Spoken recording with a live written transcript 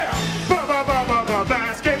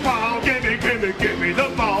me the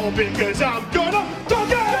ball because I'm gonna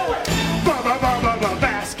dunk it.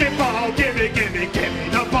 Basketball, give me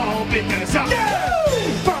the ball because I'm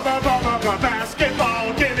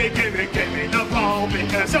basketball, give me the ball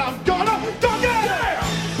because I'm gonna dunk it.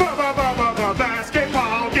 Basketball, give me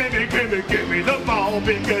the ball because I'm gonna dunk it. Basketball, give me the ball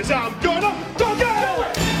because I'm gonna dunk it.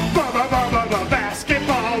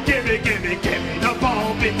 Basketball, give me the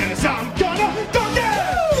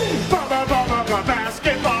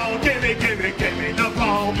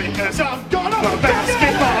ball because I'm gonna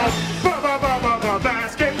basketball.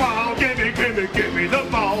 Basketball, give me the ball because I'm gonna dunk it. Basketball, give me the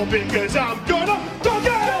ball because I'm gonna dunk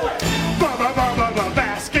it.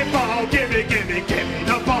 Basketball, give me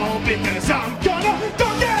the ball because I'm gonna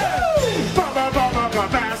dunk it.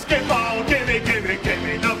 Basketball, give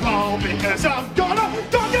me the ball because I'm gonna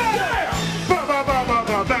dunk it.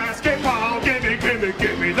 Basketball, give me the ball because I'm gonna dunk it. Basketball,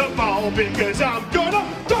 give me the ball because I'm gonna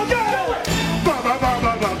dunk it.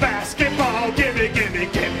 Basketball, give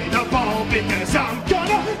me the ball because I'm gonna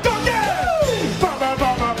dunk it.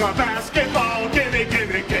 Basketball, give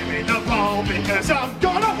me the ball because I'm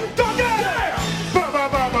gonna dunk it.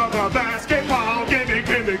 Basketball,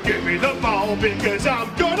 give me the ball because I'm gonna dunk it. Basketball, give me the ball because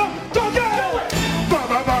I'm gonna dunk it.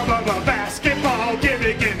 Basketball, give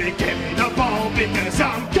me the ball because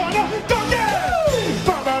I'm gonna dunk it.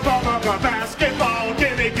 Basketball,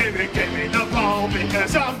 give me the ball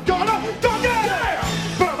because I'm gonna dunk it.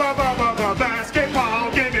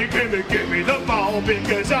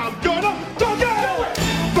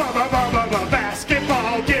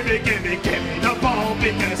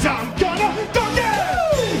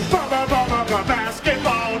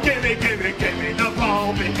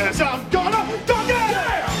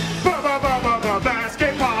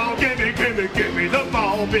 Basketball, give me the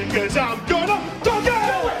ball because I'm gonna dunk it.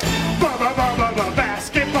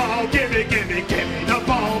 Basketball, give me the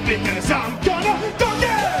ball because I'm gonna dunk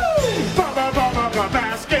it.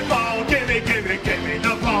 Basketball, give me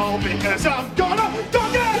the ball because I'm gonna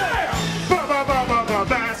dunk it.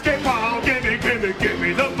 Basketball, give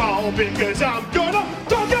me the ball because I'm gonna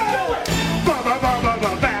dunk it.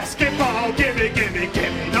 Basketball, give me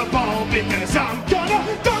the ball because I'm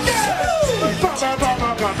gonna dunk it.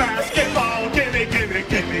 Basketball, give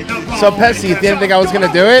me the ball. So, Pessy, you didn't think I was going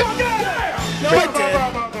to do it? No, I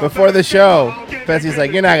did. Before the show, Pessy's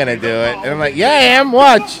like, you're not going to do it. And I'm like, yeah, I am.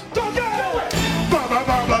 Watch.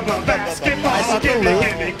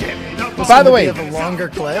 By the way, Have a longer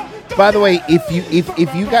clip. By the way,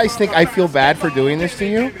 if you guys think I feel bad for doing this to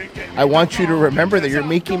you, I want you to remember that you're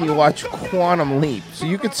making me watch Quantum Leap. So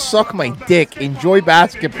you could suck my dick, enjoy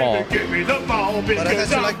basketball. But I thought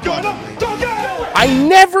you liked Quantum Leap. I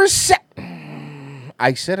never said...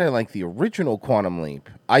 I said I like the original Quantum Leap.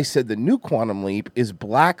 I said the new Quantum Leap is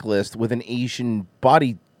Blacklist with an Asian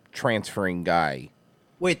body transferring guy.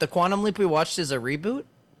 Wait, the Quantum Leap we watched is a reboot?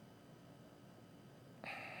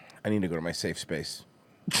 I need to go to my safe space.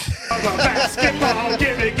 Basketball,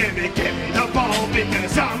 give me the ball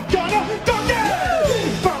because I'm gonna dunk it.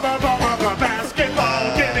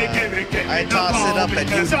 Basketball, give me I toss it up and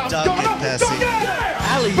you dunk it, Pessy.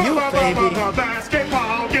 Alley-oop, baby.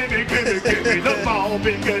 Basketball, give me the ball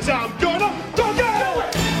because I'm gonna dunk it.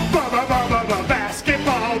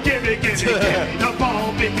 Basketball, give me the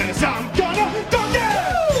ball because I'm gonna dunk it.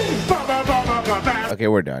 Okay,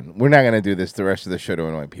 we're done. We're not going to do this the rest of the show to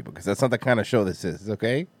annoy people because that's not the kind of show this is,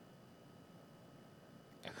 okay?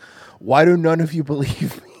 Why do none of you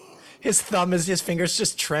believe me? His fingers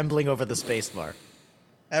just trembling over the space bar.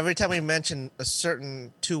 Every time we mention a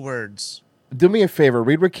certain two words. Do me a favor.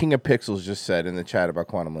 Read what King of Pixels just said in the chat about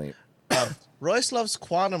Quantum Leap. Royce loves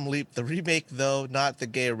Quantum Leap, the remake, though, not the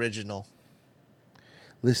gay original.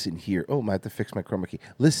 Listen here. Oh, I have to fix my chroma key.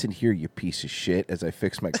 Listen here, you piece of shit, as I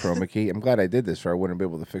fix my chroma key. I'm glad I did this or I wouldn't be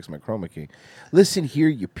able to fix my chroma key. Listen here,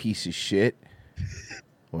 you piece of shit.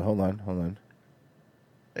 Well, hold on.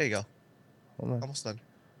 There you go. Hold on. Almost done.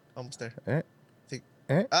 Almost there.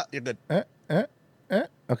 You're good.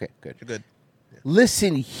 Okay, good. You're good. Yeah.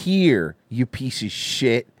 Listen here, you piece of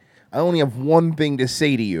shit. I only have one thing to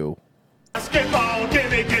say to you. Basketball,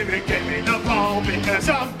 give me the ball because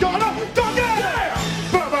I'm gonna dunk it.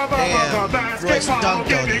 Royce Basketball,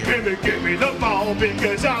 dunked on you. give me the ball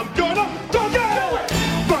because I'm gonna dunk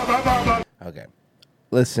it. Okay.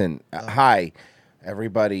 Listen, hi,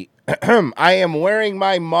 everybody. I am wearing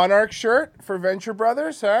my Monarch shirt for Venture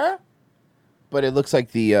Brothers, huh? But it looks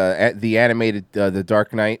like the animated, the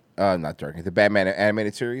Dark Knight, not Dark Knight, the Batman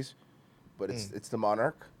animated series. But it's the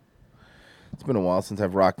Monarch. It's been a while since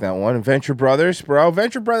I've rocked that one. Venture Brothers, bro.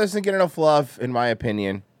 Venture Brothers didn't get enough love, in my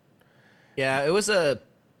opinion. Yeah, it was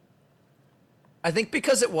I think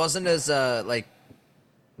because it wasn't as,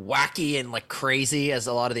 wacky and like crazy as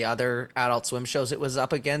a lot of the other Adult Swim shows it was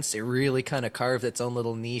up against. It really kind of carved its own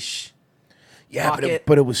little niche. Yeah, pocket.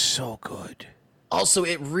 but it was so good. Also,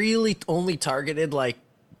 it really only targeted like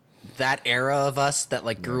that era of us that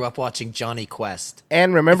like grew up watching Johnny Quest.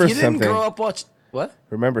 And remember If you something. didn't grow up watch what?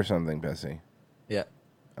 Remember something, Bessie. Yeah.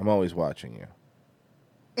 I'm always watching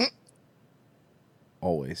you.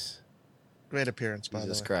 Always. Great appearance, by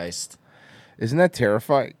Jesus the way. Christ. Isn't that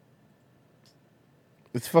terrifying?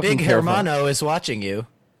 It's fucking Big terrifying. Hermano is watching you.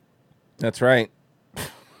 That's right.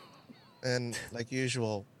 And like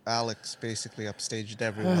usual, Alex basically upstaged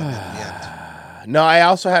everyone at the end. No, I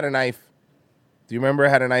also had a knife. Do you remember I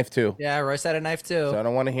had a knife too? Yeah, Royce had a knife too. So I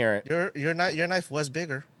don't want to hear it. Your knife was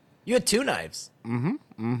bigger. You had 2 knives.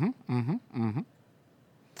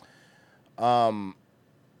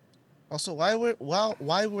 Also, why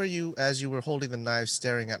were you, as you were holding the knife,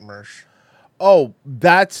 staring at Mersh? Oh,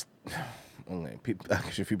 that's only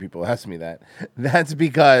actually a few people asked me that. That's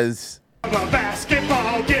because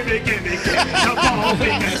Basketball, gimme the ball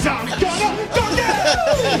because I'm gonna dunk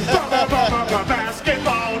it.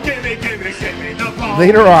 Basketball, gimme the ball.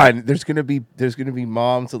 later on there's gonna be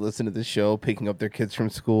moms that listen to the show picking up their kids from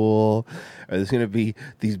school, or there's gonna be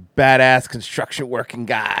these badass construction working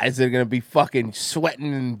guys that are gonna be fucking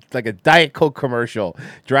sweating in like a Diet Coke commercial,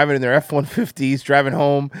 driving in their F-150s, driving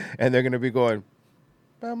home, and they're gonna be going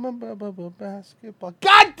basketball.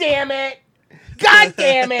 God damn it! God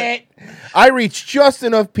damn it! I reach just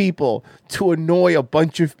enough people to annoy a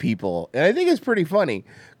bunch of people, and I think it's pretty funny.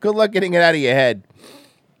 Good luck getting it out of your head.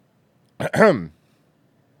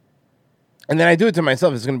 And then I do it to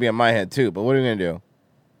myself. It's going to be on my head too. But what are you going to do?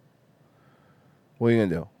 What are you going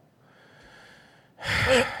to do?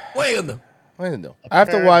 What are you gonna do? What are you going to do? A I have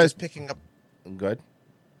to parent watch. just picking up Good.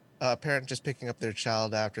 a parent just picking up their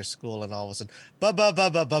child after school, and all of a sudden,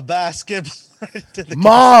 basketball. to the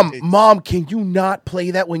Mom, kids' Mom, can you not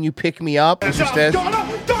play that when you pick me up? And she I'm says, gonna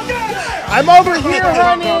dunk it. I'm over here,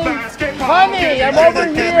 honey. Basketball, Honey, gimme I'm over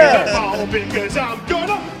the here. ball because I'm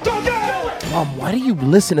gonna dunk it. Mom, why do you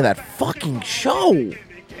listen to that fucking show?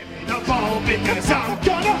 The ball because I'm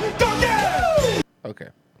gonna dunk it. Okay.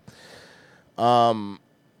 Mom,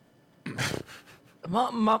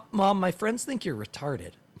 my friends think you're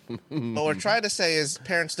retarded. What we're trying to say is,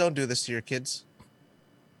 parents, don't do this to your kids.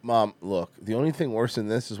 Mom, look, the only thing worse than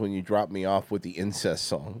this is when you dropped me off with the incest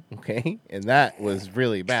song, okay? And that was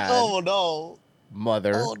really bad. Oh no!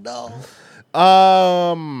 Mother. Oh no!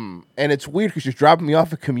 And it's weird because you're dropping me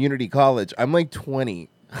off at community college. I'm like 20.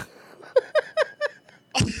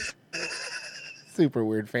 Super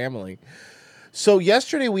weird family. So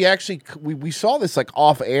yesterday we actually we saw this like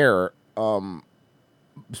off air.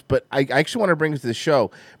 But I actually want to bring it to the show.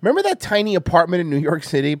 Remember that tiny apartment in New York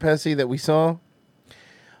City, Pessy, that we saw?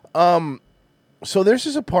 So there's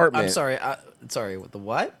this apartment. I'm sorry. Sorry. What the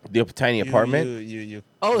what? The tiny apartment. You.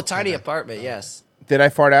 Oh, the tiny apartment. Yes. Did I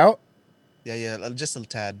fart out? Yeah, just a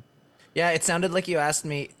tad. Yeah. It sounded like you asked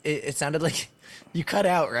me. It sounded like you cut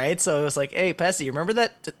out, right? So it was like, "Hey, Pessy, you remember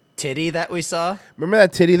that titty that we saw?" Remember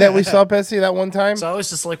that titty that we saw, Pessy, that one time? So I was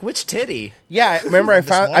just like, "Which titty?" Yeah, remember I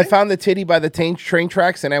morning? found the titty by the train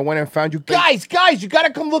tracks, and I went and found you guys. You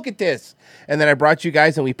gotta come look at this. And then I brought you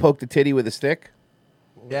guys, and we poked the titty with a stick.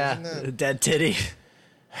 Yeah, Wasn't the dead titty.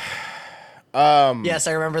 Yes,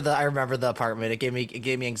 I remember the apartment. It gave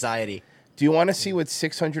me anxiety. Do you want to see what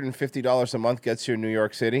 $650 a month gets you in New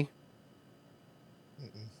York City?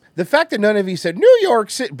 The fact that none of you said New York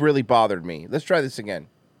City really bothered me. Let's try this again.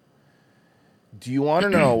 Do you want to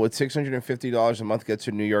know what $650 a month gets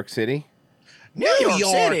you in New York City? New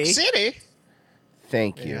York City.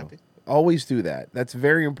 Thank Are you you. happy? Always do that. That's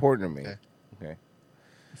very important to me. Okay.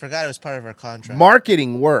 I forgot it was part of our contract.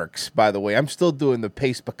 Marketing works, by the way. I'm still doing the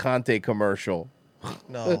Pace Picante commercial.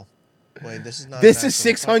 No, wait, this is not. This an is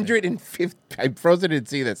actual apartment. $650. I'm frozen didn't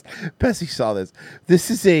see this. Bessie saw this. This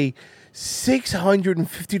is a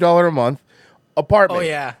 $650 a month apartment. Oh,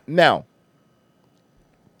 yeah. Now,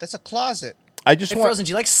 That's a closet. I just Hey, want Frozen, do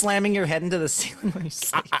you like slamming your head into the ceiling when you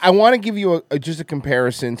sleep? I want to give you just a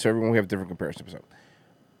comparison, so everyone we have different comparisons. So,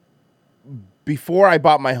 before I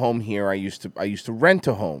bought my home here, I used to rent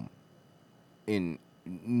a home in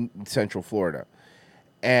Central Florida,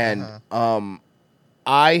 and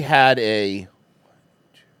I had a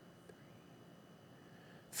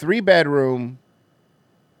 3-bedroom,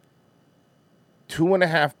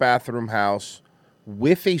 2.5 bathroom house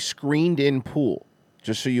with a screened-in pool.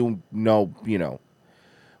 Just so you know,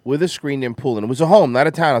 with a screened-in pool, and it was a home, not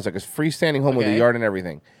a townhouse, like a freestanding home with a Okay. yard and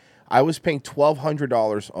everything. I was paying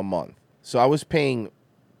 $1,200 a month, so I was paying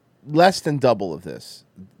less than double of this.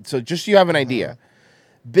 So just so you have an idea.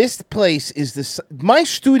 This place is my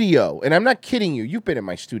studio, and I'm not kidding you. You've been in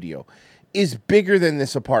my studio, is bigger than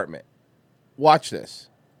this apartment. Watch this.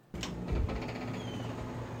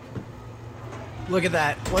 Look at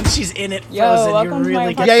that. Once she's in it Yo, frozen, you welcome to my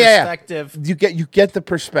really get apartment. perspective. You get the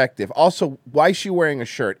perspective. Also, why is she wearing a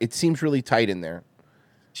shirt? It seems really tight in there.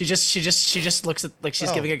 She just looks at like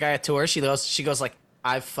she's giving a guy a tour. She goes like,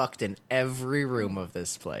 I've fucked in every room of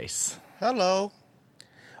this place. Hello.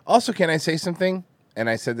 Also, can I say something? And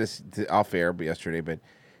I said this off air yesterday, but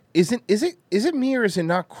is it me or is it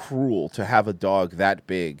not cruel to have a dog that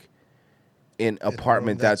big in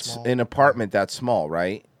apartment that's small,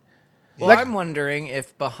 right? Well, Like- I'm wondering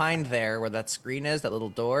if behind there, where that screen is, that little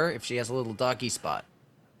door, if she has a little doggy spot.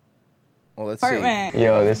 Well, let's Apartment.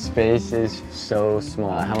 Yo, this space is so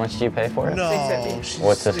small. How much do you pay for it? No, $6.50. she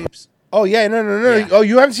What's this? sleeps. Oh yeah, no. Yeah. Oh,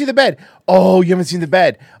 you haven't seen the bed. Oh, you haven't seen the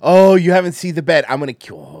bed. Oh, you haven't seen the bed. I'm gonna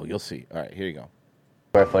kill. Oh, you'll see. All right, here you go.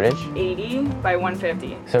 Square footage? 80 by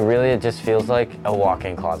 150. So really, it just feels like a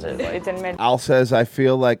walk-in closet. Like, It's in mid. Al says I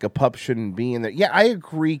feel like a pup shouldn't be in there. Yeah, I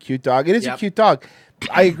agree, cute dog. It is a Yep. cute dog.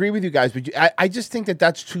 I agree with you guys, but I just think that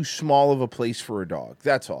that's too small of a place for a dog.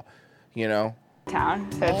 That's all. You know.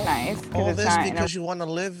 Town, so it's nice. 'cause All it's this not in a because you want to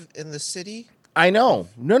live in the city? I know.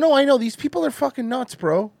 No, I know. These people are fucking nuts,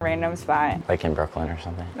 bro. random spot. like in Brooklyn or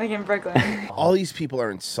something. Like in Brooklyn. All these people are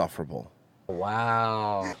insufferable.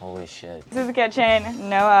 Wow. Holy shit. This is the kitchen,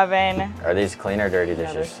 no oven. Are these clean or dirty Yeah,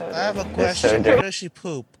 they're dishes? so I have a dirty. question. dirty. Where does she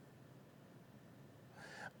poop?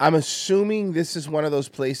 I'm assuming this is one of those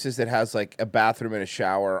places that has like a bathroom and a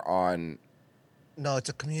shower on. No, it's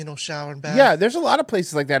a communal shower and bath. Yeah, there's a lot of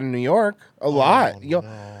places like that in New York. A lot. no.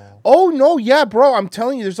 Oh no, yeah, bro. I'm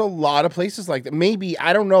telling you, there's a lot of places like that. Maybe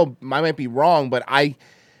I don't know. I might be wrong, but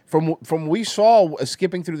from we saw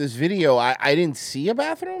skipping through this video, I didn't see a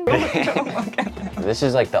bathroom. This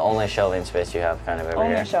is like the only shelving space you have kind of over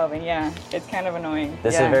Only here. shelving, yeah. It's kind of annoying.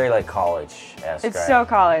 This yeah. is very like college-esque, It's right? so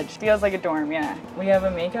college. Feels like a dorm, yeah. We have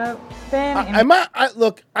a makeup bin.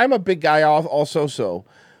 Look, I'm a big guy also,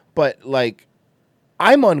 but like,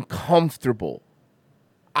 I'm uncomfortable.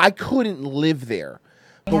 I couldn't live there.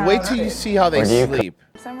 But Yeah, wait till you see how they Where do you sleep.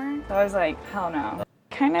 Somewhere. So I was like, hell no.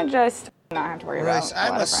 Kind of just not have to worry Royce, about.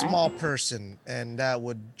 I'm lot a of rent. small person, and that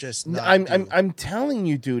would just not I'm telling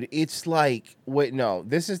you, dude. It's like no.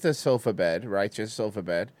 This is the sofa bed, right? Just sofa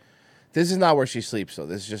bed. This is not where she sleeps, though.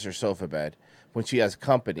 This is just her sofa bed when she has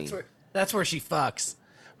company. That's where she fucks.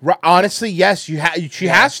 Honestly, yes, she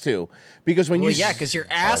has to because when Well, you yeah, because your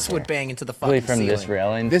ass would bang into the Really fucking from this ceiling.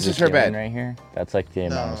 railing. This to is her ceiling bed. right here. That's like the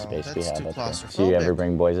amount of No, space we that's have too up here. Do you ever claustrophobic.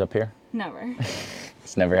 bring boys up here? Never.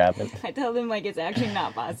 It's never happened. I tell them like it's actually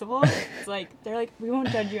not possible. It's like they're like, we won't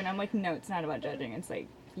judge you, and I'm like, no, it's not about judging. It's like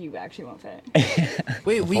you actually won't fit.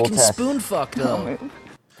 Wait, we Full can test. spoon fuck though.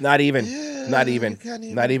 not even, Yeah, not you even, can't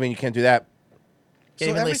even. not even. You can't do that. Can't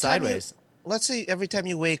even lay every time sideways. let's say every time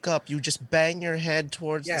you wake up, you just bang your head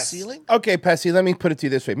towards Yes. the ceiling? Okay, Pessy, let me put it to you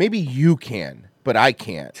this way. Maybe you can, but I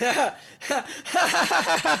can't.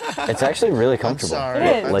 It's actually really I'm comfortable. sorry.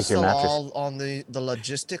 It is. I'm Like still your mattress. all on the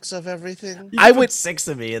logistics of everything. You I put would- 6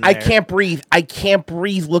 of me in I there. can't breathe. I can't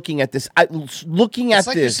breathe looking at this. Looking It's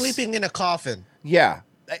at like this. you're sleeping in a coffin. Yeah,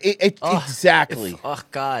 Ugh, exactly. Oh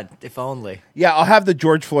God, if only. Yeah, I'll have the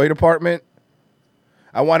George Floyd apartment.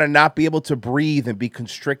 I want to not be able to breathe and be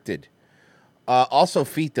constricted. Also,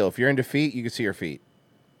 feet though. If you're into feet, you can see your feet.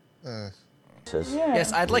 Says- Yeah.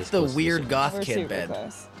 Yes, I'd like the close to weird the goth We're kid super bed.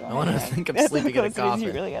 close. I want to think I'm That's sleeping in a the closest coffin.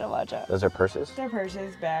 You really gotta watch out. Those are purses. Their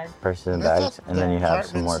purses, bag. Purses and And I bags, thought and the then you have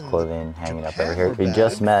some more apartments in clothing hanging up Japan over here. were We bad.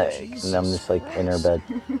 just met, Jesus. and I'm just like in her bed.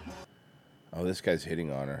 Oh, this guy's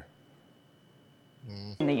hitting on her.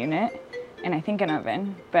 In the unit, and I think an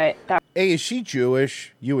oven, but that Hey, is she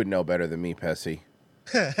Jewish? You would know better than me, Pessy.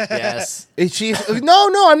 Yes. Is she?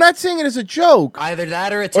 No, I'm not saying it as a joke. Either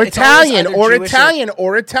that or it's Or it's always Italian, either or Jewish Italian,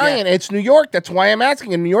 or Italian. Yeah. It's New York. That's why I'm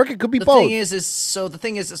asking. In New York, it could be The both. thing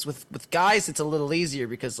is with guys it's a little easier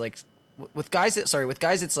because like with guys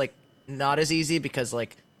it's like not as easy because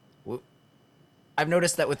like I've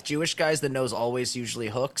noticed that with Jewish guys the nose always usually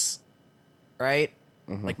hooks, right?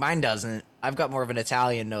 Like mine doesn't. I've got more of an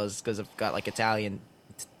Italian nose because I've got like Italian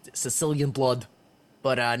Sicilian blood.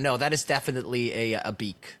 But no, that is definitely a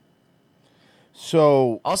beak.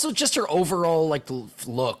 So Also, just her overall like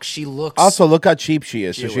look. She looks. also look how cheap she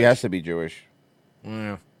is. So she Jewish. has to be Jewish.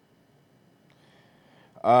 Mm.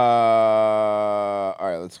 All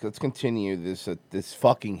right, let's continue this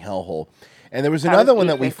fucking hellhole. And there was another one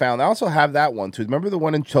that we found. I also have that one too. Remember the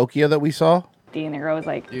one in Tokyo that we saw? and the girl was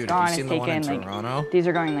like, Dude, gone, have you it's seen the one in taken. Toronto? Like these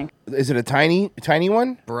are going like Is it a tiny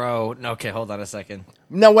one? Bro, no, okay, hold on a second.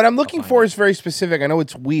 No, what I'm looking find for it. is very specific. I know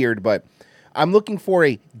it's weird, but I'm looking for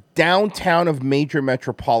a downtown of major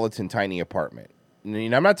metropolitan tiny apartment.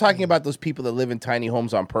 And I'm not talking about those people that live in tiny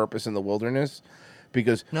homes on purpose in the wilderness,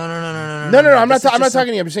 because No. I'm not This is talking just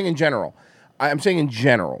to you. I'm just saying in general. I'm saying in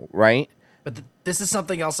general, right? But this is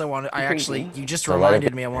something else I wanted. You just So let it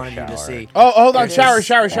reminded be me. I wanted you to shower. see. Oh, hold on. It Shower. is-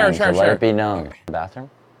 And to let it be known. Bathroom?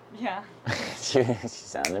 Yeah. She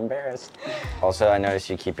sounded embarrassed. Also, I noticed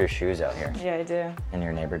you keep your shoes out here. Yeah, I do. And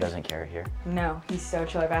your neighbor doesn't care here. No, he's so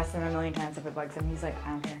chill. I've asked him a million times if it bugs him. He's like, I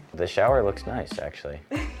don't care. The shower looks nice, actually.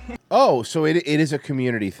 Oh, so it is a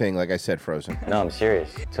community thing, like I said, Frozen. No, I'm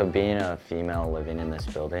serious. So being a female living in this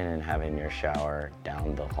building and having your shower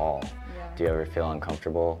down the hall, do you ever feel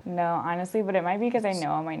uncomfortable? No, honestly, but it might be because I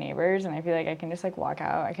know all my neighbors and I feel like I can just like walk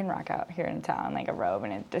out. I can rock out here in town like a robe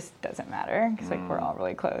and it just doesn't matter because like we're all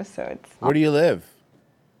really close. So it's. Where do you live?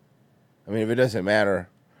 I mean, if it doesn't matter,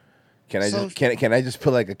 can I just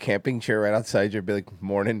put like a camping chair right outside your, be like,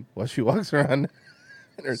 morning, while she walks around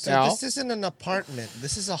in her So towel? this isn't an apartment.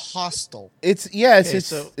 This is a hostel. It's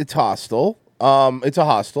hostel. It's a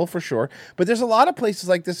hostel for sure. But there's a lot of places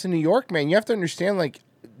like this in New York, man. You have to understand, like,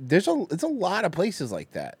 it's a lot of places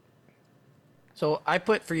like that. So I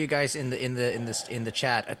put for you guys in the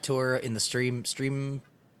chat a tour in the stream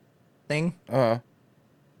thing.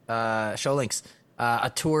 Show links.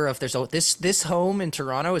 A tour of this home in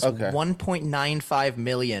Toronto is Okay. 1.95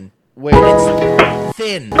 million. Wait, It's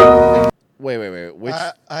thin. wait. Which?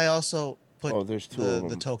 I also put there's two of the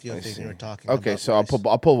them. Tokyo I thing see. you were talking Okay, about. so I'll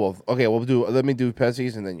pull both. Okay, let me do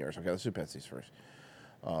Pezzi's and then yours. Okay, let's do Pezzi's first.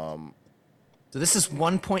 So this is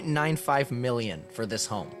 1.95 million for this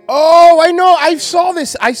home. Oh, I know. I saw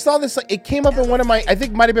this. Like, it came up in one of my. I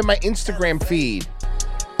think it might have been my Instagram feed.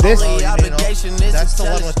 This. Oh, you mean, that's the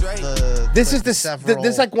one with the. This like, is the several-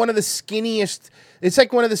 this like one of the skinniest. It's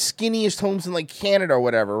like one of the skinniest homes in like Canada or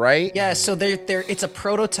whatever, right? Yeah, so they're it's a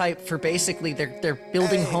prototype for basically they're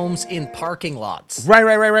building homes in parking lots. Right.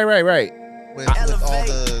 with all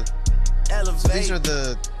the. So these are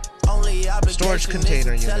the storage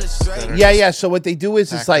container units. that are Yeah. just So what they do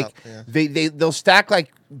is it's stacked like up, yeah. they'll stack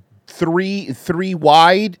like three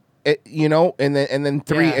wide, and then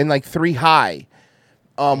three Yeah. and like three high.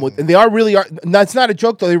 And they really are. That's not a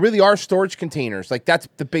joke though. They really are storage containers. Like that's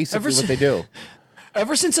basically what they do.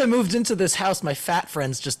 Ever since I moved into this house, my fat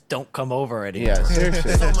friends just don't come over anymore. Yeah,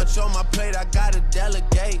 seriously. So much on my plate, I gotta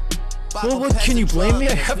delegate. Well, what can you blame me?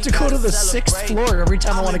 I have to go to the 6th floor every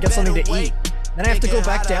time I want to get something to eat. Then I have to go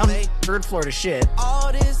back down 3rd floor to shit.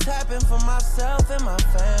 All this happened for myself and my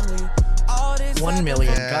family. All this 1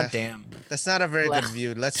 million, Yeah. goddamn. That's not a very good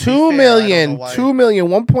view. Let's be 2 fair, I don't million, know why- 2 million,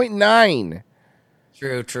 1.9.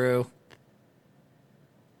 True.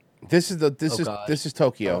 This is God. this is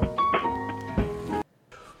Tokyo.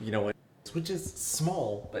 You know what? Which is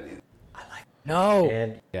small, but No.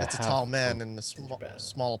 and That's a tall man in a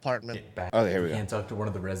small apartment. Okay, here we go. Can talk to one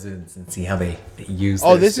of the residents and see how they use.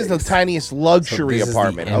 Oh, their this is the space. tiniest So luxury this is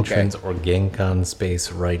apartment. the Okay. entrance or genkan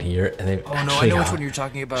space right here, and they Oh no, I know which one you're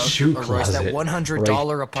talking about. Shoe Or Royce, that closet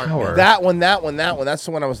 $100 right apartment. tower. That one. That's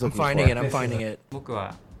the one I was I'm looking finding for. it. I'm finding it. 僕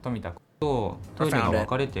は富田とトイレが found it. 分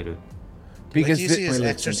かれてる Because Like, you see his toilets and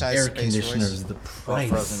exercise air space, conditioners, Royce. the Oh, price.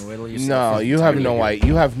 Frozen, wait till you no, see you have no idea.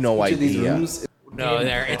 You have no Each of these idea. rooms, No,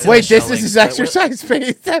 there. It's in Wait, the this showing, is his but exercise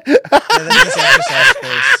space. Yeah, that's his exercise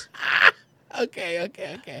space.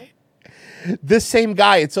 Okay. This same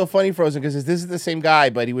guy. It's so funny, Frozen, because this is the same guy,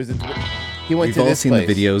 but he went We've to all this seen place.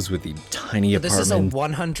 the videos with the tiny This is a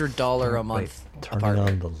apartment. $100 a month Turning apartment.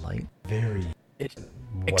 on the light. Very.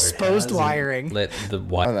 Exposed wiring. Let the Hold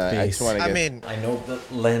white on, I face. just want to I get. mean, I know the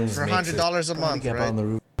lens for makes it $100 a hard to month, get right? on the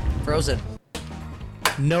roof. Frozen.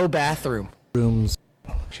 No bathroom. Rooms.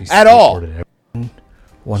 She At all. skateboarded out.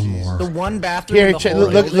 One more. The one bathroom. Here, in the whole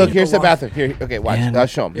look. building Here's the belongs- bathroom. Here, okay, watch. And I'll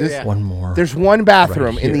show him. Yeah. One more. There's one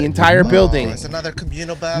bathroom Right in the here. entire Oh, building. it's another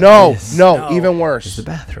communal bathroom. No, Yes. no, even There's worse. the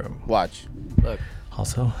bathroom. Watch. Look.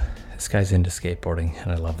 Also, this guy's into skateboarding,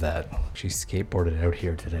 and I love that. She skateboarded out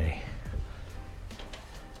here today.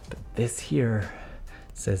 But this here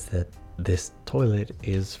says that this toilet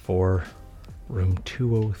is for room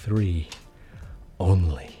 203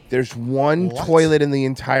 only. There's one What? toilet in the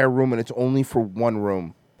entire room, and it's only for one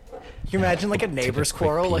room. Can you imagine like a neighbor's quick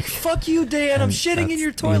quarrel? peek. Like, fuck you, Dan. I'm And shitting in that's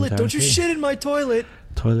your the toilet. entire Don't you thing. shit in my toilet.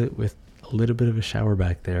 Toilet with a little bit of a shower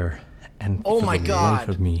back there. And Oh for my the God. life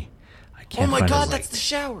of me, I Oh can't my find a god, light. that's the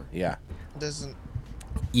shower. Yeah. Doesn't.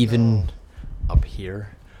 Even up here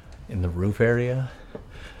in the roof area.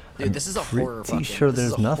 Dude, this is a horror. Pretty Fucking, sure this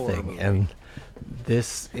is there's a horror nothing, movie. and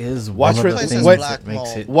this is Watch one for of the this- things what- that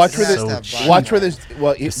makes it Watch for It has this. to have black Watch for mold. this.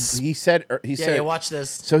 Well, he This- said. He Yeah, said. yeah, watch this.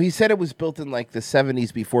 So he said it was built in like the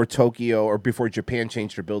 70s before Tokyo or before Japan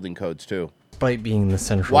changed their building codes too. despite being in the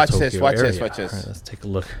central Watch Tokyo this. Watch area. this. Watch this. All right, let's take a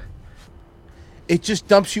look. It just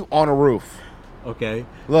dumps you on a roof. Okay.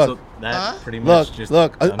 Look. So that pretty Look, much just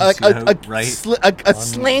look, dumps you out right a on the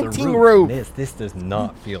slanting roof. This does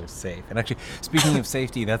not feel safe. And actually, speaking of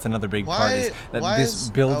safety, that's another big part is that why this is-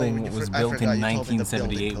 building oh, was I built forgot in you told me the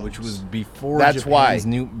building 1978, which was codes. before That's Japan's why.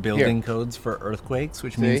 new building Here. codes for earthquakes,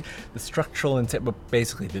 which See? means the structural intent, but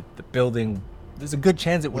basically the building, there's a good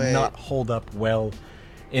chance it would Wait. not hold up well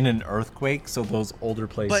in an earthquake. So those older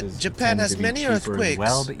places. Japan tend has to be many cheaper as earthquakes.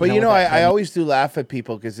 Well, But you know, what? I always do laugh at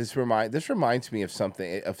people because this reminds me of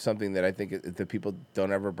something that I think that people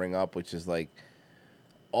don't ever bring up, which is like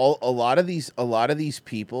a lot of these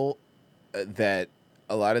people that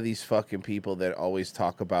a lot of these fucking people that always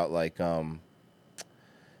talk about like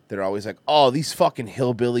they're always like, oh, these fucking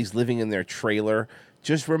hillbillies living in their trailer.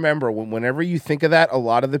 Just remember, whenever you think of that, a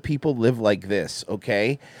lot of the people live like this,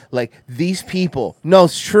 okay? Like, these people, no,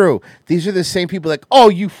 it's true. These are the same people like, oh,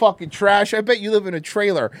 you fucking trash. I bet you live in a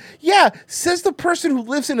trailer. Yeah, says the person who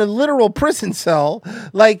lives in a literal prison cell.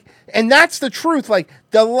 Like, and that's the truth. Like,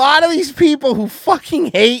 a lot of these people who fucking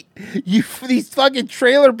hate you, these fucking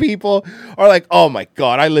trailer people are like, oh my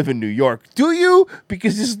God, I live in New York. Do you?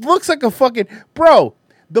 Because this looks like a fucking, bro.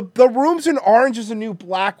 The rooms in Orange is the New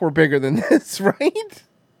Black were bigger than this, right?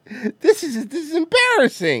 This is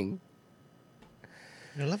embarrassing.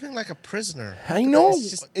 You're living like a prisoner. I know.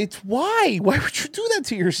 It's why? Why would you do that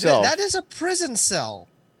to yourself? That is a prison cell.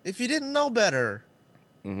 If you didn't know better.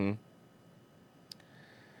 Mm-hmm.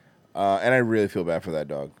 And I really feel bad for that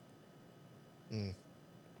dog.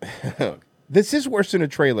 This is worse than a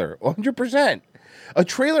trailer, 100%. A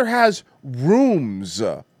trailer has rooms,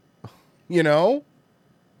 you know?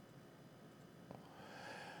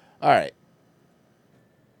 All right.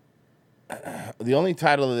 The only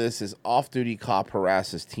title of this is Off-Duty Cop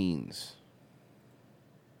Harasses Teens.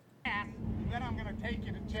 Then I'm gonna take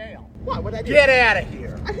you to jail. What? What'd I do? Get out of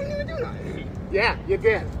here. I didn't even do that. Yeah, you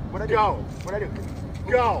did. What'd I do? Go. What'd I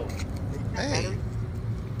do? Go. Hey.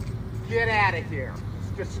 Get out of here.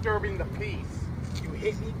 It's disturbing the peace. You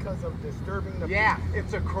hit me because of disturbing the Yeah,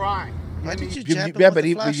 it's a crime. Why did you Yeah, jab him but with the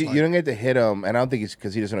you flashlight? don't get to hit him, and I don't think it's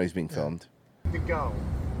because he doesn't know he's being filmed. To go.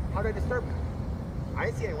 How did I disturb him? I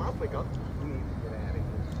didn't see anyone else wake up. You need to get out of here.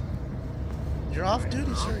 You're off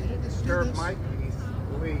duty, sir. You didn't do Disturb this. my peace.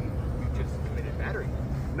 Leave. You just committed battery.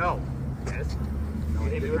 No. Yes. No, You I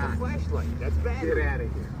hit me did with a not. flashlight. That's battery. Get out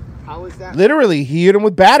of here. How is that Literally, he hit him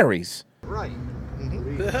with batteries. right?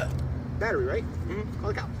 Leave. Battery, right? Mhm.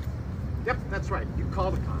 Call the cops. Yep, that's right. You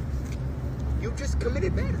call the cops. You just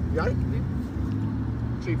committed battery, right?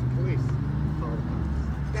 Chief of police. Call the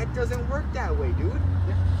cops. That doesn't work that way, dude.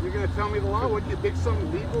 Yeah. You're gonna tell me the law? What, you think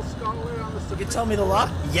some legal scholar on the You can tell me the law?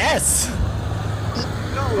 Yes. No,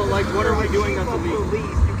 But, like, what are we you're doing chief as a of legal- police.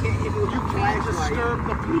 You can't hit me with You a can't flashlight. disturb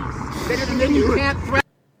the peace. That doesn't And mean then you you- can't threaten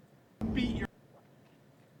beat your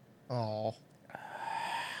Oh.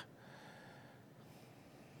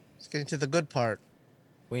 Let's get into the good part.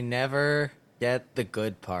 We never get the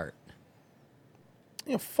good part.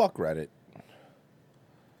 You know, fuck Reddit.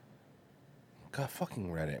 God, fucking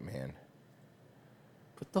Reddit, man.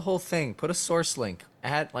 Put the whole thing. Put a source link.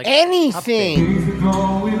 Add like Anything.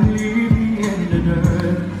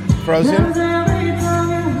 Frozen.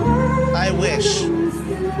 I wish.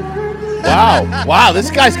 Wow, wow, this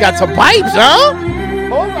guy's got some pipes, huh?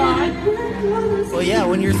 Hold on. Well, yeah,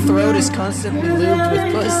 when your throat is constantly lubed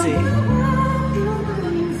with pussy.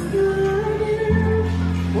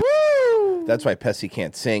 Woo! That's why Pessy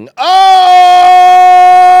can't sing. Oh!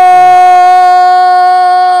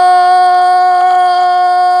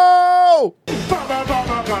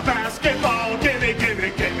 basketball. Gimme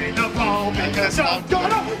the ball because I'm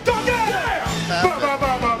gonna dunk it.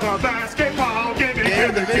 Basketball. Gimme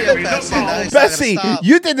the video, the Bessie. ball. Now he's not gonna Bessie, stop.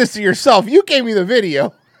 you did this to yourself. You gave me the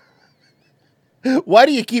video. Why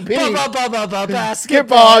do you keep hitting?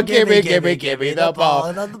 Basketball. Give me the ball.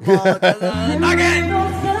 Another ball. Again.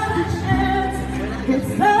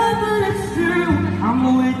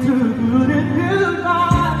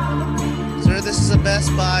 Sir, this is a Best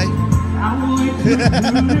Buy. I'm way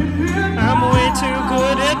too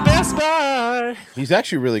good at Best Buy. He's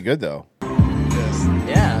actually really good, though.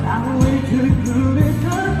 Yeah.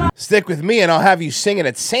 Stick with me, and I'll have you singing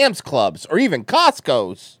at Sam's Clubs or even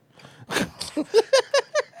Costco's.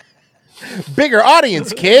 Bigger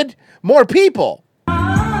audience, kid. More people.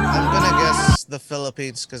 I'm gonna guess the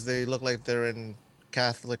Philippines because they look like they're in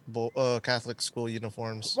Catholic school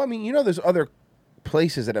uniforms. Well, I mean, you know, there's other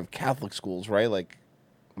places that have Catholic schools, right? Like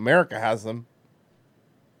America has them,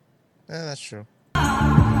 Yeah, that's true.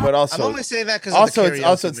 but also I'm only saying that because also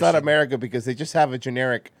it's not America because they just have a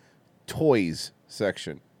generic toys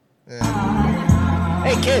section.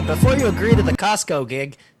 Hey kid, before you agree to the Costco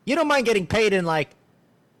gig, you don't mind getting paid in like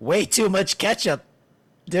way too much ketchup,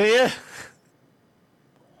 do you?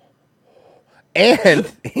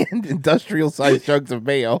 And industrial sized jugs of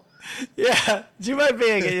mayo. Yeah, do you mind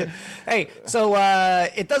being? Hey, so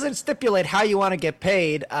it doesn't stipulate how you want to get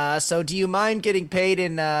paid. So do you mind getting paid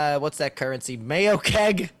in what's that currency? Mayo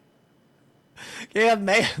keg. Yeah,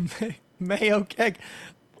 mayo keg.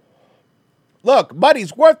 Look,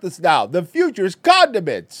 money's worthless now. The future's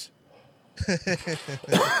condiments.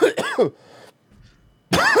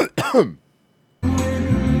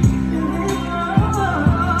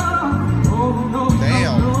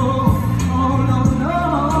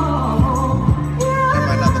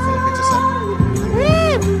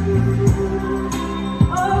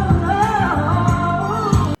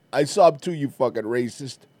 I saw him too, you fucking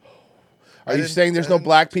racist. Are you saying there's no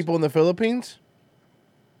black people in the Philippines?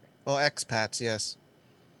 Oh, expats, yes.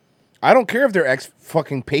 I don't care if they're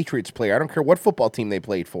ex-fucking Patriots player. I don't care what football team they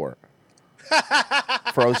played for.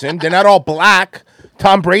 Frozen. They're not all black.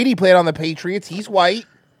 Tom Brady played on the Patriots. He's white.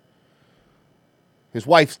 His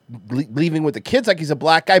wife's leaving with the kids like he's a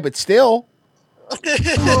black guy, but still.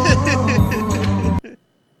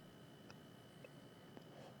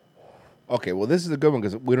 Okay, well, this is a good one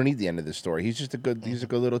because we don't need the end of this story. He's just a good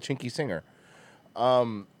little chinky singer.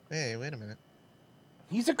 Hey, wait a minute.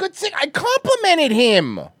 He's a good singer. I complimented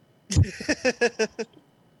him.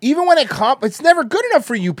 Even when it's never good enough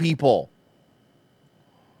for you people.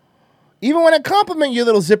 Even when I compliment you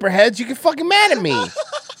little zipper heads, you get fucking mad at me.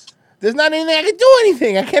 There's not anything I can do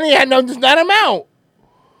anything. I can't. No, there's not. I'm out.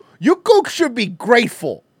 You gooks should be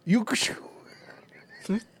grateful. You.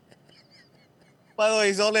 By the way,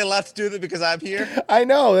 he's only allowed to do that because I'm here. I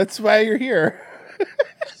know. That's why you're here.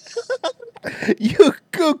 You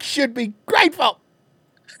gooks should be grateful.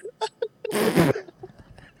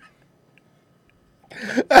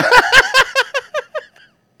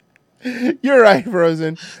 You're right,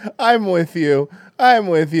 Frozen. I'm with you.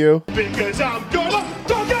 Because I'm gonna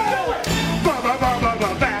dunk it!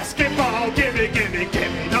 Basketball, give me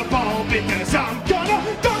the ball because I'm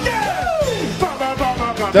gonna dunk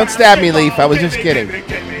it! Don't stab me, Leaf. I was just kidding.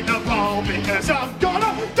 Give me the ball because I'm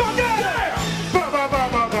gonna dunk it!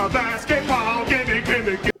 Basketball, give me.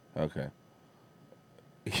 Okay.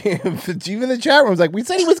 Even the chat room's like, we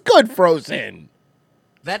said he was good, Frozen.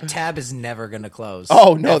 That tab is never gonna close.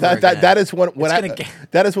 Oh no, Ever that is again.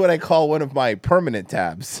 that is what I call one of my permanent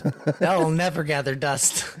tabs. That'll never gather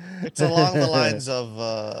dust. It's along the lines of,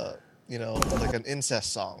 like an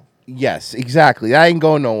incest song. Yes, exactly. I ain't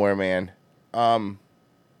going nowhere, man.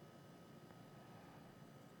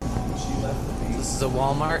 This is a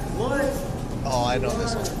Walmart. Oh, I know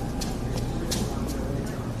this one.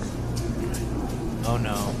 Oh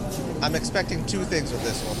no. I'm expecting two things with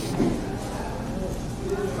this one.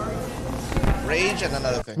 Rage and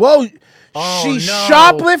another thing. Whoa, Oh, she no.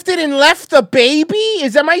 shoplifted and left the baby?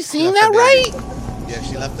 Am I seeing that right? Yeah,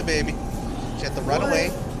 she left the baby. She had to run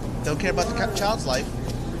away. Don't care about the child's life.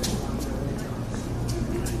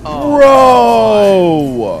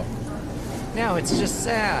 Bro! Now it's just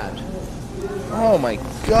sad. Oh my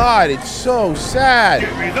god, it's so sad.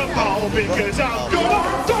 Give me the ball because I'm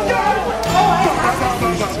gonna dunk it!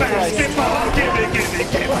 Basketball, give me the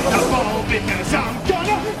ball because I'm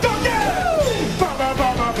gonna dunk it!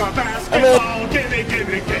 Basketball, give me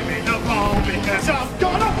the ball because I'm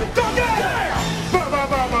gonna dunk it!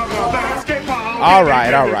 Basketball, All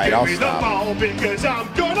right, I'll give me the stop. ball because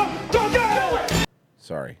I'm gonna dunk it!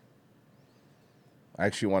 Sorry. I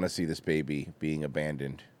actually want to see this baby being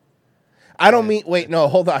abandoned. I don't mean. Wait, no,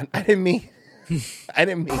 hold on. I didn't mean. I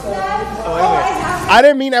didn't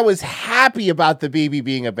mean I was happy about the baby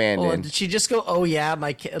being Oh, abandoned. did she just go, oh yeah,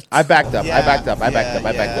 my kid? I backed up. Yeah, I backed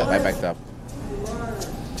up.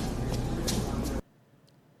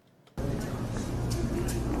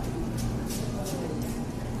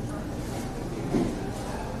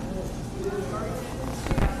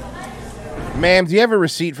 Ma'am, do you have a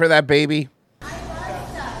receipt for that baby?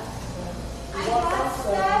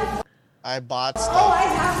 I bought stuff. Oh, I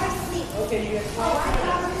have a seat. Okay, you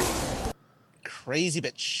guys. Crazy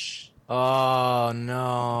bitch. Oh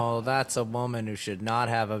no, that's a woman who should not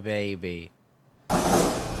have a baby.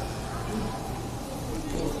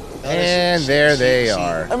 And there they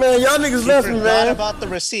are. I mean, y'all niggas left me, Not man. about the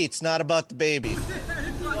receipts, not about the baby.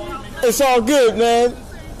 It's all good, man.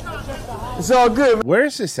 It's all good.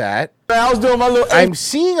 Where's this at? I was doing my little. I'm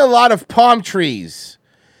seeing a lot of palm trees.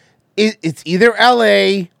 It's either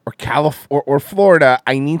LA or California or Florida.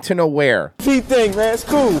 I need to know where. feet thing, man. It's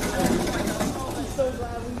cool.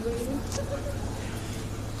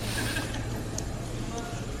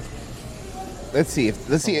 Let's see if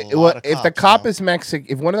A lot of if the cops cop now. is Mexican.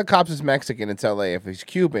 If one of the cops is Mexican, it's L.A. If he's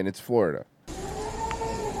Cuban, it's Florida.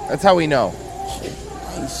 That's how we know. And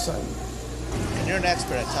you're an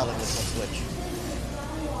expert at telling which one's which.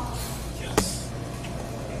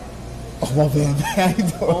 Oh my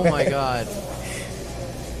bad. Oh my god.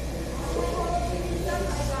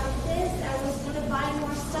 I was gonna buy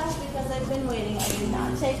more stuff because I've been waiting. I did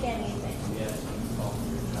not take anything.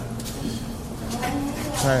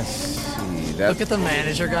 Trying to see that. Look at the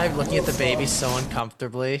manager guy looking at the baby so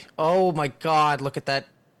uncomfortably. Oh my god, look at that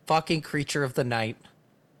fucking creature of the night.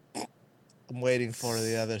 I'm waiting for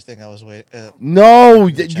the other thing I was waiting. No,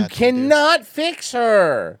 you cannot fix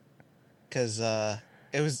her. Because I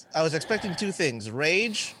was expecting two things: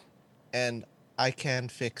 rage, and I can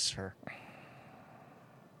fix her.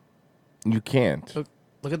 You can't.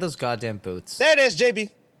 Look at those goddamn boots. There it is,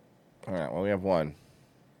 JB. All right. Well, we have one.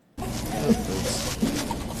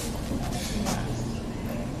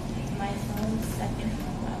 My phone's second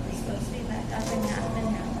home. I was supposed to be back up in half an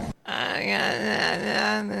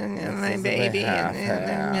hour. My baby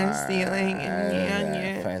and stealing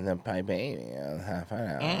and Find the pie baby in half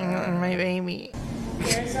an hour. my baby.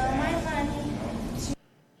 Here's all my money.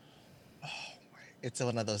 It's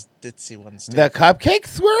one of those ditzy ones. The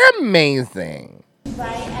cupcakes were amazing.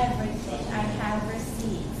 Buy everything. I have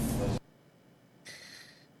receipts.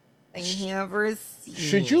 I have receipts.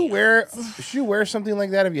 Should you wear something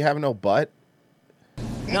like that if you have no butt?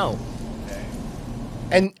 No.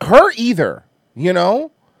 And her either, you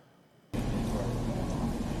know? I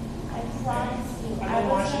promise you. I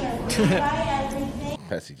was gonna buy everything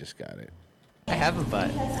Bessie just got it. I have a butt.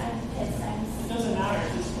 because I'm pissed.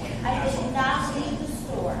 I did not leave the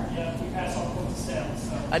store.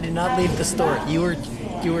 I did not leave the store. You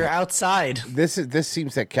were outside. This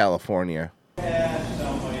seems like California. Yes,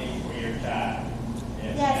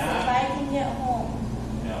 if I can get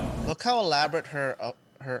home. Look how elaborate her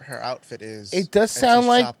outfit is. It does and sound she's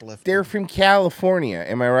like shoplifting. they're from California.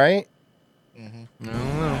 Am I right? Mm-hmm. I don't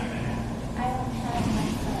have my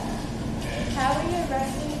phone. How are you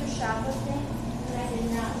arresting for shoplifting? And I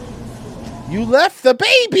did not leave the store. You left the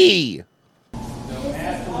baby.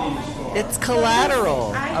 It's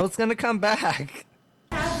collateral. I was gonna come back.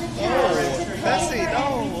 Bessie,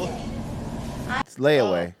 no. It's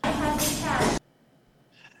layaway. I have the cash.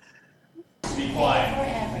 Be For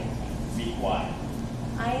quiet. everything. Be quiet.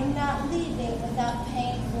 I am not leaving without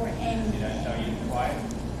paying for anything. Did I tell you to be quiet?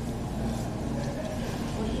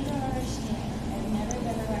 What you don't understand, I've never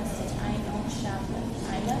been arrested. I don't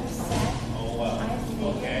shoplift. I'm upset. Oh, well. I figured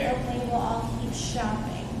nobody will all keep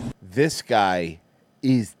shopping. This guy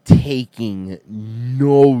is taking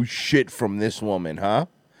no shit from this woman, huh?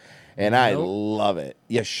 And I love it.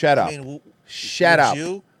 Yeah, shut up. Shut would up.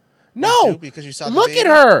 you? No. Would you? Because you saw the Look baby? at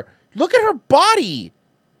her. Look at her body.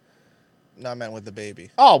 No, I meant with the baby.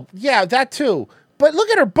 Oh, yeah, that too. But look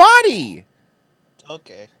at her body.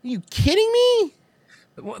 Okay. Are you kidding me?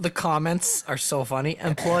 The comments are so funny.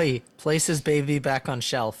 Employee places baby back on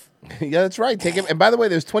shelf. Yeah, that's right. Take it. And by the way,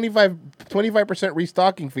 there's 25%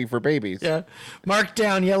 restocking fee for babies. Yeah. Marked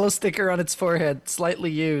down, yellow sticker on its forehead,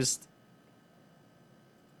 slightly used.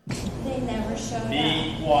 They never showed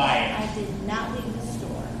Be up. quiet. I did not leave the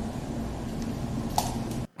store.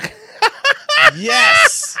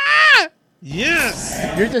 Yes.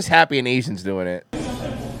 Yes. You're just happy an Asian's doing it.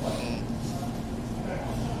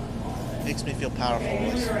 Makes me feel powerful.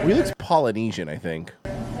 Boys. Well, he looks Polynesian, I think.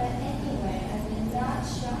 But anyway, I did not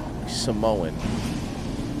shop. Samoan.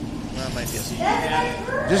 That might be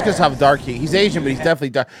a Just because how dark he's Asian, but he's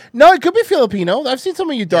definitely dark. No, it could be Filipino. I've seen some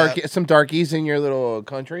of you some darkies in your little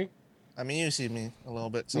country. I mean, you see me a little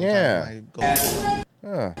bit sometimes. Yeah. When I go.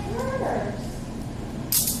 Huh.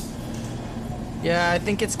 Yeah, I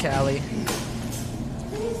think it's Cali. And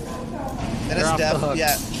They're it's off the hook.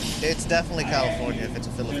 yeah, it's definitely California if it's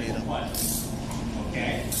a Filipino.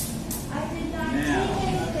 Okay. I did not take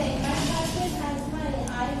anything. My husband has money.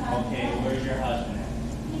 I have Okay, money. where's your husband?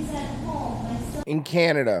 He's at home. My cell In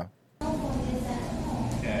Canada. phone is at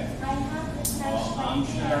home. Okay. I have the cash Well, right I'm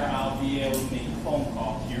sure there. I'll be able to make a phone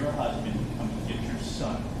call to your husband to come and get your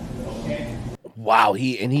son. Okay? Wow,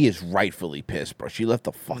 he is rightfully pissed, bro. She left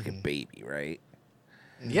the fucking baby, right?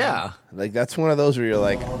 Yeah. Like that's one of those where you're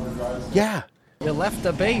like, yeah. You left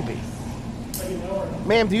the baby.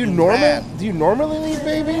 Ma'am, do you normally leave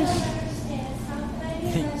babies?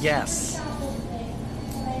 Yes.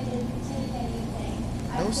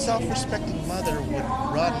 No self-respecting mother would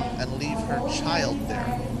run and leave her child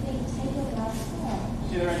there.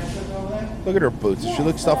 Look at her boots. She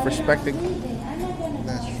looks self-respecting.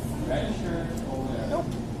 That's true.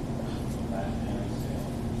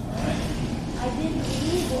 I didn't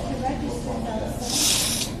leave it to register though, so.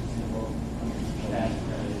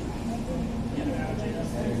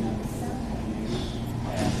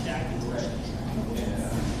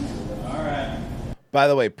 By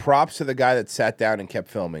the way, props to the guy that sat down and kept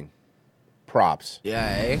filming. Props. Yeah,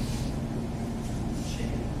 eh?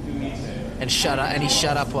 And he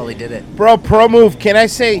shut up while he did it. Bro, pro move. Can I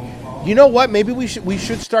say, you know what? Maybe we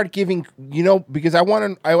should start giving, because I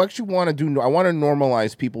actually want to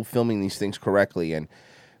normalize people filming these things correctly. And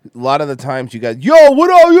a lot of the times you guys, yo, what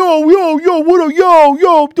up, yo, what up,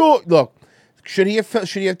 yo. Look, should he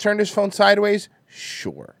have turned his phone sideways?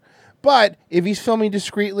 Sure. But if he's filming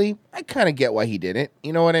discreetly, I kind of get why he did it.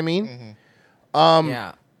 You know what I mean?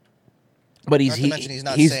 Yeah. But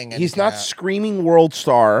he's not screaming world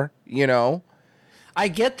star, I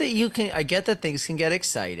get that things can get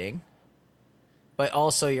exciting, but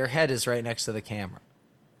also your head is right next to the camera.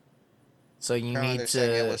 So you need to.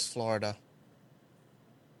 It was Florida.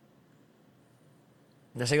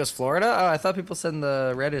 They're saying it was Florida? Oh, I thought people said in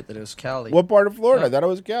the Reddit that it was Cali. What part of Florida? I thought it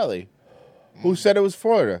was Cali. Who said it was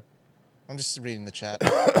Florida? I'm just reading the chat.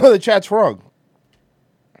 The chat's wrong.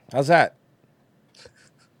 How's that?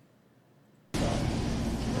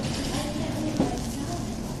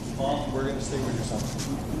 Mom, we're going to stay with your son.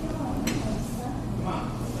 Come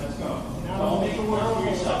on, let's go. Now make it work for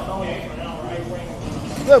yourself.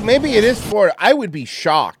 Look, maybe it is Florida. I would be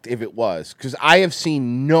shocked if it was, because I have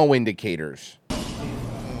seen no indicators.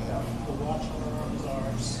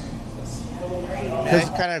 I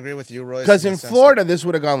kind of agree with you, Royce. Because in Florida, this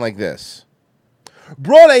would have gone like this.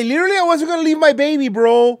 Bro, like, literally, I wasn't going to leave my baby,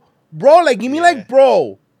 bro. Bro, like, give me,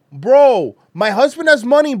 bro, my husband has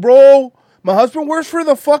money, bro. My husband works for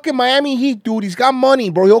the fucking Miami Heat, dude. He's got money,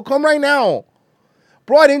 bro. He'll come right now.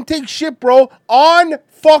 Bro, I didn't take shit, bro. On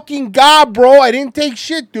fucking God, bro. I didn't take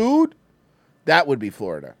shit, dude. That would be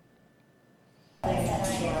Florida.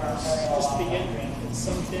 Just to begin with,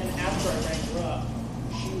 something after I ranked her up,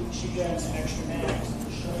 she grabs an extra max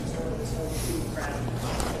and shows her this whole food crap.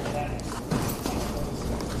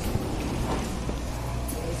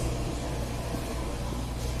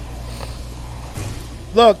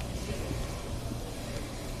 Look.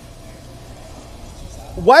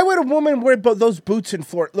 Why would a woman wear those boots in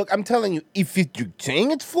Florida? Look, I'm telling you, if you're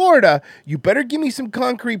saying it's Florida, you better give me some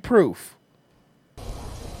concrete proof.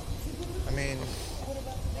 I mean,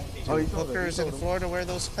 hookers in Florida wear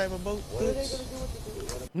those type of boots?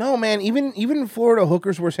 No, man, even in Florida,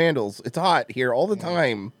 hookers wear sandals. It's hot here all the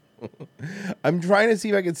time. I'm trying to see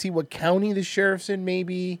if I can see what county the sheriff's in,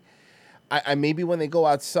 maybe. I maybe when they go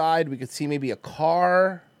outside, we could see maybe a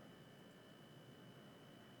car.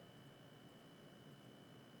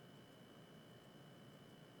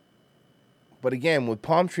 But again, with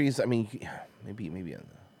palm trees, I mean, maybe.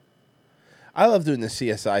 I love doing the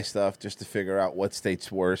CSI stuff just to figure out what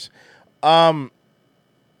state's worse. Hold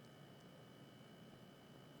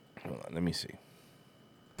on, let me see.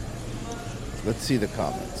 Let's see the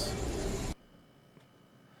comments.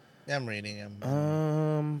 Yeah, I'm reading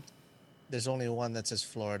them. There's only one that says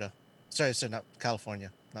Florida. Sorry, not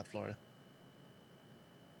California, not Florida.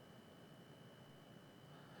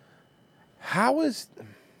 How is...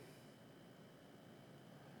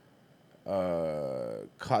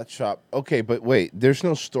 Cot shop. Okay, but wait, there's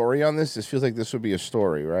no story on this. This feels like this would be a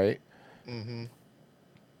story, right? Mm-hmm.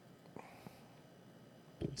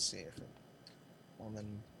 Let's see if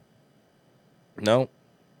woman. No.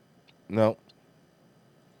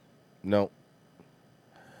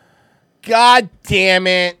 God damn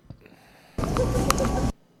it!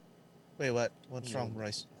 Wait, what? What's wrong,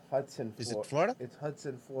 Royce? Hudson. Is it Florida? It's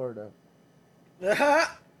Hudson, Florida.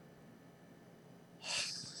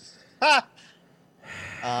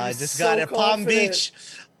 I just got it. Palm Beach.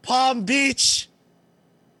 Palm Beach.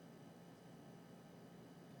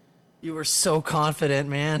 You were so confident,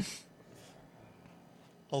 man.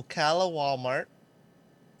 Ocala Walmart.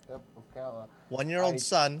 Yep, Ocala. 1-year-old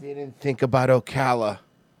son. Didn't think about Ocala.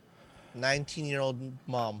 19-year-old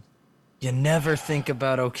mom. You never think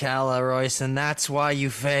about Ocala, Royce, and that's why you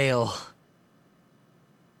fail.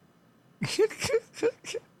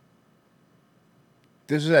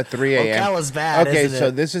 This was at 3 a.m. Ocala's bad, Okay, isn't so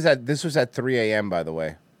it? this was at 3 a.m. by the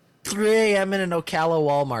way. 3 a.m. in an Ocala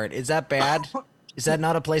Walmart. Is that bad? Is that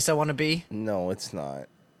not a place I want to be? No, it's not.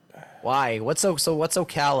 Why? What's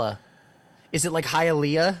Ocala? Is it like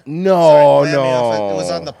Hialeah? No, Miami, no. It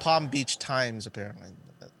was on the Palm Beach Times, apparently.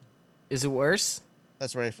 Is it worse?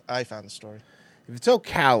 That's where I found the story. If it's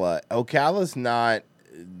Ocala, Ocala's not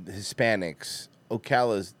Hispanics.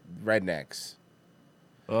 Ocala's rednecks.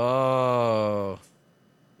 Oh.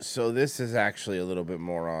 So this is actually a little bit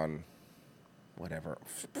more on whatever.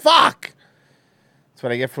 Fuck! That's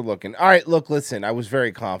what I get for looking. All right, look, listen. I was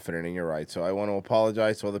very confident, and you're right. So I want to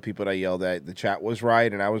apologize to all the people that I yelled at. The chat was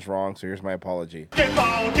right, and I was wrong. So here's my apology. Give me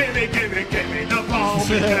the ball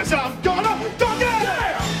because I'm gonna dunk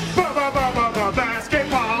it.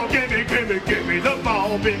 Basketball, give me the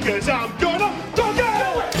ball because I'm gonna dunk it.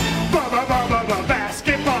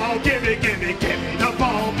 Basketball, give me the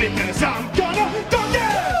ball because I'm gonna dunk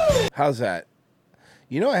it. How's that?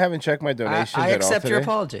 You know, I haven't checked my donations I at all accept your today.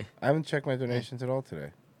 apology. I haven't checked my donations at all today.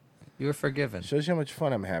 You were forgiven. Shows you how much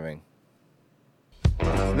fun I'm having.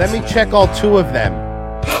 Let me check all 2 of them.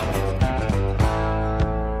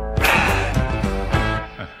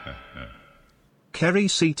 Kerry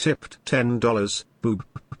C tipped $10. Boob.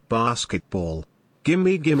 Basketball.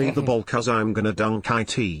 Gimme the ball cause I'm gonna dunk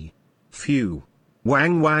it. Phew.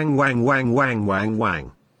 Wang wang wang wang wang wang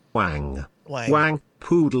wang. Wang. Wang.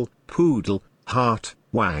 Poodle. Heart.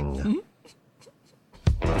 Wang.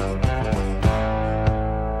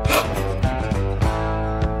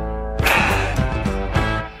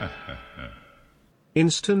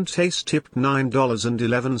 Instant Ace tipped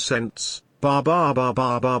 $9.11.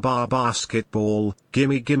 Basketball.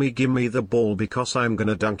 Gimme the ball because I'm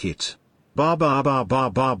gonna dunk it.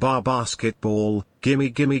 Basketball. Gimme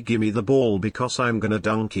the ball because I'm gonna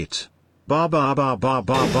dunk it. Basketball.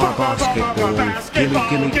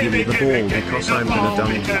 Gimme the ball because I'm gonna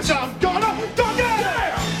dunk it.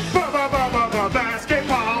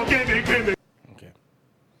 Basketball, gimme. Okay.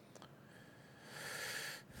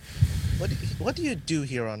 What do you do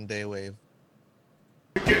here on Daywave?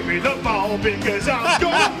 Give me the ball because I'm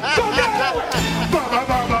gonna dunk it.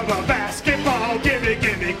 Basketball, gimme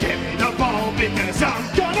the ball because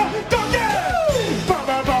I'm gonna dunk it.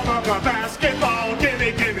 Basketball,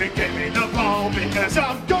 gimme the ball because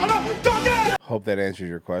I'm gonna dunk it. Hope that answers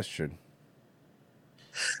your question.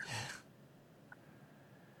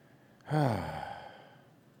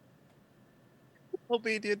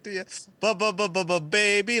 Obedient to you.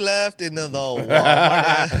 Baby left in the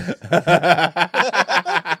Walmart.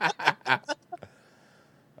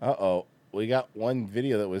 Uh-oh. We got one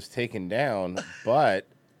video that was taken down, but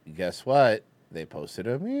guess what? They posted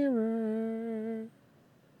a mirror.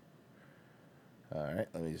 All right,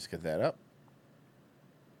 let me just get that up.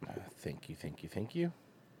 Thank you.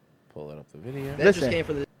 Pull it up the video. That just came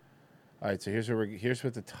from the. All right, so here's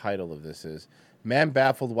what the title of this is. Man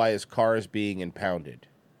baffled why his car is being impounded.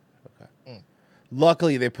 Okay.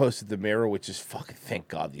 Luckily, they posted the mirror, which is fucking, thank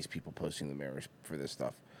God these people posting the mirrors for this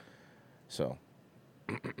stuff. So,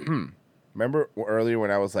 remember earlier when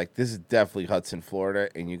I was like, this is definitely Hudson, Florida,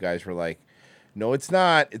 and you guys were like, no, it's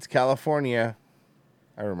not. It's California.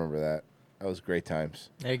 I remember that. That was great times.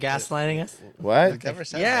 Are you gaslighting us? What?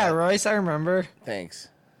 Yeah, Royce, I remember. Thanks.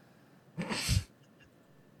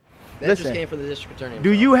 That just came from the district attorney.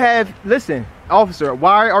 Do you have, listen, officer,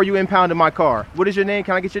 why are you impounding my car? What is your name?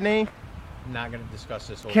 Can I get your name? I'm not going to discuss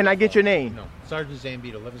this. Can I get your name? No. Sergeant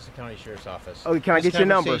Zambito, Livingston County Sheriff's Office. Oh, can I get your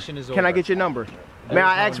number? Can I get your number? There May is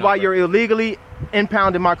I no ask why number. you're illegally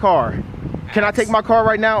impounding my car? Can I take my car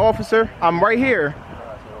right now, officer? I'm right here.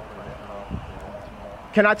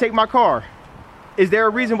 Can I take my car? Is there a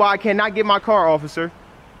reason why I cannot get my car, officer?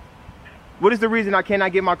 What is the reason I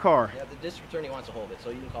cannot get my car? Yeah, the district attorney wants to hold it, so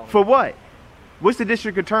you can call him. For what? What's the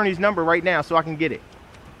district attorney's number right now so I can get it?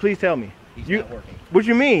 Please tell me. He's not working. What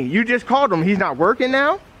you mean? You just called him. He's not working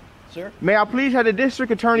now? Sir? May I please have the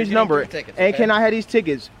district attorney's You're getting number? 3 tickets, And okay? can I have these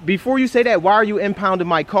tickets? Before you say that, why are you impounding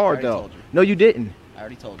my car, already though? told you. No, you didn't. I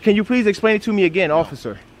already told you. Can you please explain it to me again,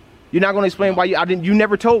 officer? You're not going to explain why you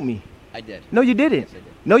never told me. I did. No, you didn't. Yes, I did.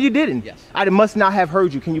 No, you didn't. Yes. I must not have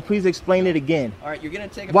heard you. Can you please explain it again? All right, you're going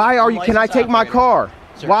to take a Why are you? Can I unlicensed take my operator. car?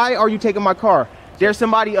 Sir. Why are you taking my car? There's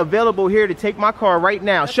somebody available here to take my car right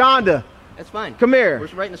now. Shonda, That's fine. come here. We're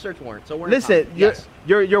writing a search warrant, so we're Listen, yes.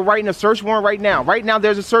 you're writing a search warrant right now. Right now,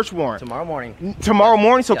 there's a search warrant. Tomorrow morning. Tomorrow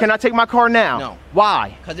morning. So Yes. can I take my car now? No.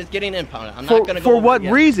 Why? Because it's getting impounded. I'm For- not going to go for over what it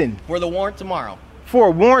yet. reason? For the warrant tomorrow. For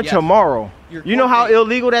a warrant Yes. tomorrow. Your You know court how date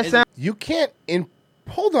illegal that is- sounds? You can't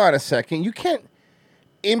hold on a second. You can't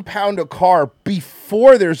impound a car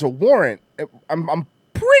before there's a warrant. I'm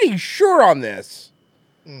pretty sure on this.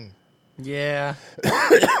 Yeah.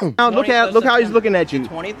 Now, look 20th of how he's September. looking at you. The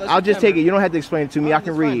 20th of I'll just take September. it. You don't have to explain it to me. I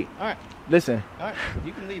can read. All right. Listen, All right.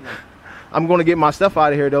 You can leave then. I'm going to get my stuff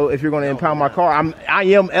out of here though. If you're going to impound my car, I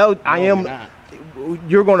You're am. not.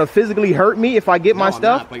 You're going to physically hurt me if I get my No, I'm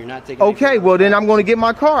stuff. not, but you're not taking Okay, anything well then I'm going to get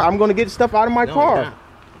my car. I'm going to get stuff out of my No, car. you're not.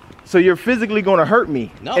 So you're physically going to hurt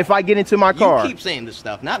me No. if I get into my car. You keep saying this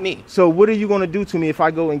stuff, not me. So what are you going to do to me if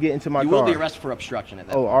I go and get into my You car? will be arrested for obstruction at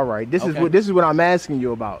that Oh, point. all right. This Okay. is what I'm asking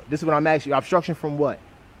you about. This is what I'm asking you. Obstruction from what?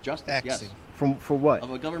 Justice, yes. For what?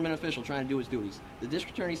 Of a government official trying to do his duties. The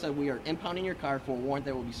district attorney said we are impounding your car for a warrant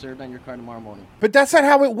that will be served on your car tomorrow morning. But that's not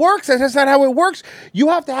how it works. That's not how it works. You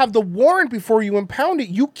have to have the warrant before you impound it.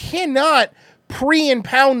 You cannot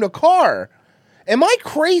pre-impound a car. Am I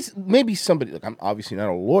crazy? Maybe somebody, look, I'm obviously not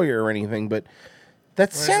a lawyer or anything, but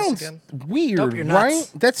that sounds weird, Nope, you're right?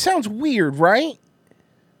 nuts. That sounds weird, right?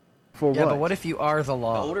 For Yeah, what? but what if you are the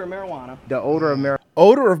law? The odor of marijuana. The odor of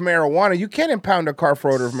Odor of marijuana. You can't impound a car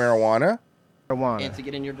for odor of marijuana. And to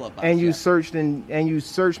get in your glove box. And you yeah.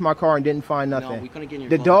 searched my car and didn't find nothing. No, we couldn't get in your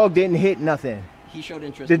The glove dog box. didn't hit nothing. He showed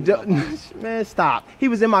interest The in the glove box. man, stop. He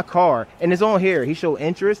was in my car, and it's on here. He showed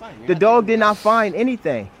interest. The dog did not find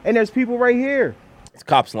anything, and there's people right here. It's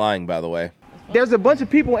cops lying, by the way. There's a bunch of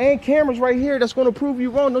people and cameras right here that's going to prove you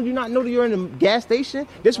wrong. Don't you not know that you're in a gas station?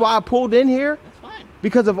 That's why I pulled in here.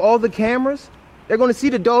 Because of all the cameras. They're going to see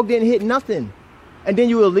the dog didn't hit nothing. And then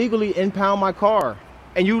you illegally impound my car.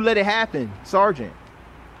 And you let it happen, Sergeant.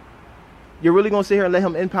 You're really going to sit here and let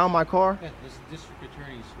him impound my car? Yeah, this is district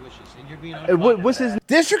attorney's wishes, and you're being What's his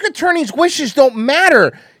District attorney's wishes don't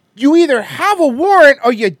matter. You either have a warrant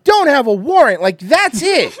or you don't have a warrant. Like, that's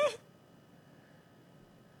it.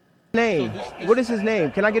 name? What is his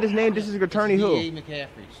name? Can I get his name? District Attorney who? DA McCaffrey.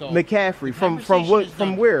 So McCaffrey. From what?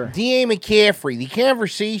 From where? D.A. McCaffrey. The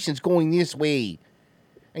conversation's going this way.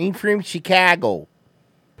 I'm from Chicago.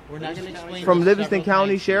 we're not going to explain From this Livingston several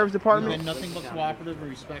County times. Sheriff's We've Department? been nothing but cooperative and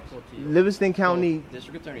respectful to you. Livingston County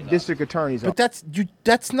District Attorney's But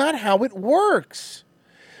that's not how it works.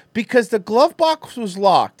 Because the glove box was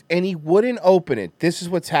locked and he wouldn't open it. This is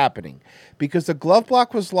what's happening. Because the glove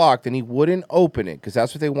box was locked and he wouldn't open it, because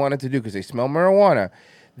that's what they wanted to do, because they smell marijuana.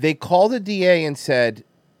 They called the DA and said,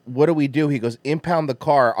 what do we do? He goes, impound the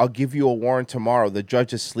car. I'll give you a warrant tomorrow. The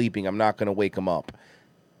judge is sleeping. I'm not going to wake him up.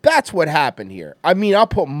 That's what happened here. I mean, I'll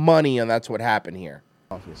put money on that's what happened here.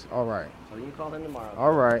 Office. All right. So you can call them tomorrow.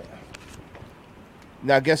 All right.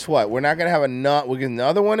 Now, guess what? We're not going to have we'll get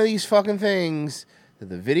another one of these fucking things that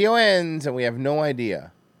the video ends and we have no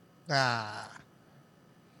idea.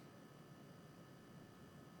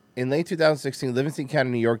 In late 2016, Livingston County,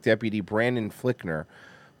 New York deputy Brandon Flickner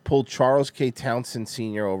pulled Charles K. Townsend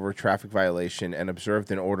Sr. over a traffic violation and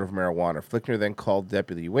observed an odor of marijuana. Flickner then called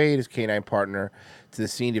Deputy Wade, his canine partner, to the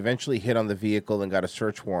scene, eventually hit on the vehicle and got a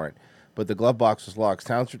search warrant. But the glove box was locked.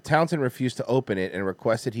 Townsend refused to open it and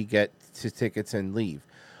requested he get his tickets and leave.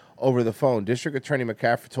 Over the phone, District Attorney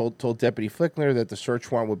McCaffrey told Deputy Flickner that the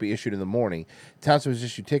search warrant would be issued in the morning. Townsend was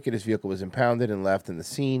issued a ticket, his vehicle was impounded and left in the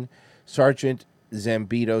scene. Sergeant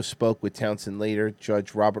Zambito spoke with Townsend later.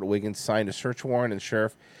 Judge Robert Wiggins signed a search warrant, and the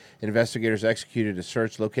sheriff investigators executed a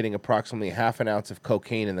search, locating approximately half an ounce of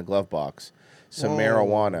cocaine in the glove box. Some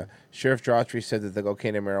marijuana. Sheriff Daughtry said that the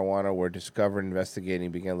cocaine and marijuana were discovered,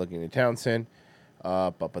 investigating, began looking into Townsend.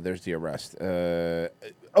 But there's the arrest.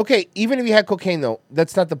 Okay, even if he had cocaine, though,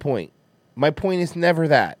 that's not the point. My point is never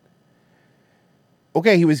that.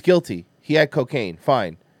 Okay, he was guilty. He had cocaine.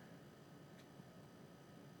 Fine.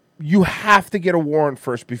 You have to get a warrant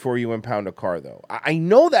first before you impound a car, though. I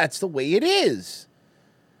know that's the way it is.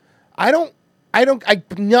 I'm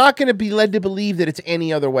not going to be led to believe that it's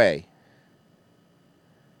any other way.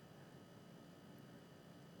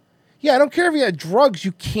 Yeah, I don't care if you had drugs.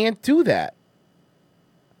 You can't do that.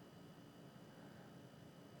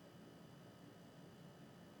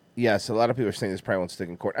 Yes, a lot of people are saying this probably won't stick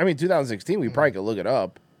in court. I mean, 2016, we probably could look it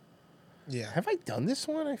up. Yeah. Have I done this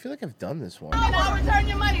one? I feel like I've done this one. I'll return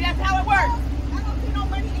your money. That's how it works. I don't see no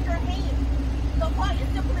money in your hand. So why you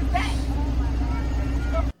still put it back?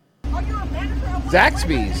 Are you a manager or what?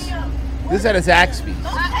 Zaxby's. This is at a Zaxby's.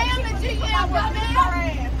 I am a GM,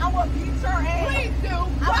 dumbass. I will beat your ass. Please do.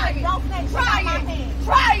 Try it. Don't say try it.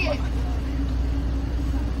 Try it.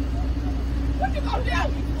 What you gonna do?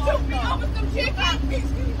 Shoot me over some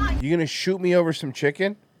chicken? You gonna shoot me over some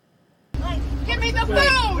chicken? Give me the food.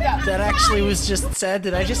 That actually was just said.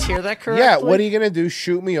 Did I just hear that correctly? Yeah, what are you gonna do?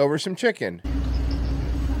 Shoot me over some chicken?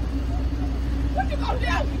 What you gonna do?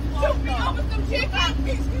 Shoot me over some chicken?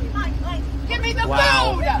 Give me the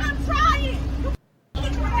Wow. food. I'm trying.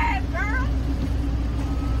 Get your ass, girl.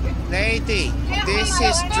 Lady, Give me this my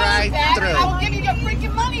is money back. I will drive-through. give you your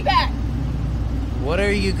freaking money back. What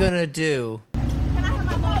are you gonna do?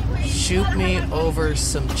 Shoot me over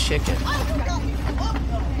some chicken.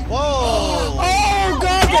 Whoa! Oh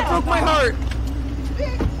God, that broke my heart.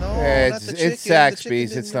 It's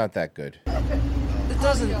Zaxby's. It's not that good. It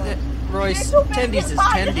doesn't. Royce, tendies is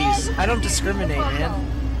tendies. I don't discriminate, man.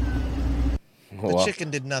 The chicken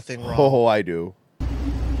did nothing wrong. Oh, I do.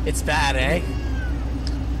 It's bad, eh?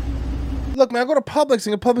 Look, man, I go to Publix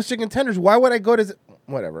and get Publix chicken tenders. Why would I go to...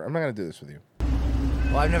 Whatever. I'm not going to do this with you.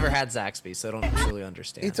 Well, I've never had Zaxby, so I don't truly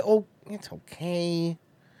understand. It's okay.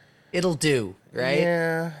 It'll do, right?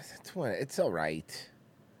 Yeah, it's all right.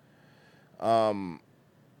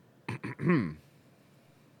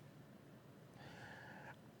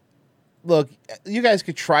 Look, you guys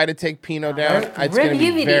could try to take Pinot down. It's going to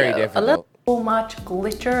be very difficult. A little much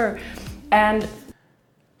glitter, and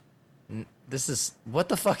this is what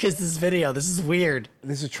the fuck is this video? This is weird.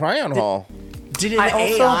 This is a try-on haul. Did I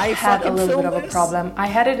also AI had a fucking little bit film of a this? problem. I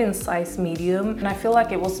had it in size medium, and I feel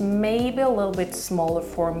like it was maybe a little bit smaller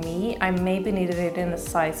for me. I maybe needed it in a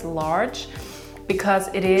size large because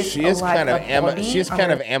it is. She is like kind of a body. she is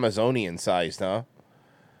kind of Amazonian sized, huh?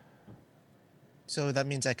 So that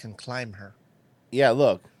means I can climb her. Yeah,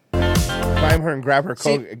 look. Climb her and grab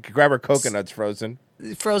her coconuts, Frozen.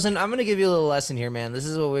 Frozen, I'm gonna give you a little lesson here, man. This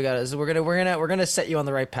is what we got. We're gonna set you on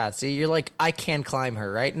the right path. See, you're like, I can climb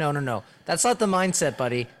her, right? No. That's not the mindset,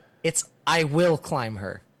 buddy. It's I will climb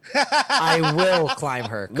her. I will climb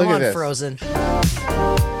her. Come Look at on, this. Frozen.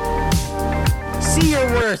 See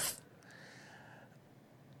your worth.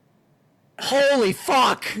 Holy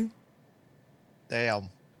fuck. Damn.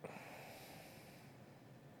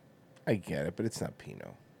 I get it, but it's not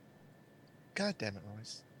Pinot. God damn it,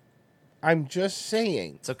 Royce. I'm just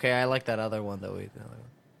saying. It's okay. I like that other one though.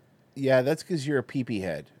 Yeah, that's because you're a pee-pee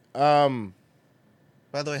head. By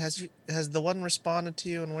the way, has the one responded to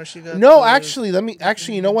you and where she got? No, actually,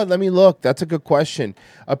 you know what? Let me look. That's a good question.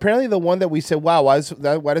 Apparently, the one that we said, "Wow, why does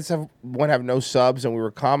one have no subs?" and we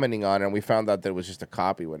were commenting on it, and we found out that it was just a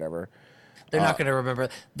copy, whatever. They're not gonna remember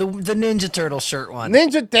the Ninja Turtle shirt one.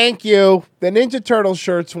 Ninja, thank you. The Ninja Turtle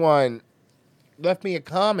shirts one left me a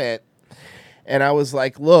comment, and I was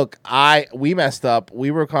like, "Look, we messed up.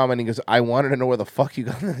 We were commenting because I wanted to know where the fuck you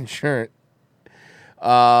got that shirt."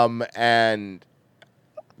 And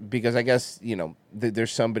because I guess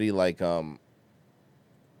there's somebody like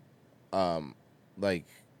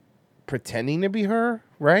pretending to be her,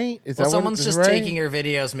 right? Is Well, that someone's what, just right? taking your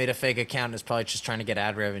videos, made a fake account, and is probably just trying to get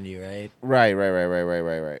ad revenue, right?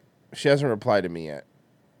 Right. She hasn't replied to me yet.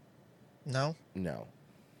 No. No.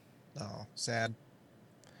 Oh, sad.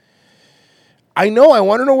 I know. I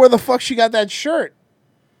want to know where the fuck she got that shirt.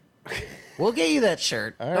 We'll get you that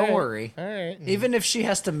shirt. All Don't right. worry. All right. Even if she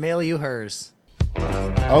has to mail you hers.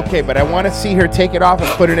 Okay, but I want to see her take it off and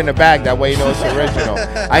put it in a bag. That way you know it's the original.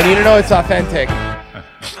 I need to know it's authentic.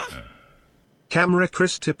 Camera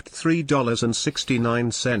Chris tipped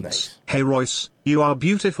 $3.69. Nice. Hey Royce, you are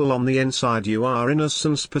beautiful on the inside, you are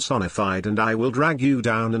innocence personified, and I will drag you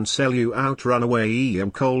down and sell you out. Runaway, I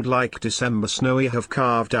am cold like December snow. I have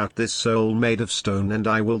carved out this soul made of stone, and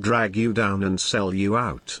I will drag you down and sell you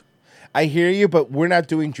out. I hear you, but we're not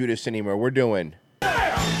doing Judas anymore. We're doing...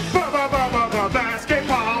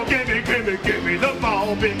 Basketball, give me the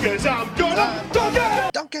ball because I'm gonna dunk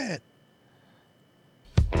it! Dunk it!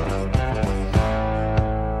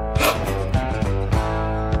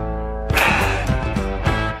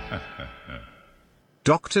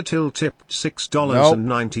 Dr. Till tipped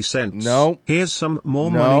 $6.90. Nope. Here's some more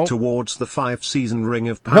No. money towards the 5-season Ring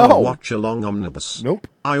of Power No. watch-along omnibus. Nope.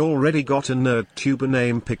 I already got a nerd tuber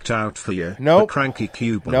name picked out for you. Nope. The Cranky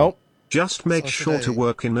Cuban. Nope. Just make So sure should to I-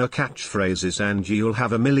 work in her catchphrases and you'll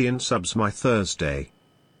have 1,000,000 subs by Thursday.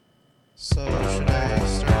 So should I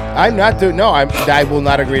start? I'm not doing... No, I will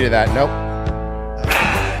not agree to that. Nope.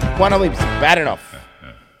 Quantum Leap's bad enough.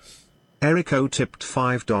 Erico tipped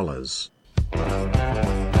 $5.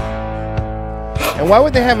 And why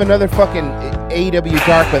would they have another fucking AEW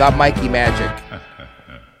Dark without Mikey Magic?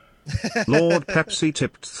 Lord Pepsi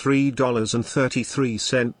tipped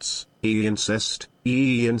 $3.33.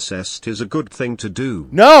 E-incest is a good thing to do.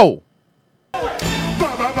 No!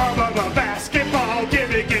 Basketball,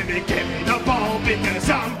 give me the ball because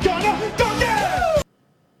I'm gonna dunk it!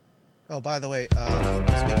 Oh, by the way,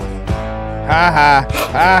 speaking. Ha ha.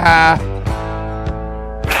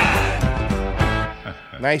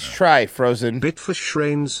 Nice try, Frozen. Bit for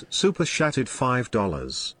Shrains super chatted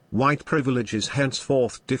 $5. White privilege is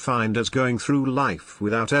henceforth defined as going through life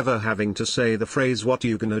without ever having to say the phrase, "What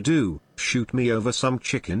you gonna do? Shoot me over some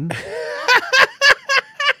chicken?"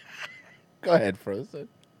 Go ahead, Frozen.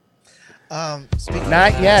 Speaking.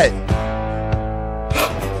 Not yet.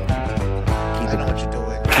 I know what you're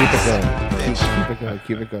doing. Keep it going. Bitch.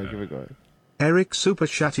 Keep it going. Eric super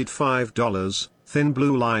chatted $5. Thin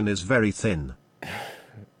blue line is very thin.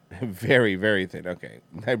 Very, very thin. Okay.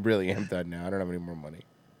 I really am done now. I don't have any more money.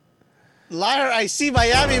 Liar, I see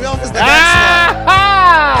Miami Milk is the next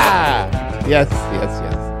one. Yes.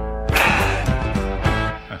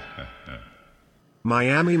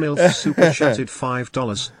 Miami MILF super chatted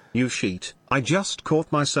 $5. You cheat. I just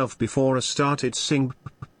caught myself before I started sing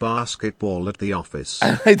basketball at the office.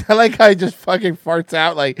 I like how he just fucking farts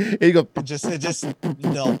out like he go.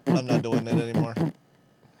 No, I'm not doing it anymore.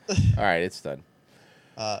 All right, it's done.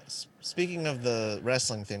 Speaking of the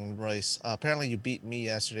wrestling thing, Royce, apparently you beat me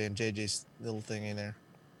yesterday in JJ's little thing in there.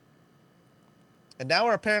 And now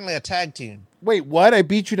we're apparently a tag team. Wait, what? I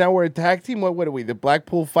beat you. Now we're a tag team. What are we? The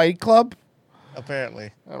Blackpool Fight Club?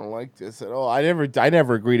 Apparently. I don't like this at all. I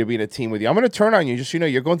never agree to be in a team with you. I'm going to turn on you. Just so you know,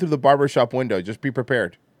 you're going through the barbershop window. Just be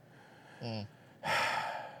prepared.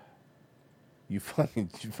 You fucking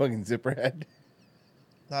zipperhead.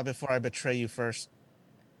 Not before I betray you first.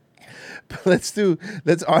 But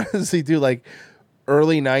let's honestly do like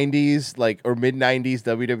early 90s, like, or mid 90s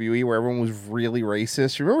WWE where everyone was really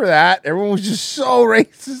racist. Remember that? Everyone was just so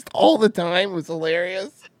racist all the time. It was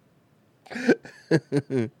hilarious.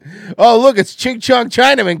 Oh, look, it's Ching Chong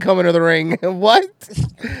Chinaman coming to the ring. What?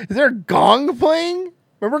 Is there a gong playing?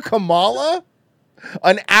 Remember Kamala?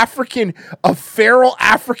 A feral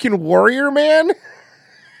African warrior man?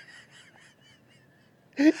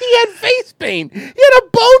 He had face paint. He had a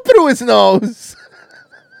bone through his nose.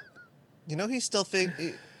 You know, he still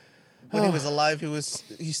when he was alive,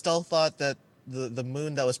 he still thought that the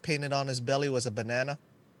moon that was painted on his belly was a banana.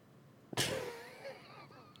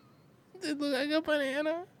 It looked like a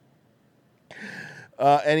banana.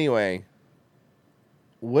 Anyway,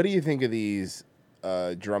 what do you think of these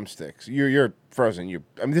drumsticks? You're frozen.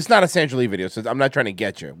 I mean, this is not a Sandra Lee video, so I'm not trying to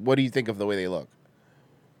get you. What do you think of the way they look?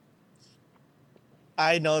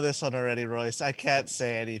 I know this one already, Royce. I can't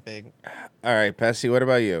say anything. All right, Pessy, what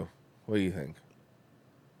about you? What do you think?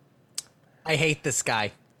 I hate this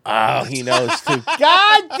guy. Oh, he knows too.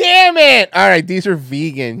 God damn it! All right, these are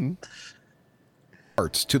vegan.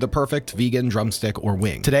 Parts to the perfect vegan drumstick or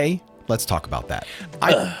wing. Today, let's talk about that.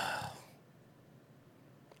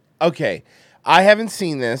 Okay, I haven't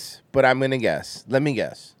seen this, but I'm gonna guess. Let me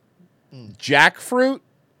guess. Jackfruit.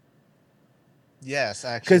 Yes,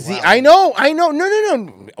 actually. Because I know.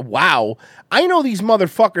 No. Wow. I know these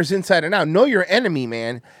motherfuckers inside and out. Know your enemy,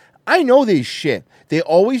 man. I know this shit. They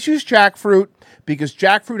always use jackfruit because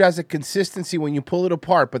jackfruit has a consistency when you pull it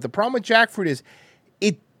apart. But the problem with jackfruit is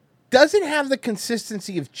it doesn't have the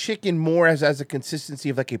consistency of chicken more as a consistency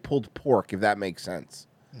of like a pulled pork, if that makes sense.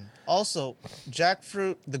 Also,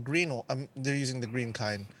 jackfruit, the green one, they're using the green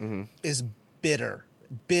kind, is bitter.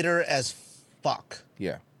 Bitter as fuck.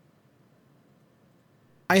 Yeah.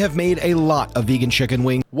 I have made a lot of vegan chicken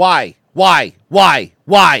wings. Why?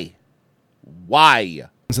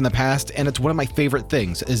 In the past, and it's one of my favorite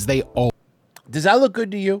things. Is they all. Does that look good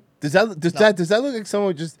to you? Does that look like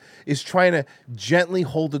someone just is trying to gently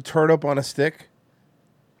hold a turd up on a stick?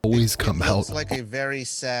 Always come out. It's like a very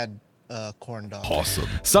sad corn dog. Awesome.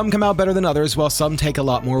 Some come out better than others, while some take a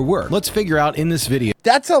lot more work. Let's figure out in this video.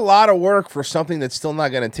 That's a lot of work for something that's still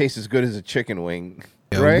not going to taste as good as a chicken wing.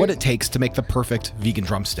 Right? What it takes to make the perfect vegan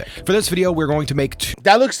drumstick. For this video, we're going to make two.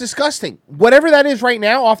 That looks disgusting. Whatever that is right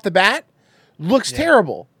now off the bat looks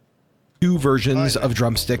terrible. Two versions of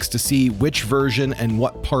drumsticks to see which version and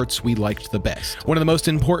what parts we liked the best. One of the most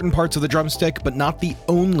important parts of the drumstick, but not the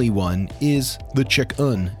only one, is the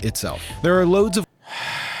chicken itself. There are loads of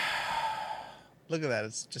Look at that,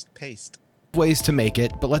 it's just paste. Ways to make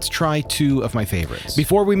it, but let's try two of my favorites.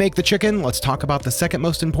 Before we make the chicken, let's talk about the second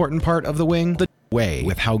most important part of the wing, the way,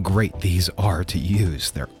 with how great these are to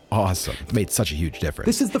use. They're awesome. It's made such a huge difference.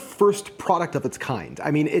 This is the first product of its kind.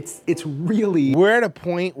 I mean, it's really... We're at a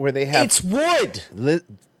point where they have... It's wood!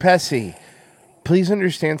 Pessy, please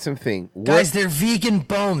understand something. Guys, they're vegan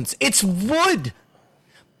bones. It's wood!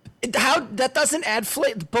 How that doesn't add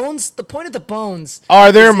flavor. The bones. The point of the bones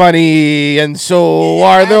are their money, and so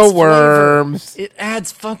are the worms. Flavor. It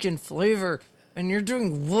adds fucking flavor, and you're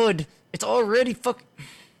doing wood. It's already fuck.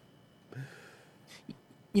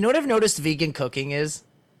 You know what I've noticed vegan cooking is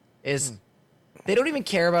they don't even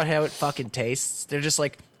care about how it fucking tastes. They're just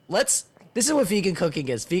like, this is what vegan cooking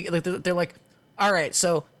is. They're like, all right,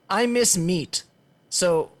 so I miss meat.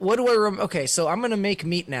 So what do I? Okay, so I'm gonna make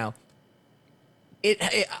meat now.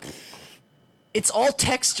 It's all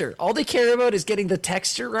texture. All they care about is getting the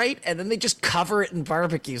texture right, and then they just cover it in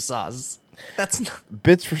barbecue sauce. That's not...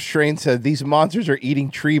 Bits for Strain said these monsters are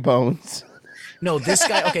eating tree bones. No, this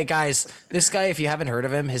guy. Okay, guys, this guy. If you haven't heard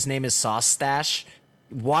of him, his name is Sauce Stash.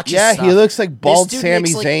 Watch. Yeah, his stuff. He looks like bald Sami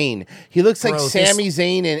makes, like, Zayn. He looks like bro, Sami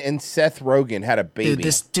Zayn and Seth Rogen had a baby. Dude,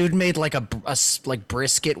 this dude made like a like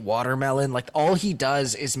brisket watermelon. Like all he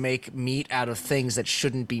does is make meat out of things that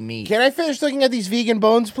shouldn't be meat. Can I finish looking at these vegan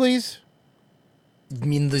bones, please? You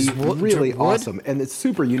mean these really wood? awesome, and it's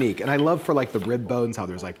super unique. And I love for like the rib bones how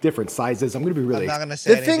there's like different sizes. I'm gonna be really. I'm not gonna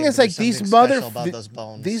say The thing anything, is, but like there's these something special about those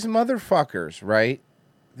bones. these motherfuckers, right?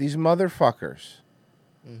 These motherfuckers.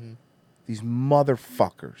 Mhm. These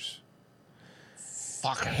motherfuckers.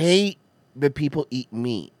 Hate that people eat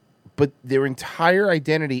meat, but their entire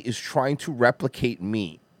identity is trying to replicate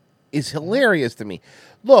meat. Is hilarious to me.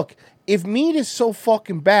 Look, if meat is so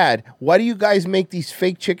fucking bad, why do you guys make these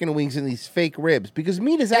fake chicken wings and these fake ribs? Because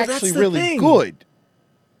meat is Yeah, that's actually the really thing. good.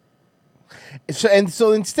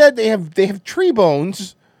 So instead they have tree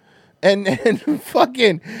bones and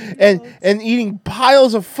fucking and eating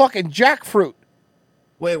piles of fucking jackfruit.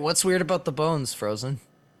 Wait, what's weird about the bones, Frozen?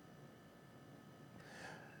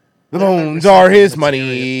 The bones are his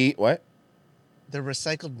money. What? They're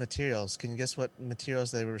recycled materials. Can you guess what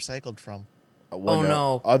materials they were recycled from? Oh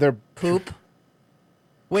no. Other poop.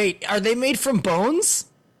 Wait, are they made from bones?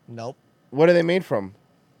 Nope. What are they made from?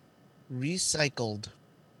 Recycled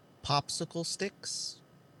popsicle sticks.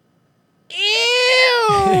 Ew!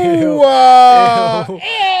 Ew. Ew!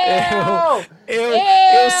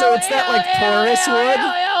 Ew. So it's that like porous wood?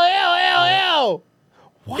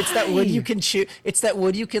 It's that wood Why? you can chew. It's that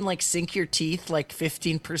wood you can like sink your teeth like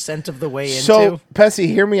 15% of the way into. So, Pessy,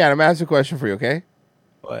 hear me out. I'm asking a question for you, okay?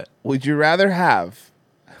 What? Would you rather have,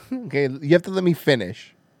 okay, you have to let me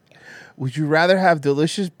finish. Would you rather have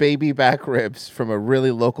delicious baby back ribs from a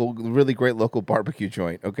really great local barbecue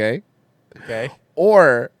joint, okay? Okay.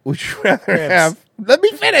 Or would you rather Ribs. have, let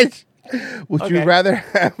me finish. Would you Okay. rather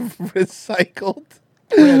have recycled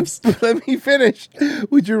ribs? Let me finish.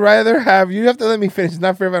 Would you rather have, you have to let me finish. It's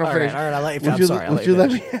not fair if I don't All right, finish. all right, I'll let you Would finish. I'm sorry, I'll Would let you you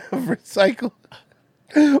let me have recycled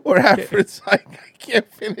or have recycled? I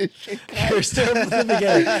can't finish it. You're still at the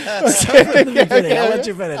beginning. Start from the beginning. I'll let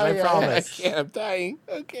you finish. I promise. I can't. I'm dying.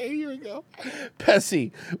 Okay, here we go.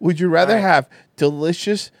 Pessy, would you rather have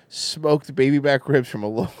delicious smoked baby back ribs from a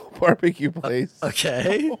local barbecue place?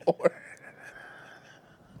 Okay. Or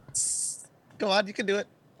Go on, you can do it.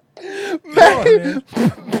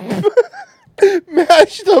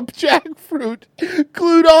 mashed up jackfruit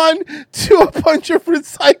glued on to a bunch of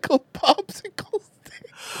recycled popsicles?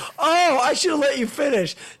 Oh, I should have let you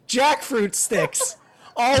finish. Jackfruit sticks.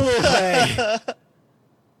 All the way.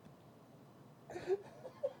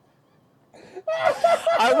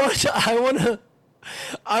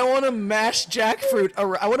 I want to mash jackfruit.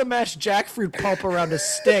 I want to mash jackfruit pulp around a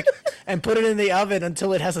stick and put it in the oven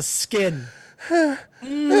until it has a skin.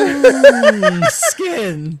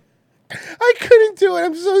 Skin. I couldn't do it.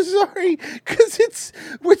 I'm so sorry. Because it's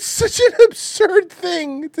such an absurd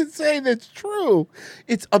thing to say that's true.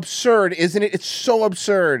 It's absurd, isn't it? It's so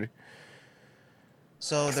absurd.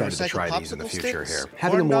 So the Excited to try recycled these in the popsicle future sticks, here.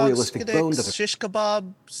 Having a corn more dog realistic sticks, bone doesn't- shish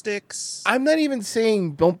kebab sticks. I'm not even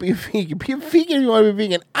saying don't be a vegan. Be a vegan if you want to be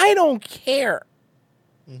vegan. I don't care.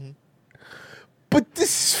 But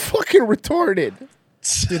this is fucking retarded.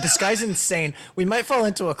 Dude, this guy's insane. We might fall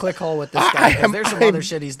into a click hole with this guy because there's some other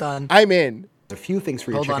shit he's done. I'm in. A few things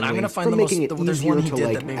for your Hold on, chicken I'm gonna wings, find from the most- making it there's easier one he to did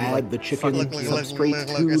like that made me, add like, the chicken fucking substrate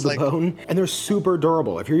look, to it's the like- bone, and they're super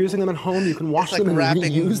durable. If you're using them at home, you can wash like them and wrapping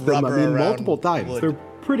reuse them. I rubber mean, around multiple times. wood. They're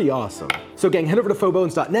pretty awesome. So, gang, head over to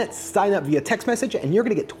fauxbones.net, sign up via text message, and you're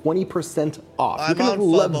gonna get 20% off. I'm you're on gonna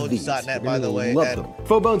love these. fauxbones.net, You're by the gonna way. love and- them.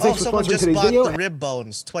 Faux Bones, thanks for someone sponsoring just today's bought video. the rib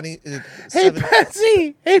bones. Hey,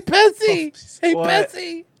 Pessy. Hey, Pessy. Hey, What?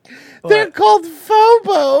 Pessy. They're called faux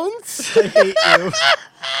bones. I hate you.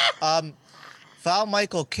 Val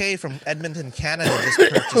Michael K from Edmonton, Canada, just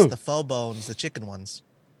purchased the faux bones, the chicken ones.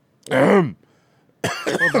 Hold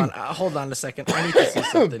on a second. I need to see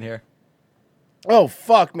something here. Oh,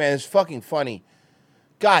 fuck, man. It's fucking funny.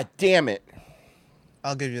 God damn it.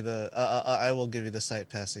 I'll give you the. I will give you the site,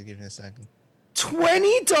 Passy. Give me a second.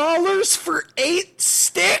 $20 for 8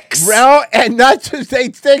 sticks? Well, and not just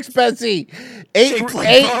 8 sticks, Pessy. Shaped like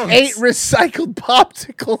Eight bones. recycled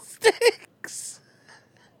popsicle sticks.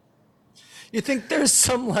 You think there's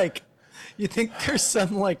some like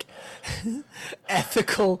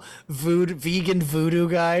ethical vegan voodoo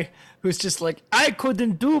guy who's just like, I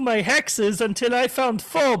couldn't do my hexes until I found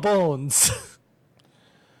 4 bones.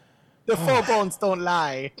 The 4 bones don't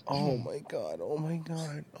lie. Oh my god. Oh my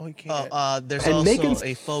god. Oh, I can't. There's And also Megan's-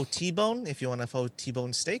 a faux T-bone if you want a faux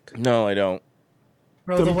T-bone steak. No, I don't.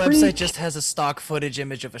 Bro, the The website pre- just has a stock footage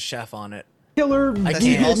image of a chef on it. Killer I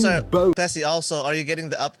Bessie, can't. also, boat. Bessie, also, are you getting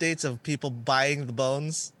the updates of people buying the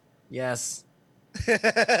bones? Yes.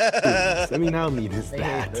 I mean, how neat is They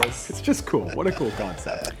that? hate this. It's just cool. What a cool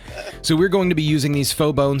concept. So we're going to be using these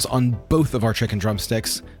faux bones on both of our chicken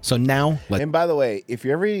drumsticks. So now, And by the way, if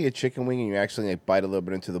you're ever eating a chicken wing and you actually like bite a little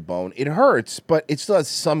bit into the bone, it hurts, but it still has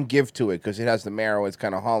some give to it because it has the marrow. It's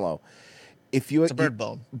kind of hollow. If you, It's a bird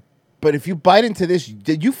bone. But if you bite into this,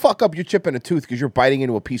 did you fuck up your chip in a tooth because you're biting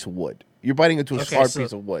into a piece of wood? You're biting into a Okay, hard so-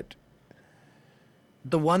 piece of wood.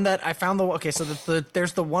 The one that I found so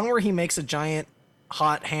there's the one where he makes a giant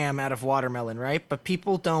hot ham out of watermelon, right? But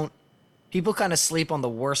people kind of sleep on the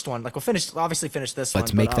worst one. Like we'll obviously finish this one.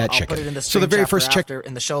 Let's make but that I'll chicken. put it in the So the stream very chapter first after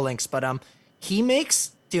in the show links. But he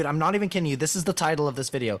makes, dude, I'm not even kidding you. This is the title of this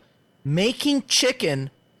video: making chicken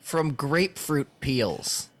from grapefruit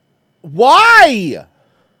peels. Why?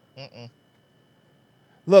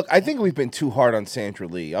 Look, I think we've been too hard on Sandra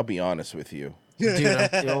Lee. I'll be honest with you.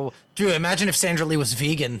 Dude, imagine if Sandra Lee was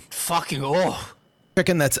vegan. Fucking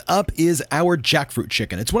chicken that's up is our jackfruit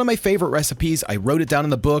chicken. It's one of my favorite recipes. I wrote it down in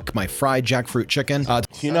the book, my fried jackfruit chicken.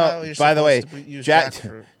 You know, by the way,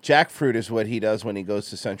 jackfruit is what he does when he goes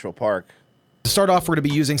to Central Park. To start off, we're going to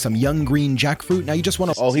be using some young green jackfruit. Now you just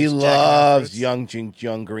want to... Oh, he loves young green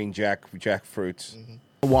jackfruits.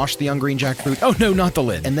 Wash the young green jackfruit. Oh, no, not the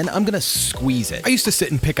lid. And then I'm going to squeeze it. I used to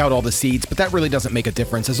sit and pick out all the seeds, but that really doesn't make a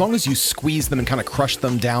difference. As long as you squeeze them and kind of crush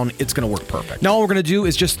them down, it's going to work perfect. Now all we're going to do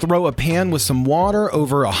is just throw a pan with some water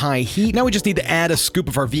over a high heat. Now we just need to add a scoop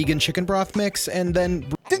of our vegan chicken broth mix and then...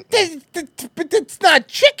 But it's not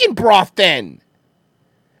chicken broth then.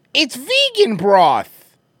 It's vegan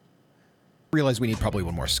broth. Realize we need probably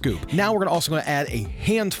one more scoop. Now we're also going to add a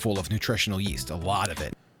handful of nutritional yeast, a lot of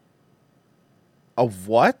it. Of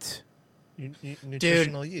what?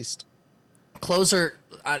 Nutritional yeast. Closer,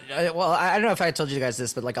 I don't know if I told you guys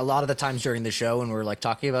this, but like a lot of the times during the show when we're like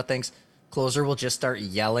talking about things, Closer will just start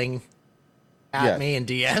yelling at me in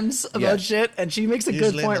DMs about shit, and she makes a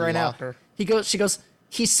good Usually in point the right locker. now. She goes,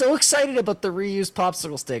 he's so excited about the reused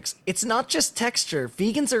popsicle sticks. It's not just texture.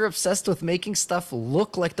 Vegans are obsessed with making stuff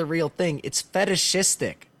look like the real thing. It's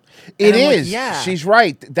fetishistic. It And I'm like, is. yeah. She's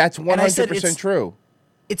right. That's And I said 100% true.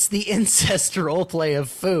 It's the incest roleplay of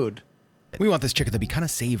food. We want this chicken to be kind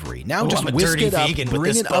of savory. Now Oh, just I'm a whisk dirty it up, vegan with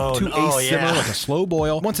bring this it up to bone. a Oh, simmer, yeah. like a slow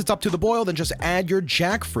boil. Once it's up to the boil, then just add your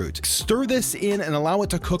jackfruit. Stir this in and allow it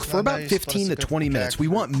to cook for about 15 to 20 minutes. We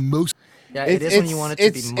want most... Yeah, it is when you want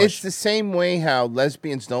it to be mush. It's the same way how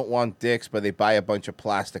lesbians don't want dicks, but they buy a bunch of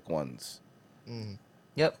plastic ones.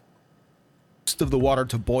 Yep. Most of the water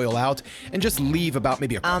to boil out and just leave about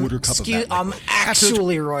maybe a quarter cup of that.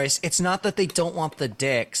 Actually, Royce, it's not that they don't want the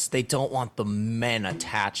dicks. They don't want the men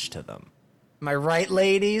attached to them. Am I right,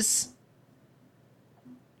 ladies?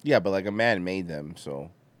 Yeah, but like a man made them,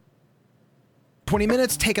 so. 20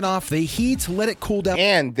 minutes, take it off the heat, let it cool down.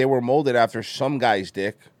 And they were molded after some guy's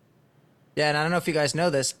dick. Yeah, and I don't know if you guys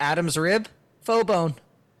know this. Adam's rib, faux bone.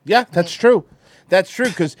 Yeah, that's true. That's true,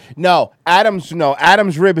 because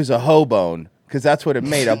Adam's rib is a hoe bone, because that's what it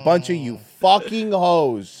made. A bunch of you fucking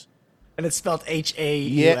hoes. And it's spelled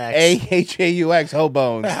H-A-U-X. Yeah, A-H-A-U-X, hoe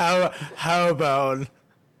bones. Hoe bone.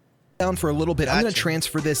 Down for a little bit. I'm going to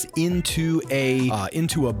transfer this into a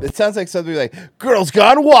It sounds like something like Girls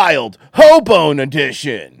Gone Wild, hoe bone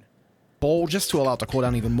edition. Bowl just to allow it to cool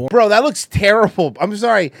down even more. Bro, that looks terrible. I'm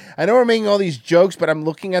sorry. I know we're making all these jokes, but I'm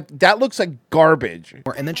looking at that looks like garbage.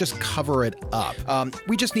 And then just cover it up.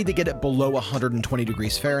 We just need to get it below 120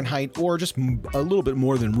 degrees Fahrenheit or just a little bit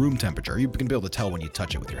more than room temperature. You can be able to tell when you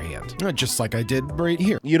touch it with your hand. Just like I did right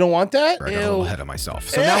here. You don't want that? I got a little ahead of myself.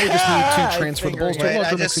 So now we just need to transfer the bowls to a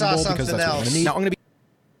larger mixing bowl because that's what we're going to need. Now I'm going to be...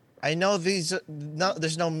 I know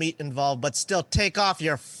there's no meat involved, but still take off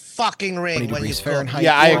your fucking ring when you Fahrenheit.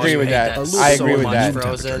 Yeah, I agree with that. I agree with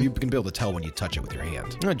that. You can be able to tell when you touch it with your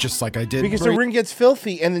hand. Just like I did. Because the ring gets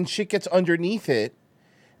filthy and then shit gets underneath it.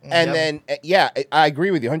 And then, I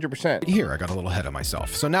agree with you 100%. Here, I got a little ahead of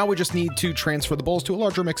myself. So now we just need to transfer the bowls to a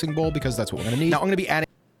larger mixing bowl because that's what we're going to need. Now I'm going to be adding...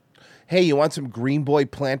 Hey, you want some Green Boy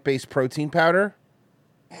plant-based protein powder?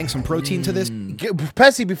 Adding some protein to this.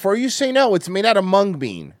 Pessy, before you say no, it's made out of mung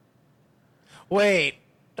bean. Wait,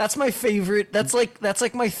 that's my favorite. That's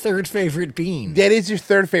like my third favorite bean. That is your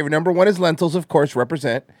third favorite. Number one is lentils, of course,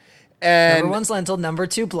 represent. And Number one's lentil. Number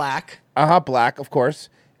two, black. Black, of course.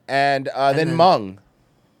 And then mung.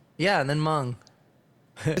 Yeah, and then mung.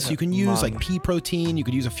 So you can use like pea protein. You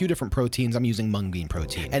could use a few different proteins. I'm using mung bean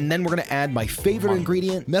protein. And then we're going to add my favorite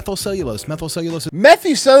ingredient, methylcellulose.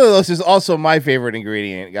 Methylcellulose is also my favorite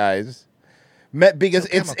ingredient, guys. Because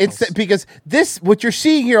because this what you're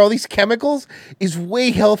seeing here, all these chemicals, is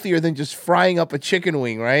way healthier than just frying up a chicken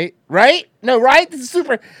wing, right? Right? No, right? This is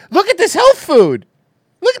super. Look at this health food.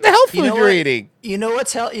 Look at the health You food know you're what? eating. You know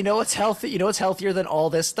what's You know what's healthy? You know what's healthier than all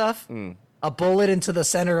this stuff? A bullet into the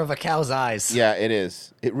center of a cow's eyes. Yeah, it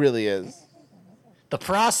is. It really is. The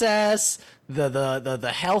process,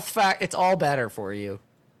 the health fact, it's all better for you.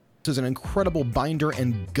 This is an incredible binder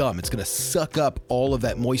and gum. It's going to suck up all of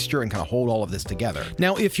that moisture and kind of hold all of this together.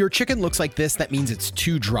 Now, if your chicken looks like this, that means it's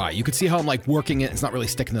too dry. You can see how I'm like working it. It's not really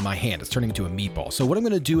sticking to my hand. It's turning into a meatball. So what I'm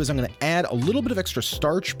going to do is I'm going to add a little bit of extra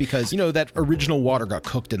starch because, you know, that original water got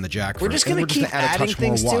cooked in the jackfruit. We're just going to keep gonna add a adding touch more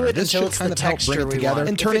things to water. it This until should it's kind the of help bring texture it we together want.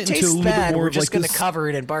 and turn if it into a tastes little bad, bit more we're of just like going to this. cover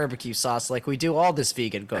it in barbecue sauce like we do all this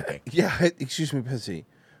vegan cooking. Yeah, excuse me, Pissy.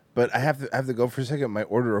 But I have to go for a second. My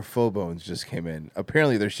order of faux bones just came in.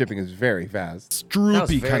 Apparently, their shipping is very fast.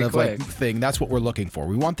 Droopy kind of like thing. That's what we're looking for.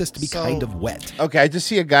 We want this to be kind of wet. Okay, I just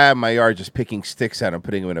see a guy in my yard just picking sticks out and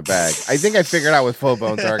putting them in a bag. I think I figured out what faux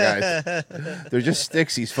bones are, guys. They're just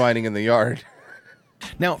sticks he's finding in the yard.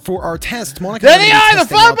 Now, for our test, Monica There and I they are are, gonna the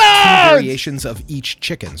be testing faux out 2 bones! variations of each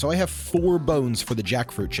chicken. So I have 4 bones for the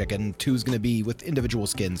jackfruit chicken. 2 is going to be with individual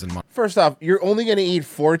skins and. First off, you're only going to eat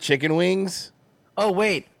 4 chicken wings? Oh,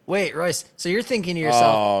 wait, Royce. So you're thinking to yourself.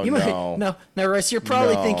 Oh, you no. No, Royce, you're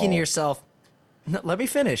probably No. thinking to yourself. No, let me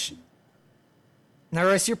finish. Now,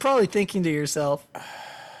 Royce, you're probably thinking to yourself.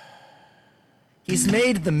 He's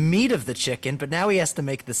made the meat of the chicken, but now he has to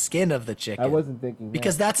make the skin of the chicken. I wasn't thinking that.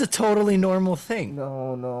 Because that's a totally normal thing.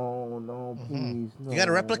 No, please. You got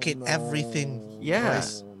to replicate everything. Yeah.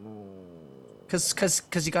 Royce.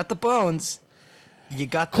 Because you got the bones. You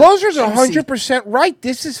got the Closer's juicy- 100% right.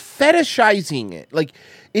 This is fetishizing it. Like,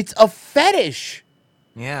 it's a fetish.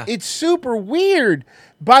 Yeah. It's super weird.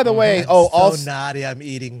 By the way, I'm also so naughty. I'm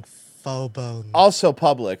eating faux bones. also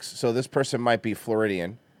Publix. So this person might be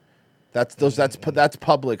Floridian. That's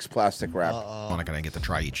Publix plastic wrap. Monica and I get to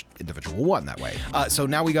try each individual one that way. So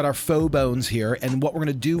now we got our faux bones here, and what we're going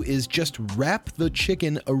to do is just wrap the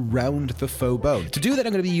chicken around the faux bone. To do that,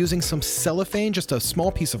 I'm going to be using some cellophane, just a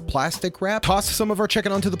small piece of plastic wrap. Toss some of our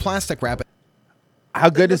chicken onto the plastic wrap. How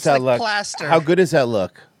good does that look? plaster. How good does that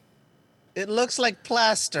look? It looks like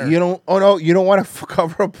plaster. You don't. Oh no, you don't want to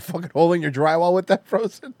cover up a fucking hole in your drywall with that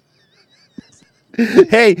frozen.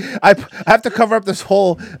 Hey, I have to cover up this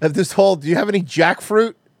hole. Do you have any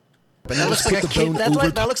jackfruit? That looks like a kid.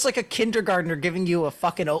 That looks like a kindergartner giving you a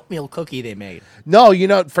fucking oatmeal cookie they made. No,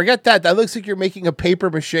 forget that. That looks like you're making a paper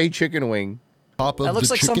mache chicken wing. Top That looks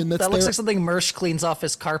like something Mersch cleans off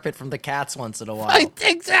his carpet from the cats once in a while.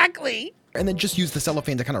 Exactly. And then just use the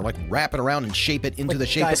cellophane to kind of like wrap it around and shape it into the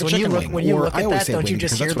shape guys, of a when you chicken look- wing. when you Or look I at always that, say don't you wing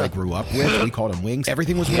just because that's hear what I grew up with. We called them wings.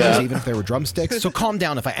 Everything was wings, Yeah. even if they were drumsticks. So calm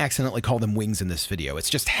down if I accidentally call them wings in this video. It's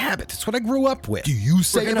just habit. It's what I grew up with. Do you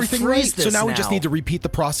say gonna everything freeze right? So this now we just now. need to repeat the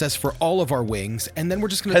process for all of our wings, and then we're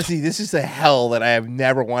just going to Pessy, this is the hell that I have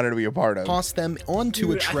never wanted to be a part of. toss them onto Dude,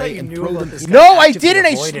 a I thought tray you and knew throw about them. this guy. No, I actively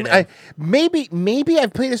didn't. avoided Maybe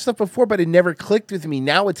I've played this stuff before, but it never clicked with me.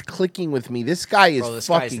 Now it's clicking with me. This guy is Bro, this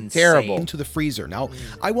guy's fucking insane. terrible. Into the freezer. Now,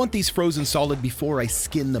 I want these frozen solid before I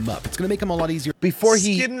skin them up. It's going to make them a lot easier.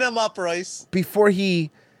 Skin them up, Royce. Before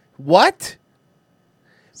he what?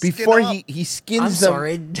 Before he skins I'm them.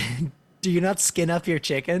 sorry. Do you not skin up your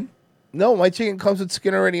chicken? No, my chicken comes with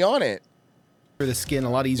skin already on it. The skin a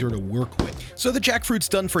lot easier to work with. So the jackfruit's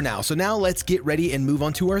done for now. So now let's get ready and move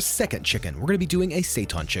on to our second chicken. We're going to be doing a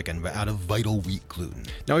seitan chicken out of Vital Wheat gluten.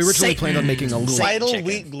 Now we originally planned on making a little Vital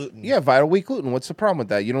wheat gluten. Yeah, Vital Wheat gluten. What's the problem with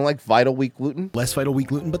that? You don't like Vital Wheat gluten? less Vital Wheat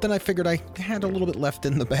gluten, but then I figured I had a little bit left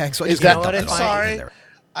in the bag, so I Is just that- dumped it I'm all sorry. in there.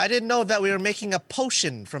 I didn't know that we were making a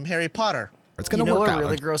potion from Harry Potter. It's You gonna know work what out.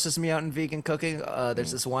 really grosses me out in vegan cooking?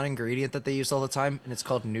 There's this one ingredient that they use all the time, and it's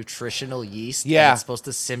called nutritional yeast. and Yeah. it's supposed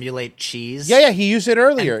to simulate cheese. Yeah, he used it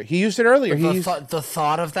earlier. He used it earlier. The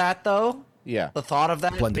thought of that, though. Yeah. The thought of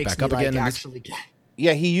that Blend it makes back me up like again and actually get.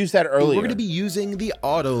 Yeah, he used that earlier. We're going to be using the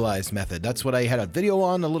autolyze method. That's what I had a video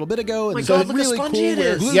on a little bit ago. And my so God, it's look how really spongy cool it where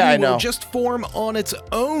is. gluten Yeah, I know. will just form on its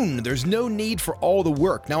own. There's no need for all the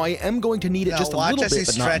work. Now, I am going to need it Now just a watch little as he bit,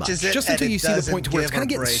 but not much. stretches it Just and until it you see the doesn't point to where it's give kind of a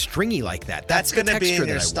getting break. stringy like that. That's the gonna be in texture your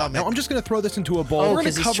that I want. stomach. Now, I'm just going to throw this into a bowl. Oh, We're going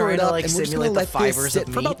 'cause to he's cover trying it to, up, like, and we're just going to simulate the let this fibers sit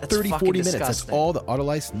of for meat. about That's 30, fucking 40 minutes. That's disgusting. all the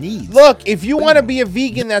autolyze needs. Look, if you want to be a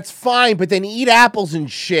vegan, that's fine, but then eat apples and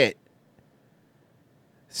shit.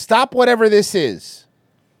 Stop whatever this is.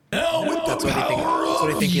 That's what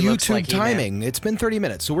I think he looks YouTube like. He-Man. timing. It's been 30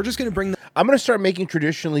 minutes, so we're just going to bring I'm going to start making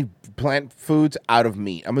traditionally plant foods out of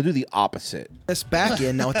meat. I'm going to do the opposite. this back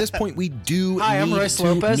in. Now, at this point, we do Hi, I'm need Royce to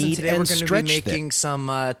Lopez, and knead today we're going to be stretch making this. some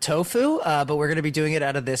tofu, but we're going to be doing it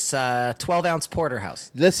out of this 12-ounce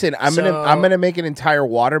porterhouse. Listen, I'm So- gonna make an entire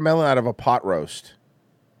watermelon out of a pot roast.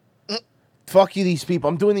 Fuck you, these people.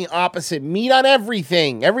 I'm doing the opposite. Meat on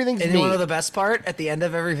everything. Everything's And meat. you want to know the best part? At the end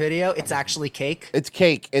of every video, it's actually cake. It's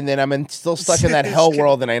cake, and then I'm still stuck in that hell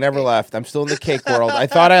world, and I never left. I'm still in the cake world. I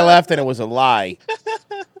thought I left, and it was a lie.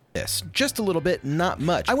 This just a little bit, not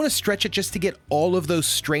much. I want to stretch it just to get all of those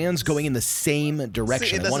strands going in the same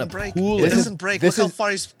direction. It I want doesn't to break. pull It it. doesn't break. Look how far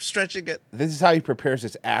he's stretching it. This is how he prepares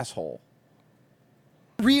his asshole.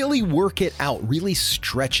 Really work it out, really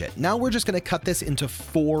stretch it. Now we're just gonna cut this into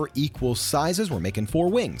 4 equal sizes. We're making 4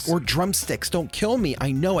 wings. Or drumsticks, don't kill me.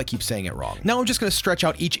 I know I keep saying it wrong. Now I'm just gonna stretch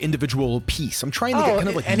out each individual piece. I'm trying to get kind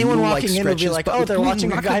of like anyone noodle-like walking in would be stretches, like, but oh, with they're gluten, watching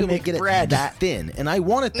we're a not gonna guy be able to make get it bread. that thin, and I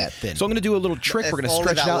want it that thin. So I'm gonna do a little trick. We're gonna If only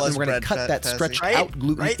stretch it that out, was and we're gonna bread, cut that Pezzy. stretched Right? out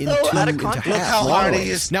gluten Right, into, though? Out of into context. half. Look how hard he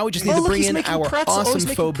is. Now we just Oh, need to look, bring he's in making our pretzels. Oh, awesome he's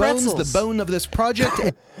making faux bones, the pretzels. bone of this project.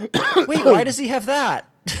 Wait, why does he have that?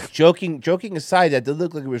 Joking aside, that did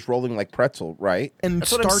look like it was rolling like pretzel, right? And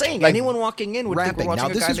That's what I'm start saying. like Anyone walking in would think we're wrapping. watching Now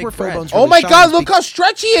a this guy is make where bread. faux bones Oh really my shine, God! is Look how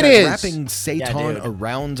stretchy it because is. wrapping seitan dude.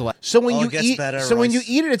 around like So when Oh, you it gets eat, better, so when you Royce.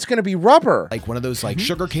 eat it, it's gonna be rubber. like one of those like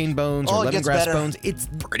sugarcane bones Oh, or it gets lemongrass better. bones, it's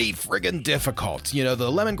pretty friggin' difficult. You know,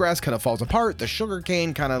 the lemongrass kind of falls apart, the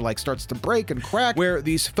sugarcane kind of like starts to break and crack, where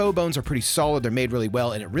these faux bones are pretty solid, they're made really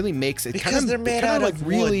well, and it really makes it Because kind of they're made out like of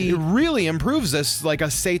really, wood. really improves this like a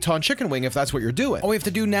seitan chicken wing if that's what you're doing. All we have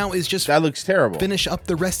to do now is just That looks terrible. finish up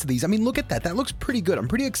the rest of these. I mean, look at that. That looks pretty good. I'm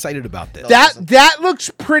pretty excited about this. That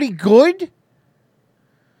looks pretty good.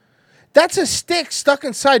 That's a stick stuck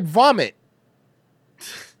inside vomit.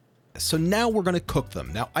 So now we're gonna cook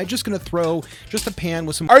them. Now I'm just gonna throw just a pan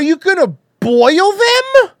with some Are you gonna boil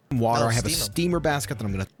them? water. No, I have a steam 'em. steamer basket that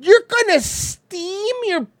I'm gonna You're gonna steam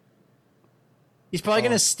your. He's probably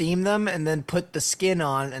gonna steam them and then put the skin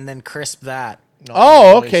on and then crisp that. No,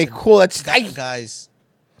 Oh, Royce, okay, and- cool. That's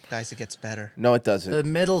Guys, it gets better. No, it doesn't. The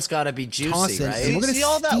middle's gotta be toss juicy, in, right? and we're gonna See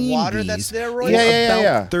all that steam water these that's there, for Royce? Yeah,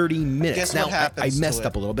 about 30 minutes. Guess now what I happens to messed it?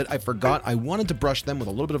 up a little bit. I forgot I wanted to brush them with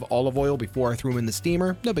a little bit of olive oil before I threw them in the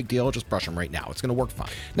steamer. No big deal. I'll just brush them right now. It's gonna work fine.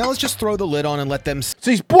 Now let's just throw the lid on and let them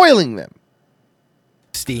So he's boiling them.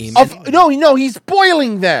 steam. No, he's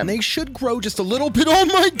boiling them. And they should grow just a little bit. Oh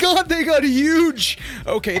my God, they got huge.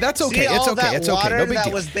 Okay, that's okay. See It's all okay. that It's okay. water No big that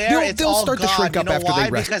deal. was there, They'll start to shrink up after why? they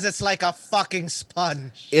rest. Because it's like a fucking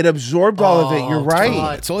sponge. It absorbed all of it. You're right.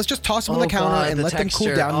 God. So let's just toss them on Oh, the counter God, and the let them cool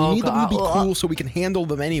texture. down. Oh, We need them to be God. cool so we can handle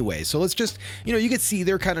them anyway. So let's just, you can see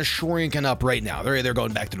they're kind of shrinking up right now. They're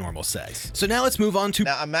going back to normal size. So now let's move on to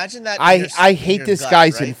Now imagine that. in I your- in hate your this gut,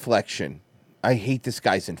 guy's right? inflection. I hate this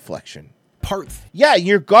guy's inflection. part Yeah,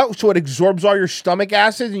 your gut, so it absorbs all your stomach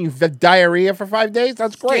acid and you have diarrhea for 5 days.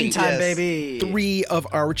 That's Skin great. time, baby. 3 of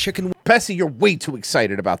our chicken Pessy, you're way too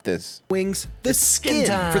excited about this. wings. The It's skin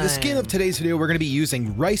skin. For the skin time. of today's video, we're going to be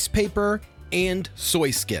using rice paper and soy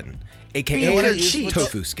skin, aka Bean curd sheet.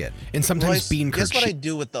 tofu skin, and sometimes Royce, bean curd guess what I sheet.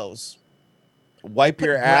 do with those? Wipe Put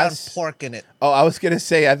your ground ass. pork in it. Oh, I was gonna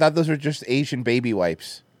say, I thought those were just Asian baby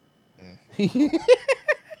wipes.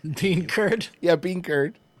 Bean curd. Yeah, bean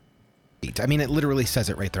curd. I mean, it literally says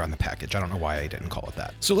it right there on the package. I don't know why I didn't call it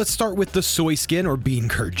that. So let's start with the soy skin or bean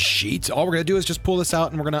curd sheet. All we're going to do is just pull this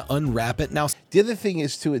out and we're going to unwrap it. Now, The other thing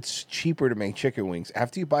is too, it's cheaper to make chicken wings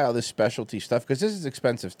after you buy all this specialty stuff because this is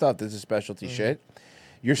expensive stuff. This is specialty shit.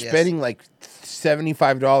 You're Yes. spending like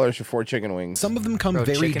 $75 for 4 chicken wings. some of them come Bro,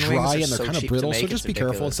 very chicken dry wings and are they're so kind of cheap to brittle, so make, just it's be careful.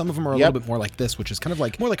 And ridiculous. some of them are a Yep. little bit more like this, which is kind of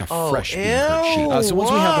like more like a Oh, fresh bean curd sheet. ew, So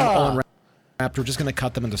once we have them all wow. unwrapped, we're just going to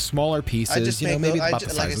cut them into smaller pieces, just maybe make about the-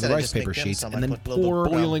 the like I size of said, the I rice just make paper dim sheets, sum. and I then put a little pour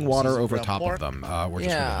bit of boiling water seasoned over ground top of pork. them. We're just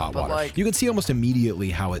Yeah, putting hot but water. like- You can see almost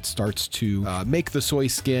immediately how it starts to make the soy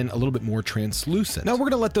skin a little bit more translucent. Now we're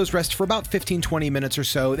going to let those rest for about 15-20 minutes or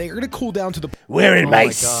so. They're going to cool down to the Where are Oh my my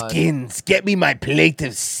God. skins? Get me my plate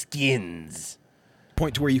of skins.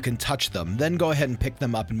 point to where you can touch them. Then go ahead and pick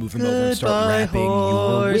them up and move them over and start Goodbye, wrapping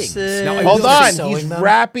your wings. horses. Now, I Hold will on, say- sewing he's them?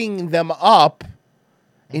 wrapping them up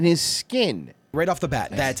in his skin. right off the bat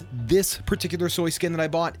that this particular soy skin that I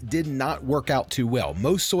bought did not work out too well.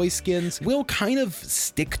 Most soy skins will kind of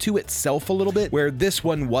stick to itself a little bit, where this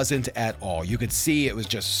one wasn't at all. You could see it was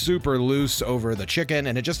just super loose over the chicken,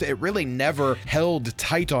 and it really never held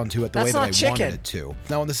tight onto it the That's way that not I chicken. wanted it to.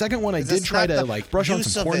 Now on the second one, I did That's try not to the like brush on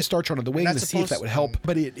use some of it. cornstarch onto the wing You're to not see if that supposed would to- help,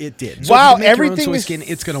 but it did. Wow, if you make your own everything soy is skin,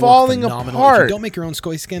 it's going to falling work phenomenal. If apart. you don't make your own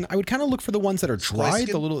soy skin, I would kind of look for the ones that are dried,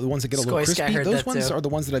 skin? the ones that get a little Skoysk, I crispy. heard Those that ones too. are the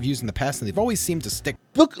ones that I've used in the past, and they've always seemed to stick.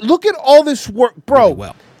 Look at all this work, bro. Really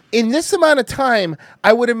well. In this amount of time,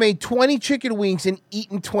 I would have made 20 chicken wings and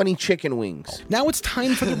eaten 20 chicken wings. Now it's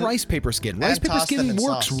time for the rice paper skin. Rice And paper toss them skin in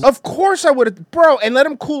works sauce. Of course I would have, bro, and let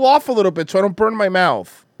them cool off a little bit so I don't burn my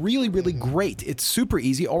mouth. really, really great. It's super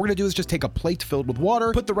easy. All we're gonna do is just take a plate filled with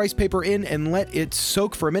water, put the rice paper in, and let it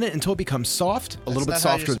soak for a minute until it becomes soft, a little bit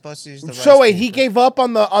softer. So wait, he gave up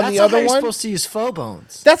on the That's the not other how you're one? supposed to use faux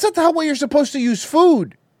bones. That's not how you're supposed to use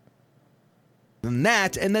food. Than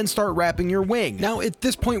that, and then start wrapping your wing. Now, at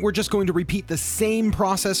this point, we're just going to repeat the same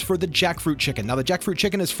process for the jackfruit chicken. Now, the jackfruit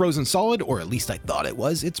chicken is frozen solid, or at least I thought it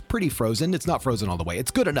was. It's pretty frozen. It's not frozen all the way. It's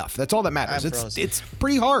good enough. That's all that matters. It's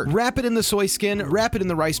pretty hard. Wrap it in the soy skin, wrap it in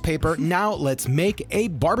the rice paper. Now, let's make a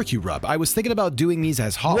barbecue rub. I was thinking about doing these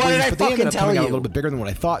as hot What did wings, I but they ended up fucking coming tell out a you? little bit bigger than what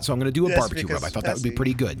I thought, so I'm going to do a Yes, barbecue because rub. I thought that would be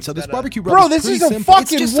pretty good. So this better. barbecue rub Bro, is this pretty is a simple. It's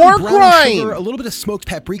fucking just some war brown crime. sugar, a little bit of smoked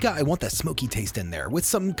paprika. I want that smoky taste in there with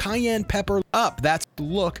some cayenne pepper up. That's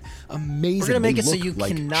look amazing. We're gonna make They it so look you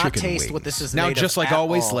like cannot chicken taste wings. what this is Now, made just of like at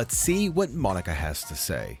always, all. let's see what Monica has to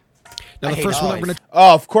say. Now, I the hate first one that olive. we're gonna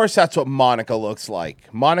Oh, of course that's what Monica looks like.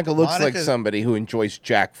 Monica looks like Monica- somebody who enjoys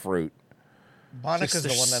jackfruit. Monica's the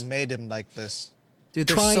Just- one that made him like this. Dude,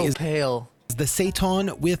 they're try so is pale. the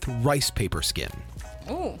seitan with rice paper skin.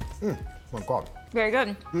 Ooh, My God. very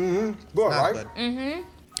good. Good, Not right? good. Mm-hmm.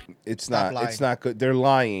 It's Stop not. It's lying. not good. They're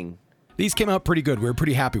lying. These came out pretty good. We were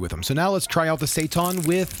pretty happy with them. So now let's try out the seitan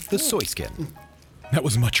with the soy skin. That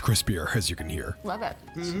was much crispier, as you can hear. Love it.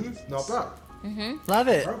 Not bad. Mm-hmm. Love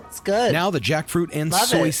it. It's good. Now the jackfruit and Love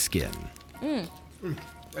soy it. skin.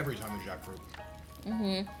 Every time we jackfruit.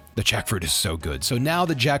 Mm-hmm. The jackfruit is so good. So now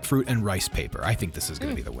the jackfruit and rice paper. I think this is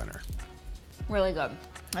going to be the winner. Really good.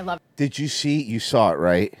 I love it. Did you see? You saw it,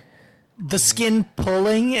 right? The skin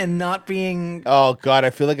pulling and not being. Oh God,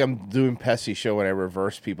 I feel like I'm doing Pesci show when I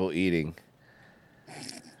reverse people eating.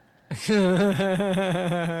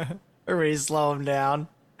 Everybody slow him down.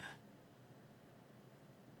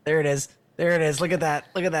 There it is. There it is. Look at that.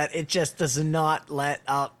 Look at that. It just does not let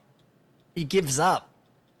up. He gives up.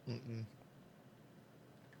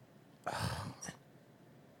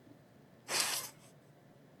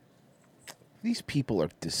 These people are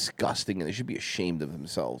disgusting, and they should be ashamed of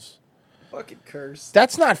themselves. Fucking curse.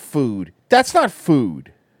 That's not food. That's not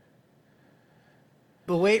food.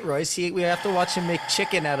 But wait, Royce, we have to watch him make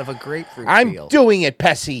chicken out of a grapefruit I'm peel. doing it,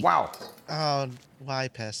 Pesci. Wow. Oh, why,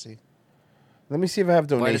 Pessy? Let me see if I have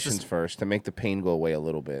Why does donations this- first to make the pain go away a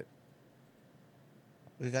little bit.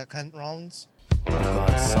 We got Kent Rollins. Oh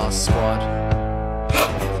God, Sauce Squad.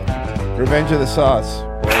 Revenge of the Sauce.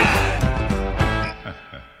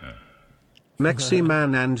 Mexi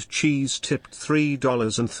Man and Cheese tipped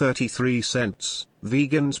 $3.33.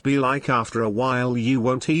 Vegans be like, after a while you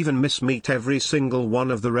won't even miss meat every single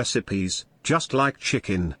one of the recipes, just like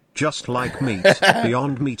chicken, just like meat.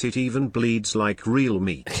 Beyond meat it even bleeds like real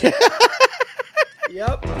meat.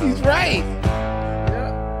 Yep. He's right.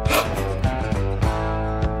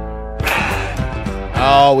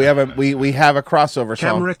 Oh, we have a crossover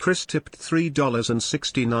song. Camera Chris tipped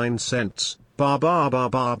 $3.69. Ba ba ba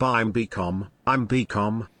ba ba. I'm become, I'm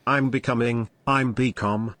become, I'm becoming, I'm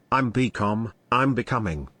become, I'm become, I'm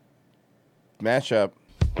becoming. Mashup.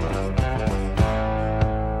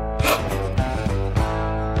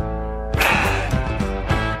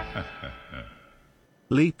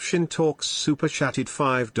 Leapshin talks super chatted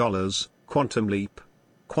 $5. Quantum Leap.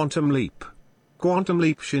 Quantum Leap. Quantum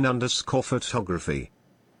Leapshin _ photography.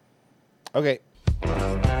 Okay.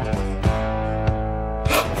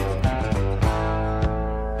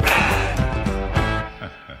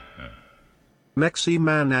 Mexi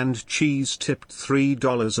Man and Cheese tipped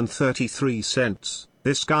 $3.33.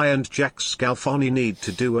 This guy and Jack Scalfoni need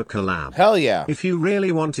to do a collab. Hell yeah. If you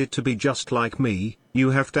really want it to be just like me, you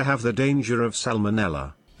have to have the danger of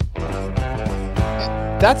salmonella.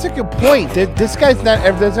 That's a good point. This guy's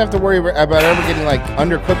doesn't have to worry about ever getting like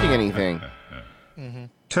undercooking anything.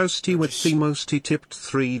 Toasty with the mosty tipped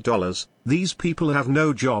 $3. These people have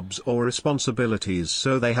no jobs or responsibilities,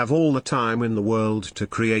 so they have all the time in the world to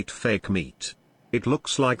create fake meat. It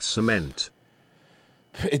looks like cement.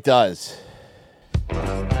 It does.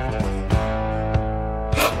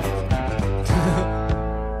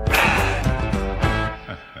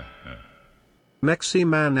 Mexi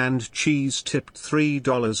Man and Cheese tipped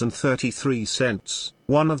 $3.33.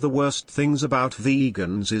 One of the worst things about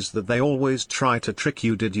vegans is that they always try to trick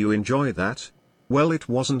you. Did you enjoy that? Well, it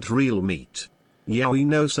wasn't real meat. Yeah, we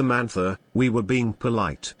know, Samantha, we were being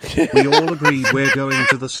polite. We all agree we're going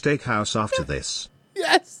to the steakhouse after this.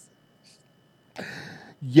 Yes.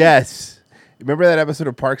 Yes. Remember that episode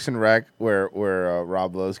of Parks and Rec where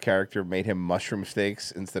Rob Lowe's character made him mushroom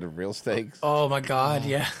steaks instead of real steaks? Oh my God,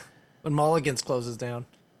 yeah. When Mulligan's closes down.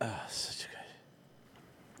 I'm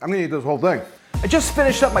gonna eat this whole thing. I just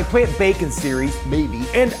finished up my plant bacon series, maybe,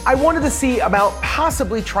 and I wanted to see about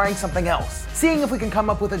possibly trying something else. Seeing if we can come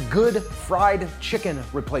up with a good fried chicken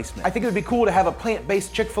replacement. I think it would be cool to have a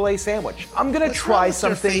plant-based Chick-fil-A sandwich. I'm gonna try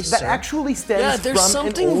something that actually stems Yeah, from there's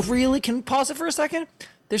something an old... really. Can pause it for a second?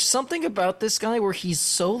 There's something about this guy where he's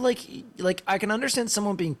so like I can understand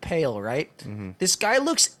someone being pale, right? This guy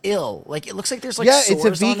looks ill. Like it looks like there's like yeah, it's a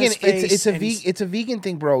sores on vegan. his face, It's a vegan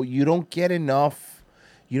thing, bro. You don't get enough.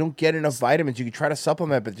 You don't get enough vitamins. You can try to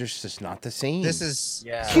supplement, but there's just not the same. This is so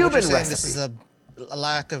Cuban what you're saying, recipe. This is a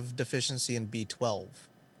lack of deficiency in B12.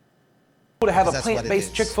 To have a That's what it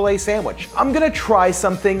plant-based is. Chick-fil-A sandwich. I'm gonna try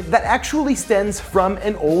something that actually stems from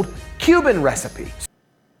an old Cuban recipe.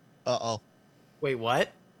 Uh-oh. Wait, what?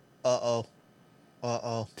 Uh-oh.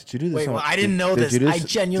 Uh-oh. Did you do this? Wait, on, well, I didn't know did this. you do I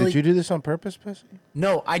genuinely- Did you do this on purpose, Pessy?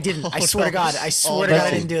 No, I didn't. I Oh, swear to no. God. I swear Oh, to God, I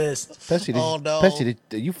no. didn't do this. Pessy, did Oh, you, no. Pessy,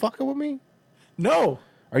 are you fucking with me? No.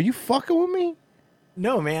 Are you fucking with me?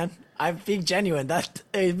 No, man. I'm being genuine. That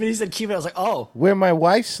when he said Cuban, I was like, oh. Where my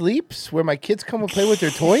wife sleeps? Where my kids come and play with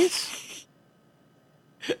their toys?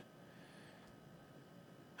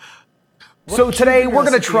 So today Cuban we're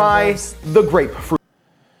gonna recipe try involves- the grapefruit.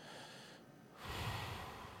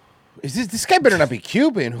 Is this guy better not be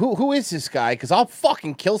Cuban? Who is this guy? Because I'll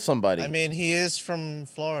fucking kill somebody. I mean, he is from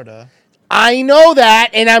Florida. I know that,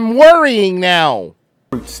 and I'm worrying now.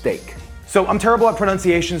 Fruit steak. So I'm terrible at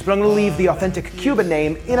pronunciations, but I'm gonna leave the authentic Cuban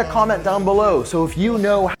name in a comment down below. So if you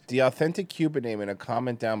know The authentic Cuban name in a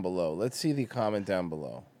comment down below. Let's see the comment down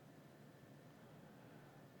below.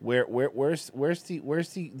 Where's the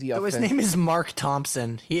So his name is Mark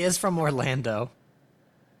Thompson. He is from Orlando.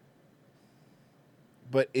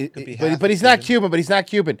 But be half but he's not Cuban. But he's not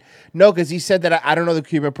Cuban. No, because he said that I don't know the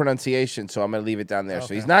Cuban pronunciation, so I'm gonna leave it down there.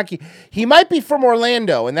 So he's not. He might be from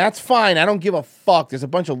Orlando, and that's fine. I don't give a fuck. There's a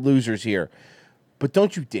bunch of losers here, but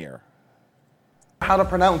don't you dare. how to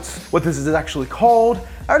pronounce what this is actually called,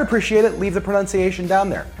 I would appreciate it. Leave the pronunciation down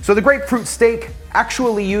there. So the grapefruit steak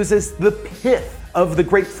actually uses the pith of the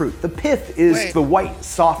grapefruit. The pith is Wait. the white,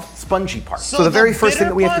 soft, spongy part. So, So the the very first thing bitter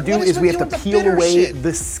that we have to part? do What is is we with have you to with the peel bitter away shit?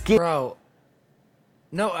 the skin. Bro.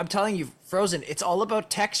 No, I'm telling you, Frozen, it's all about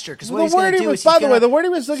texture. Because what The he's going word to he do was, is by he's the way, gonna, the word he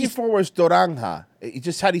was looking for was toranja.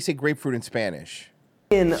 How do you say grapefruit in Spanish?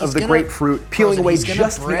 Of the grapefruit, peeling Frozen, away he's gonna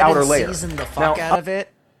just the bread outer and layer. season the fuck Now, out of it.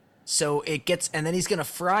 So it gets, and then he's gonna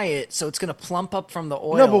fry it, so it's gonna plump up from the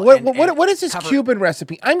oil. No, but and what is this cover- Cuban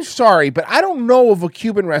recipe? I'm sorry, but I don't know of a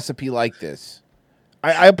Cuban recipe like this.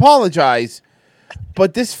 I apologize,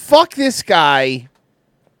 but fuck this guy.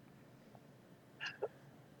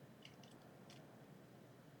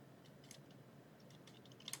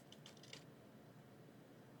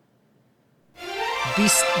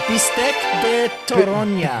 Bistec de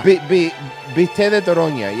Toroña. Bistec de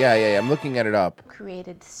Toroña. Yeah. I'm looking at it up.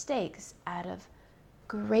 Created steaks out of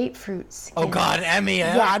grapefruit skin. Oh God, Emmy!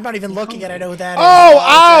 I'm not even looking at it. I know who that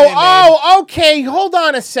is. Okay. Hold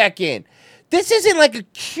on a second. This isn't like a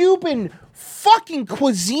Cuban fucking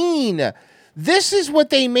cuisine. This is what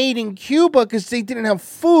they made in Cuba because they didn't have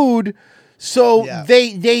food. So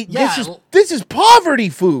this is poverty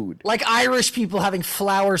food. Like Irish people having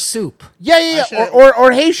flour soup. Yeah.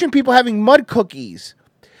 Or Haitian people having mud cookies.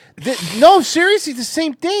 No, seriously, the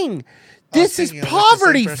same thing. This is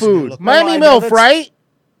poverty food. Miami MILF, right?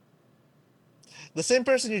 The same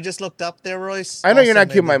person you just looked up there, Royce. I know you're also not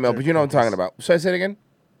made Cuban the Miami MILF, but you know what I'm talking about. So I say it again.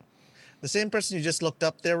 The same person you just looked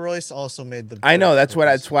up there, Royce, also made the. I know. That's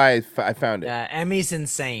why I found it. Yeah, Emmy's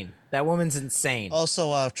insane. That woman's insane.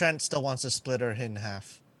 Also, Trent still wants to split her in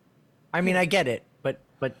half. I mean, I get it, but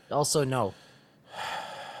also no.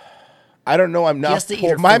 I don't know. I'm He not has to eat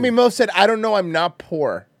poor. her Miami food. MILF said, "I don't know. I'm not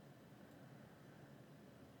poor."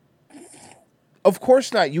 Of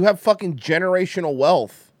course not. You have fucking generational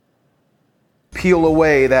wealth. Peel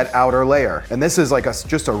away that outer layer. And this is like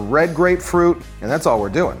just a red grapefruit, and that's all we're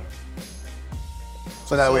doing.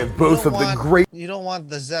 So now we have both of the grape. You don't want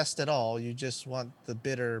the zest at all. You just want the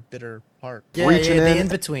bitter part. Reaching the in.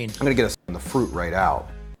 in-between. I'm gonna get the fruit right out.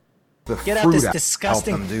 The Get out fruit this out.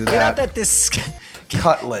 disgusting. Help them do Get that. out that disgusting.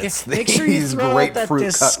 Cutlets. Make sure you These throw out that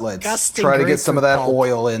grapefruit cutlets. disgusting Try to get some of that grapefruit pulp.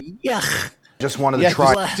 oil in. Yuck. Just wanted to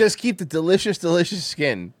try. Just keep the delicious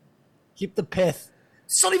skin. Keep the pith.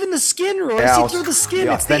 It's not even the skin, Royce. Yeah, You throw the skin.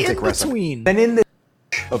 It's the authentic recipe. in-between. Then in the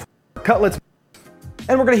of cutlets,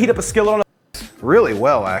 and we're gonna heat up a skillet on really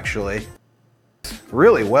well, actually.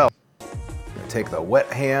 Really well. Take the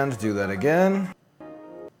wet hand, do that again. All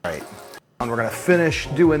right. And we're gonna finish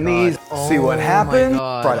doing these. See what happens.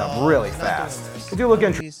 Fried up really fast. They do look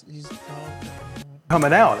interesting.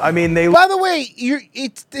 Coming out. I mean, they. By the way,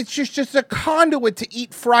 it's just a conduit to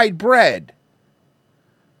eat fried bread.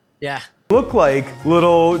 Yeah. look like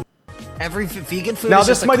little. Every vegan food. Now is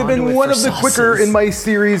this just a might have been conduit one for of the quicker sauces. in my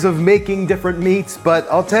series of making different meats, but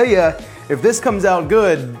I'll tell you, if this comes out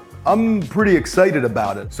good, I'm pretty excited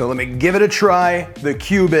about it. So let me give it a try, the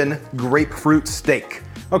Cuban grapefruit steak.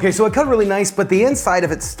 Okay, so it cut really nice, but the inside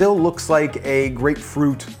of it still looks like a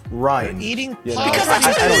grapefruit rind. Eating Because that's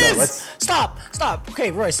what I don't it know, is. let's- Stop.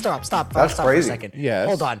 Okay, Roy, stop. That's stop crazy. For a second. Yes.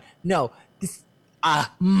 Hold on. No. This,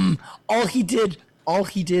 all he did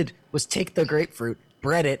was take the grapefruit,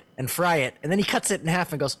 bread it, and fry it, and then he cuts it in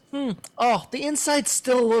half and goes, oh, the inside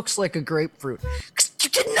still looks like a grapefruit. 'Cause you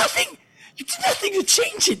did nothing. You did nothing to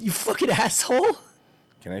change it, you fucking asshole.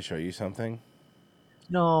 Can I show you something?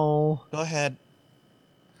 No. Go ahead.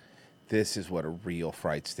 This is what a real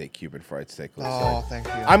fried steak, Cuban fried steak looks Oh, like. thank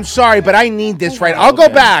you. I'm sorry, but I need this right. I'll go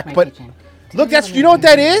back, but look, you know what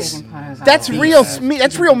that is? That's real meat.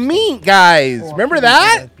 That's real meat, guys. Remember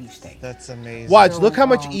that? That's amazing. Watch. Look how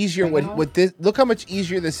much easier with this. Look how much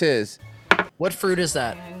easier this is. What fruit is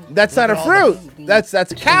that? That's not a fruit. That's a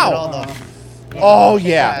cow. Oh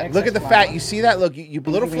yeah. Look at the fat. You see that? Look, you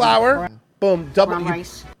little flour. Boom. Double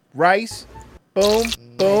rice. Boom.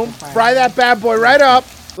 Boom. Fry that bad boy right up.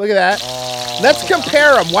 Look at that. Let's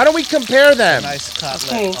compare them. Why don't we compare them? Nice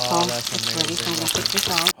cutlet. Oh, that's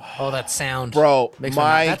amazing. Oh, that sound. Bro,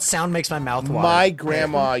 that sound makes my mouth water. My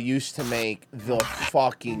grandma used to make the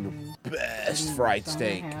fucking best fried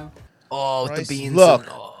steak. Oh, with the beans. Look.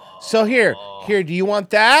 So here, do you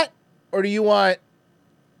want that? Or do you want...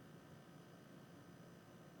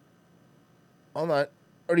 Hold on.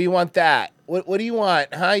 Or do you want that? What do you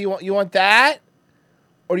want? Huh? You want that?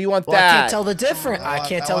 Or do you want Well, that? I can't tell the difference. I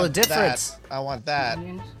can't tell the want that. difference. I want that.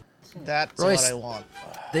 That's Royce, what I want.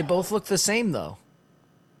 They both look the same, though.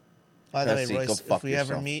 By the way, Bessie, go Royce, fuck if we ever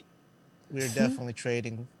yourself. meet, we're definitely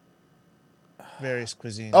trading various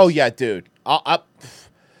cuisines. Oh, yeah, dude.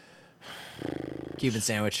 Cuban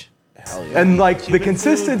sandwich. Hell yeah. And like the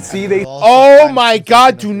consistency, they. Oh my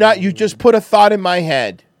God! Do not. You just put a thought in my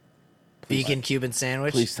head. Vegan Cuban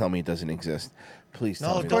sandwich. Please tell me it doesn't exist. Please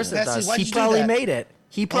tell me. Of course it Bessie, does. why'd He you do probably that? made it.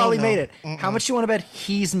 He probably no. made it. How much you want to bet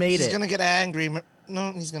he's made He's it? gonna get angry.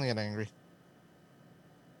 No, he's gonna get angry.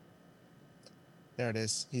 There it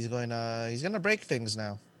is. He's gonna break things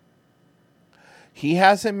now. He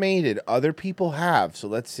hasn't made it. Other people have. So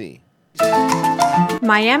let's see.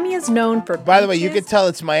 Miami is known for By the way, you beaches, can tell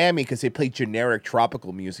it's Miami because they play generic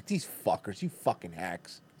tropical music. These fuckers, you fucking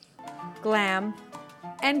hacks. glam,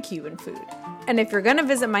 and Cuban food. And if you're gonna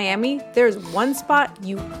visit Miami, there's one spot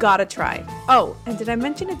you gotta try. Oh, and did I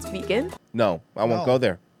mention it's vegan? No, I won't go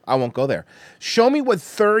there. I won't go there. Show me what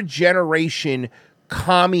third generation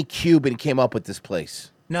commie Cuban came up with this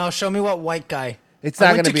place. No, show me what white guy. It's not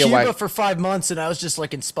I went gonna be a Cuba white- for 5 months and I was just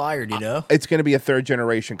like inspired, you know? It's going to be a third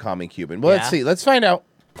generation commie Cuban. Well, let's Yeah. see. Let's find out.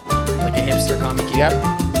 Like a hipster comic. Yep.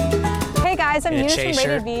 Hey guys, I'm In a Eunice from chase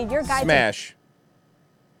Rated shirt. V, your guide Smash.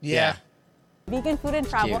 Yeah. to vegan food and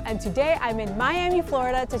travel. Cute. And today I'm in Miami,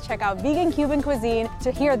 Florida to check out vegan Cuban cuisine,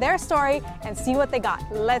 to hear their story and see what they got.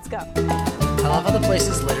 Let's go. I love how the place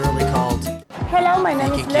is literally called. Hello, my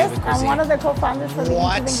name is Vegan Liz. Cuban I'm one cuisine. of the co-founders for Vegan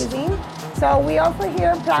Cuban Cuisine. So we offer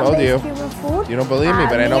here Told you. plant-based Cuban food. You don't believe me,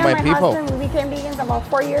 but I know Me my and people. husband, we became vegans about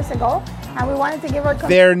 4 years ago, and we wanted to give our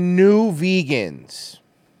They're new vegans.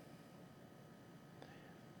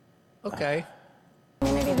 Okay.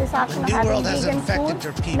 community this option of New having World has vegan infected food,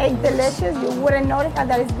 your people. make delicious. You wouldn't notice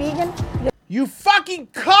that it's vegan. You fucking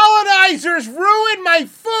colonizers ruined my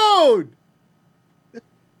food!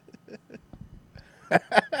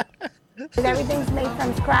 Everything's made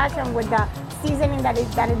from scratch and with the seasoning that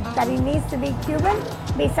it needs to be Cuban.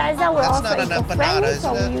 Besides that, we're That's also not an eco-friendly, empanada,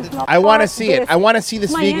 so isn't we it? use no I want to pork. see it. I want to see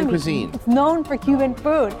this Miami. vegan cuisine. It's known for Cuban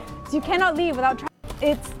food, so you cannot leave without trying.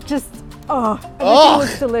 It's just, everything Ugh.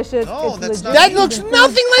 looks delicious. Oh, it's that's legit not- That looks Cuban food.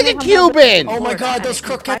 nothing like a And they have Cuban! Oh my god, those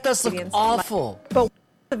Pork croquetas look ingredients. awful. But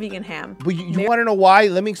the vegan ham. But you want to know why?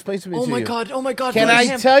 Let me explain something Oh to my you. god, oh my god. Can vegan I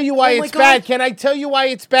ham. tell you why Oh my it's God. bad? Can I tell you why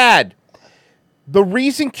it's bad? The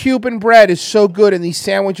reason Cuban bread is so good and these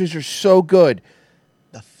sandwiches are so good,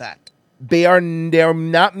 The fat. they're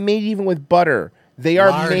not made even with butter. They are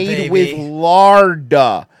Lard, made baby. with lard.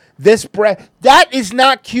 This bread, that is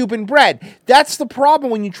not Cuban bread. That's the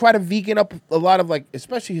problem when you try to vegan up a lot of, like,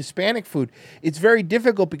 especially Hispanic food. It's very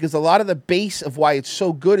difficult because a lot of the base of why it's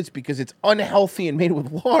so good is because it's unhealthy and made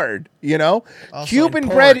with lard, you know? Also Cuban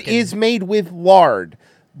pork bread and- is made with lard.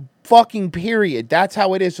 Fucking period. That's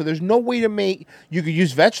how it is. So there's no way to make, you could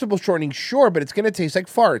use vegetable shortening, sure, but it's going to taste like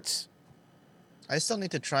farts. I still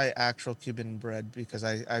need to try actual Cuban bread because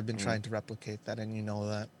I've been trying to replicate that, and you know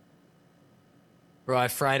that. Bro, I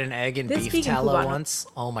fried an egg in This beef vegan tallow cubano- once.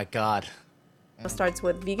 Oh my god. Starts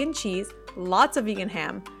with vegan cheese, lots of vegan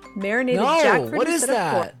ham, marinated No, jackfruit what is instead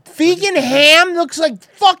of pork. that? Vegan ham looks like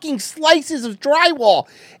fucking slices of drywall.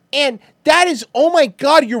 And that is, oh my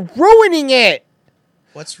God, you're ruining it.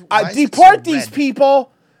 why is it Depart so these red?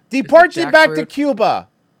 people. Depart them back to jackfruit? Cuba.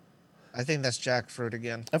 I think that's jackfruit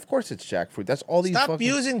again. Of course it's jackfruit. That's all these Stop fucking...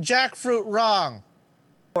 using jackfruit wrong.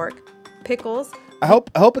 Pork, pickles. I hope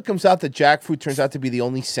it comes out that jackfruit turns out to be the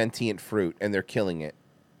only sentient fruit and they're killing it.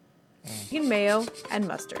 Vegan mayo, and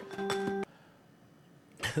mustard.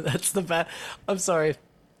 That's the best. I'm sorry.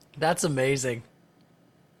 That's amazing.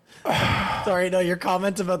 Sorry, no, your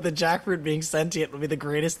comment about the jackfruit being sentient would be the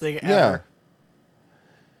greatest thing ever.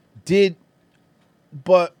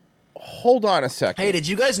 But hold on a second. Hey, did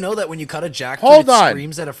you guys know that when you cut a jackfruit, Hold it on.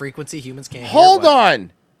 screams at a frequency humans can't hear? Hold What?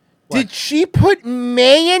 on. Did she put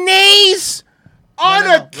mayonnaise on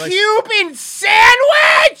a Cuban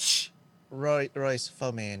sandwich? Royce,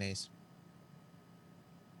 faux mayonnaise.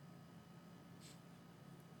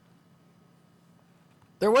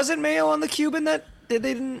 There wasn't mayo on the Cuban that they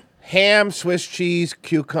didn't. Ham, Swiss cheese,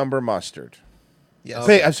 cucumber, mustard. Yes.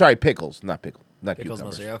 I'm sorry, pickles, not pickle, not Pickles,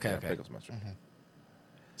 cucumbers. mustard. Okay, Yeah, okay. Pickles, mustard.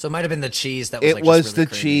 So it might have been the cheese that was. It like, was just really the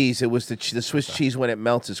creamy. cheese. It was the Swiss cheese when it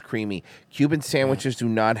melts is creamy. Cuban sandwiches do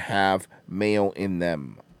not have mayo in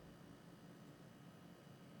them.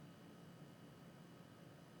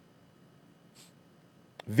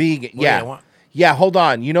 Vegan, Wait, yeah, I want- yeah. Hold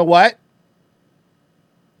on. You know what?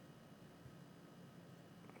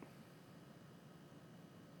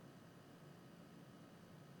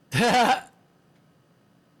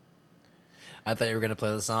 I thought you were gonna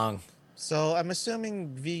play the song. So I'm assuming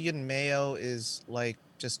vegan mayo is like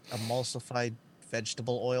just emulsified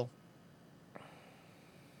vegetable oil.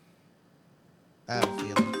 I have a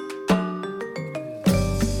feeling.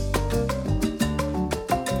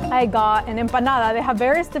 I got an empanada. They have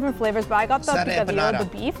various different flavors, but I got the Is that an picadillo, empanada?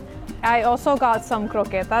 the beef. I also got some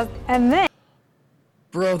croquetas, and then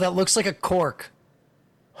Bro, that looks like a cork.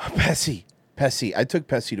 Pessy. I took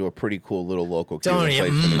Pessy to a pretty cool little local Cuban Don't you?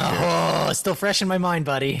 place for this year. Oh, it's still fresh in my mind,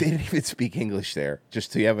 buddy. They didn't even speak English there,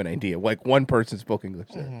 just so you have an idea. Like one person spoke English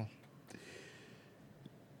there. Mm-hmm.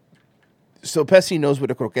 So Pessy knows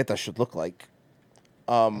what a croqueta should look like.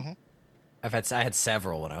 I had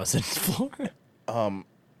several when I was in Florida.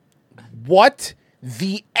 What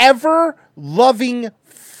the ever-loving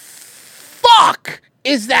fuck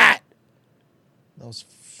is that? Those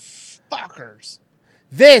fuckers.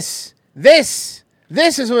 This is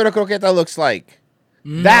what a croqueta looks like.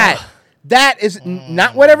 That is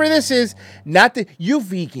not whatever this is. Not that you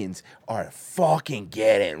vegans are fucking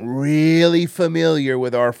getting really familiar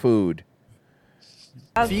with our food.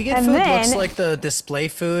 Vegan and food then- looks like the display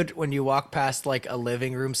food when you walk past like a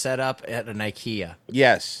living room setup at an IKEA.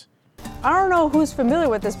 Yes, I don't know who's familiar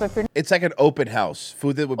with this, but if you're it's like an open house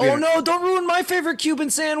food that would be. Oh no! Don't ruin my favorite Cuban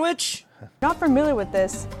sandwich. not familiar with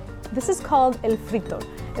this, this is called el frito.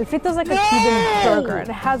 El frito is like a Cuban burger. And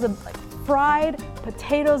it has like fried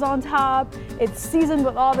potatoes on top. It's seasoned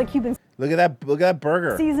with all the Cuban Look at that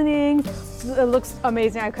burger. seasonings. It looks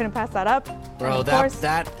amazing. I couldn't pass that up. Bro, And of course,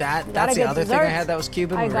 that's gotta the get other thing I dessert. had that was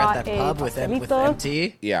Cuban. I We were at got that a pub with pastelito.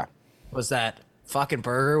 MT. Yeah, Was that fucking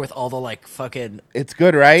burger with all the like fucking it's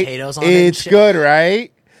good, right? potatoes on it and It's shit? good,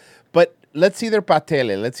 right? But let's see their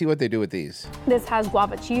patele. Let's see what they do with these. This has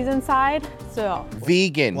guava cheese inside. So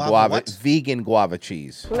Vegan Guava guava, what? vegan guava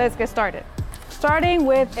cheese. let's get started. Starting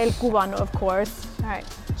with el cubano, of course. All right,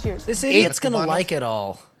 cheers. This idiot's gonna Cubano? like it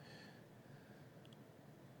all.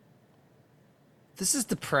 This is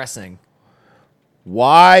depressing.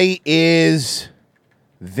 Why is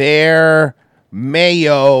there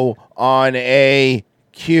mayo on a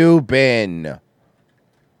Cuban?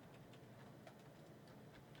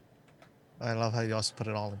 I love how you also put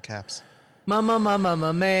it all in caps.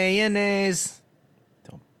 Mama, mayonnaise.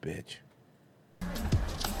 Don't bitch.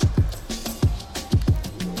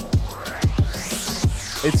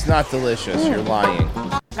 It's not delicious. You're lying.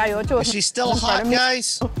 Is she still hot,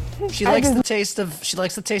 guys? She likes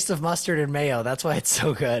the taste of mustard and mayo. That's why it's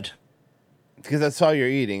so good. Because that's all you're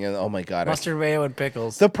eating, and oh my god, Mustard, mayo, and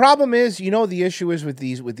pickles. The problem is, the issue is with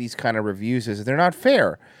these kind of reviews is they're not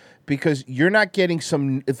fair, because you're not getting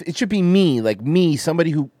some. It should be me,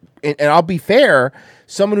 somebody who, and I'll be fair,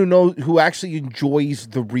 someone who actually enjoys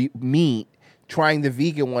the meat, trying the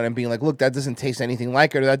vegan one and being like, look, that doesn't taste anything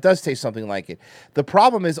like it, or that does taste something like it. The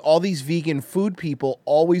problem is all these vegan food people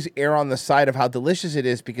always err on the side of how delicious it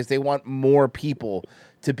is because they want more people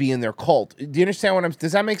to be in their cult. Do you understand what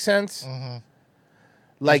does that make sense? Mm-hmm.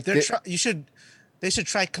 Like they should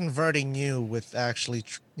try converting you with actually,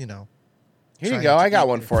 Here you go. I got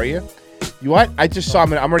one for you. You what? I just saw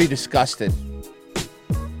him. I'm already disgusted.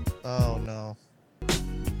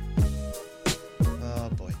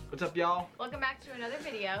 What's up, y'all? Welcome back to another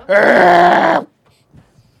video.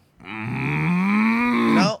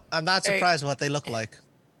 No, I'm not surprised what they look like.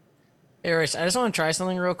 Hey, Rich, I just want to try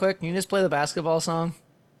something real quick. Can you just play the basketball song?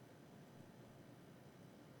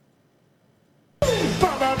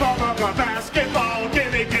 Basketball,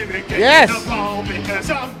 gimme Yes. the ball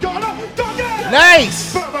because I'm gonna dunk it.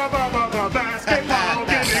 Nice. Basketball,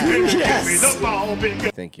 gimme the ball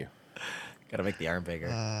because. Thank you. Gotta make the arm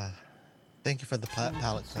bigger. Thank you for the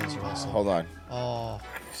palate cleanser also. Hold on. Oh.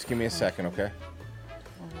 Just give me a second, okay?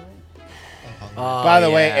 Oh, By the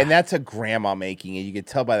way, yeah. and that's a grandma making it. You can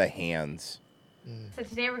tell by the hands. So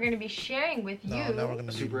today we're going to be sharing with you.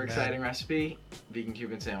 Super exciting recipe: vegan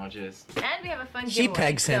Cuban sandwiches. And we have a fun She giveaway.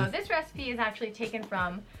 pegs him. So this recipe is actually taken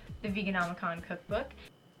from the Veganomicon cookbook.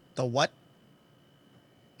 The what?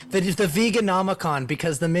 The Veganomicon,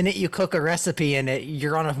 because the minute you cook a recipe in it,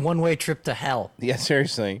 you're on a one-way trip to hell. Yeah,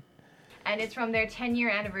 seriously. And it's from their 10-year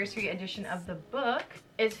anniversary edition of the book.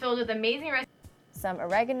 It's filled with amazing recipes. Some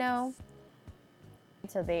oregano.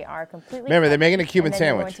 So they are completely Remember, they're cooked. making a Cuban And then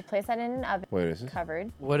sandwich. You're going to place that in an oven. What is this?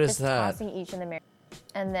 Covered. What is just that? Tossing each in the marinade.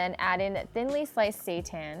 And then add in thinly sliced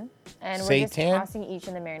seitan. And we're just Seitan? tossing each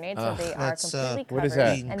in the marinade so Ugh. they are That's, completely covered. what is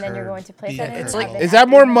that? And then you're going to place that in It's an like- oven. Is that at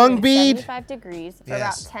more mung 375 bead? degrees for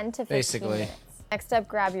Yes. about 10 to 15 Basically. minutes. Next up,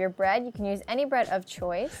 grab your bread. You can use any bread of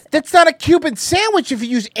choice. That's not a Cuban sandwich if you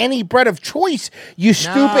use any bread of choice, you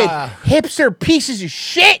stupid Nah. hipster pieces of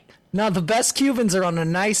shit. No, the best Cubans are on a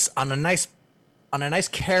nice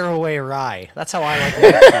caraway rye. That's how I like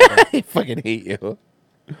it. I fucking hate you.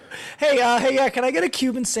 Hey, can I get a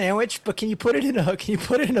Cuban sandwich? But can you put it in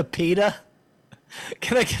a pita?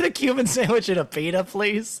 Can I get a Cuban sandwich in a pita,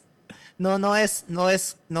 please? No es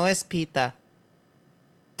pita.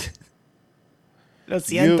 Lo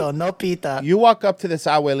siento, no pita. You walk up to this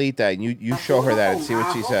abuelita and you show her that and see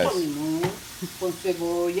what she says. Con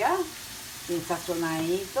cebolla, bien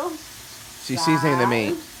sazonadito. She's seasoning the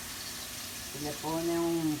meat. Y le pone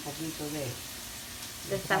un poquito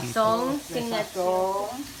De sazón, sin sazón,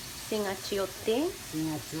 sin achiote.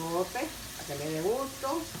 sin achiote, para que le dé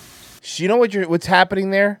gusto. You know what's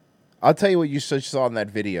happening there? I'll tell you what you saw in that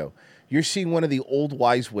video. You're seeing one of the old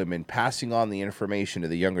wise women passing on the information to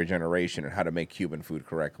the younger generation on how to make Cuban food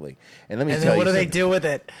correctly. And let me And tell then you what do they something. do with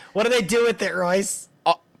it? What do they do with it, Royce?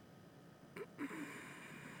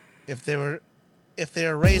 If they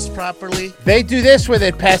were raised properly. They do this with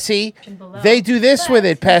it, Pessy. They do this with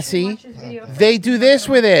it, Pessy. They do this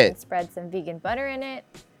with it. Spread some vegan butter in it,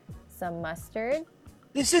 some mustard.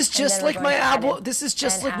 This is And just then we're like going my to add abu- it This is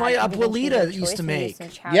just and like my add vegan cheese abuelita of used to choice. We use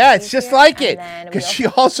make. some chow Yeah, it's cheese just here, like and it. then we Because she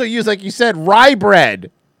also also used, like you said, rye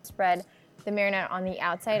bread. spread the marinade on the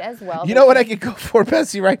outside as well. You know what I could go for,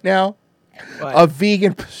 Pessy, right now? What? A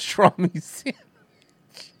vegan pastrami sandwich.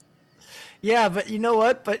 Yeah, but you know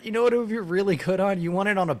what? It would be really good on? You want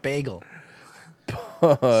it on a bagel. See,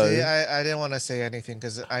 I didn't want to say anything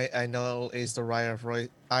because I know he's the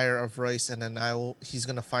ire of Royce, and then he's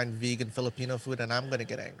gonna find vegan Filipino food, and I'm gonna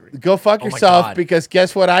get angry. Go fuck Oh my yourself, God. because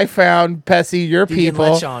guess what I found, Pessy, your Vegan people.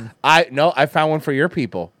 lechon. I found one for your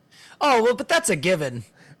people. Oh, well, but that's a given.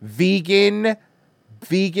 Vegan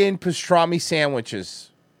pastrami sandwiches.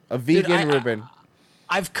 A vegan Reuben.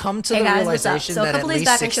 I've come to Hey the guys, what's up? realization So a that at couple days least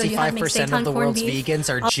back I showed you how to make 65% steak on of the corned world's beef. vegans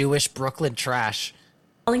are Jewish Brooklyn trash.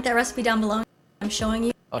 I'll link that recipe down below. I'm showing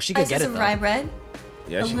you. Oh, she could get Slices it, of though. rye bread.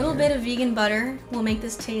 Yeah, a she little can. bit of vegan butter will make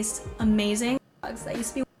this taste amazing. I used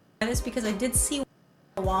to be by this because I did see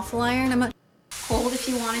a waffle iron. I'm not cold if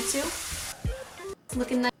you wanted to. It's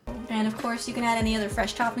looking nice. And of course, you can add any other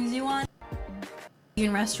fresh toppings you want.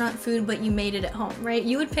 Vegan restaurant food, but you made it at home, right?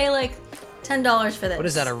 You would pay like $10 for this. What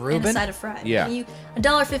is that, a and Reuben? a side of fries. Yeah. You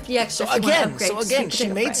 $1.50 extra. So if you want to again, upgrade to she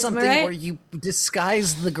potato made fries, am I something right? where you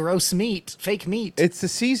disguise the gross meat, fake meat. It's the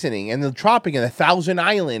seasoning and the dropping and the Thousand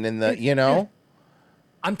Island and the, you know.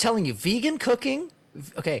 I'm telling you, vegan cooking.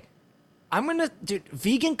 Okay, dude.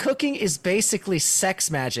 Vegan cooking is basically sex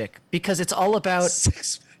magic because it's all about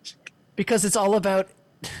sex magic. Because it's all about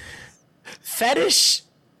fetish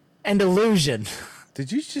and illusion.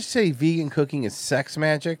 Did you just say vegan cooking is sex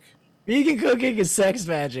magic? Vegan cooking is sex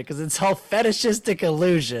magic because it's all fetishistic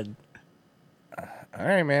illusion. All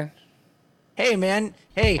right, man. Hey, man.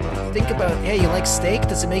 Hey, think about. Hey, you like steak?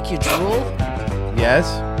 Does it make you drool? Yes.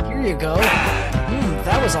 Here you go.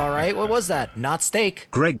 That was all right. What was that? Not steak.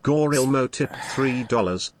 Greg Gorilmo tipped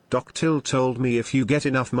 $3. Doc Till told me if you get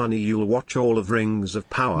enough money, you'll watch all of Rings of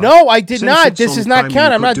Power. No, I did Since not. it's This on is not Prime, count.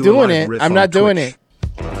 you I'm could not do a doing live it. riff I'm on not doing Twitch.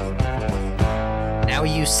 it. Now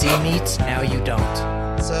you see meat. Now you don't.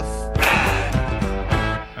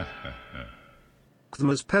 So them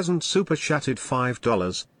as peasant super chatted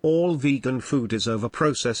 $5. All vegan food is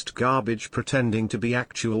overprocessed garbage pretending to be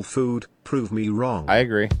actual food. Prove me wrong. I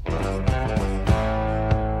agree.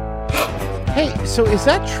 Hey, so is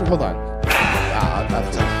that true? Hold on.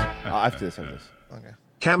 After this. Okay.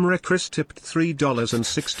 Camera Chris tipped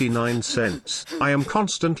 $3.69. I am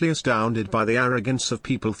constantly astounded by the arrogance of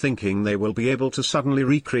people thinking they will be able to suddenly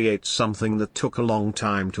recreate something that took a long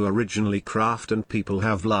time to originally craft and people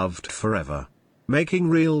have loved forever. Making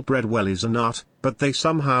real bread well is an art, but they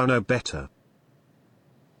somehow know better.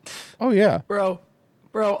 Oh yeah. Bro,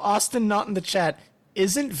 Austin not in the chat.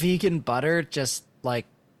 Isn't vegan butter just like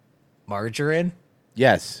margarine?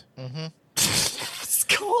 Yes. Mm-hmm. Just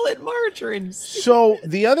call it margarine. So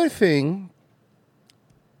the other thing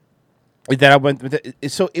that I went with,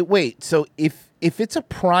 so if it's a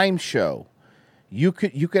Prime show, you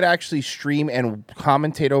could actually stream and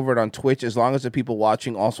commentate over it on Twitch as long as the people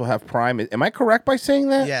watching also have Prime. Am I correct by saying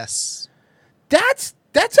that? Yes. That's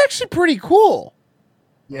actually pretty cool.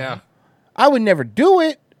 Yeah. I would never do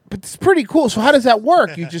it, but it's pretty cool. So how does that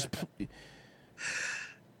work? You just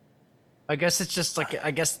I guess it's just like,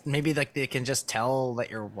 I guess maybe like they can just tell that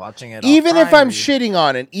you're watching it. even off if I'm Prime, shitting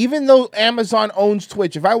on it, even though Amazon owns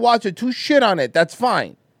Twitch, if I watch it to shit on it, that's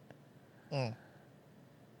fine. Mm.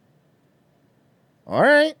 All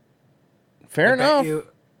right. Fair enough.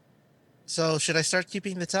 So should I start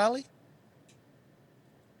keeping the tally?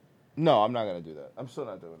 No, I'm not going to do that. I'm still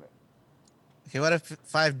not doing it. Okay, what if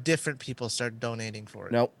 5 different people start donating for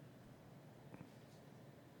it? Nope.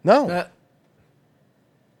 No. I'm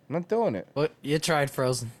not doing it. What? You tried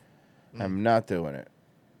Frozen. I'm not doing it.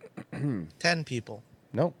 10 people.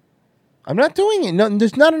 Nope. I'm not doing it. No,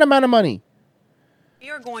 there's not an amount of money. We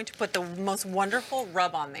are going to put the most wonderful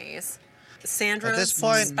rub on these. Sandra's At this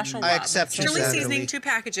point, special I rub. accept you, Chili Sandra seasoning, Lee. 2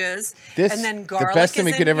 packages, This- and then the garlic best thing is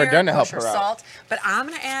we in could ever here, done to help kosher her out. salt. But I'm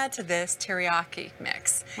going to add to this teriyaki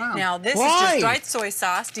mix. Wow. Now this Why? is just dried soy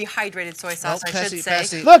sauce, dehydrated soy sauce, I should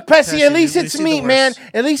say. Look, Pessy, at least it's meat, man.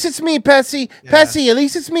 At least it's meat, Pessy. Pessy, at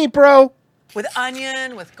least it's meat, bro. With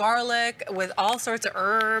onion, with garlic, with all sorts of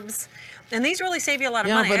herbs. And these really save you a lot of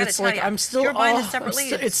Yeah, money. but I gotta it's tell like, you. I'm still- If you're buying oh, this separately, I'm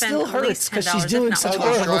you'd still- it spend still at least hurts 'cause she's $10, doing if such not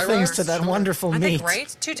more. horrible things to that wonderful Aren't they meat.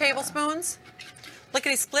 great? 2 tablespoons.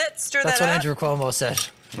 Lickety split, stir That's that what up. Andrew Cuomo said.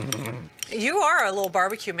 You are a little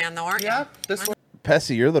barbecue man, though, aren't you? Yeah, this one.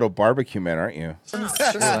 Pessy, you're a little barbecue man, aren't you?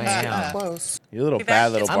 Close. You're a little Be bad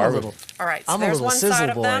back. little I'm a barbecue. little- All right, so I'm a there's little one sizzle side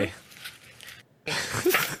of them. boy.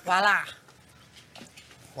 Voila.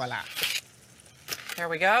 Voila. There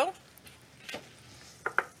we go.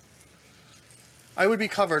 I would be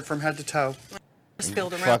covered from head to toe.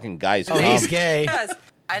 Spilled around. Fucking guy's Oh, he's dumb. gay. Because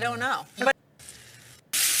I don't know. But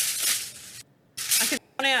I can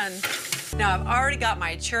put in. Now I've already got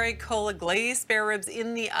my cherry cola glazed spare ribs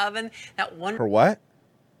in the oven. That one For what?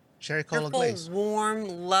 Cherry cola wonderful, glaze. warm,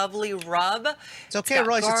 lovely rub. It's okay, got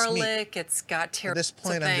Royce, it's meat. garlic. It's got teriyaki. At this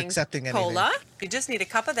point, I'm accepting anything. Cola. You just need a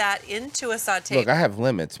cup of that into a saute Look, I have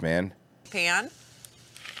limits, man. pan.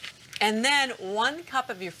 And then 1 cup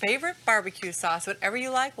of your favorite barbecue sauce, whatever you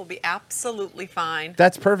like, will be absolutely fine.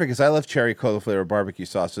 That's perfect because I love cherry cola flavored barbecue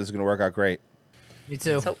sauce. So this is going to work out great. Me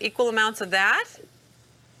too. So equal amounts of that.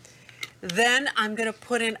 Then I'm gonna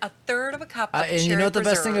put in 1/3 cup of And you know what the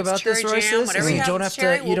best thing about this, Royce, is you don't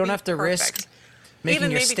have to risk making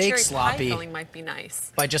Even your maybe steak cherry pie sloppy filling might be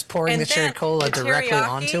nice. by just pouring And the cherry then cola the directly teriyaki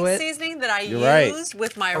onto it. seasoning that I You're right. used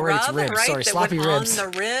with my Oh, right, it's rub, ribs. right? Sorry, that sloppy went ribs.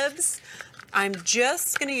 on the ribs. I'm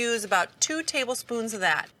just gonna use about 2 tablespoons of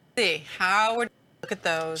that. See how we're. Look at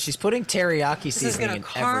those. She's putting teriyaki This is seasoning gonna in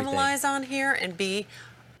everything. caramelize on here and be,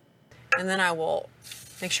 and then I will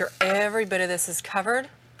make sure every bit of this is covered.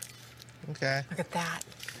 Okay. Look at that.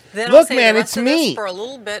 Then Look, I'll save man, the it's rest of this meat. for a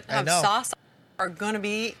little bit I of know. sauce are gonna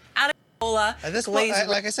be out of cola. At this point, glazed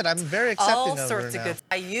like I said, I'm very accepting all of her sorts of now. good.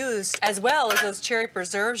 I used as well as those cherry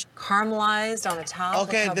preserves caramelized on the top. Look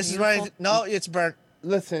Okay, how this is beautiful. right. No, it's burnt.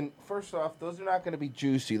 Listen, first off, those are not going to be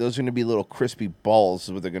juicy. Those are going to be little crispy balls.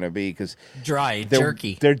 Is what they're going to be because Dry, they're,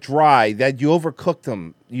 jerky. They're dry. That you overcooked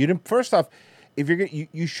them. You didn't. First off, if you're gonna,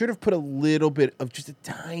 you should have put a little bit of just a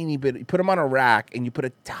tiny bit. You put them on a rack and you put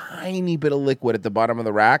a tiny bit of liquid at the bottom of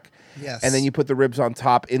the rack. Yes. And then you put the ribs on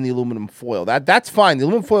top in the aluminum foil. That's fine. The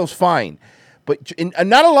aluminum foil's fine, but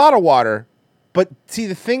not a lot of water. But see,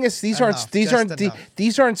 the thing is, these aren't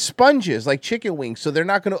these aren't sponges like chicken wings, so they're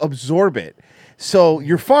not going to absorb it. So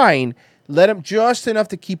you're fine. Let them just enough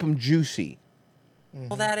to keep them juicy.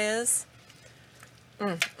 Well, that is.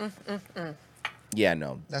 Yeah,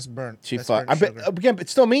 no, That's burnt. she That's fucked. burnt sugar. Again, but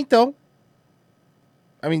still meat though.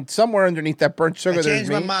 I mean, somewhere underneath that burnt sugar, I there's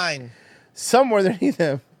changed my meat. mind. Somewhere underneath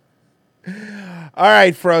them. All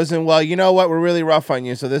right, Frozen. Well, you know what? We're really rough on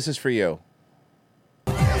you, so this is for you.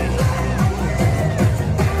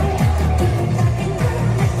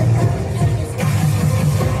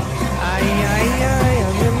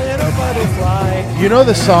 You know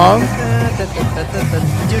the song? Dude,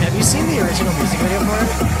 have you seen the original music video for it?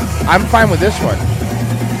 I'm fine with this one.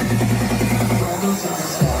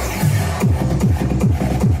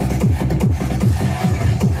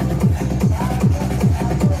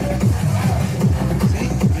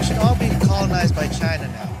 We should all be colonized by China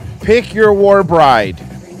now. Pick your war bride.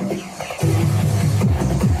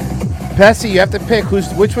 Pessy, you have to pick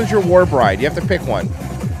which one's your war bride. You have to pick one.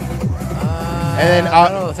 And then I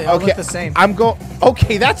don't know, they all look the same.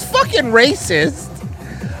 Okay, that's fucking racist.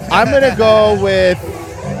 I'm gonna go with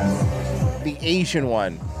the Asian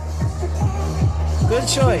one. Good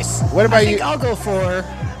choice. What about I think you? I'll go for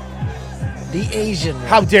the Asian one.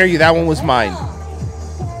 How dare you? That one was mine.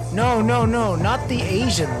 No, not the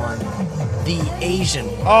Asian one. The Asian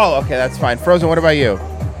one. Oh, okay, that's fine. Frozen, what about you?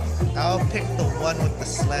 I'll pick the one with the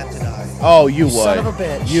slanted eye. Oh, you would. son of a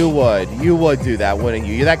bitch. You would. You would do that, wouldn't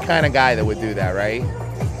you? You're that kind of guy that would do that, right?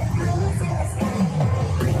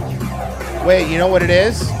 Wait, you know what it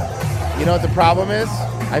is? You know what the problem is?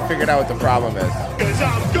 I figured out what the problem is. Cause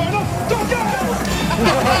I'm gonna dunk it!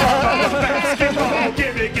 Basketball,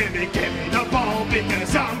 gimme the ball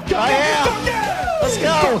because I'm gonna dunk it! Let's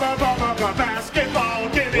go! Basketball,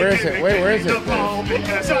 gimme Where is it? Wait, where is it? the ball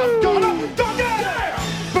because I'm gonna dunk it!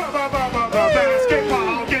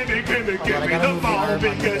 Basketball, gimme the ball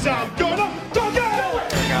because I'm gonna dunk it!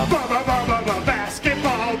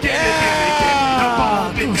 Basketball, gimme the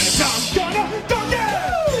ball because I'm gonna dunk it!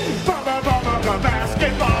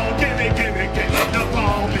 Basketball, gimme the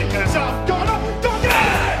ball because I'm gonna dunk it!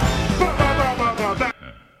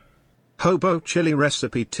 Hobo chili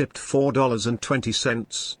recipe tipped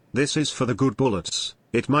 $4.20. This is for the good bullets.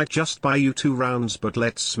 It might just buy you 2 rounds, but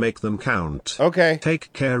let's make them count. Okay.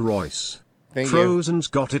 Take care, Royce. Thank you. Frozen's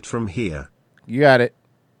got it from here. You got it.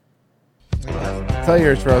 Tell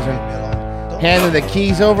yours, Frozen. Handing the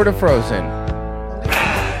keys over to Frozen.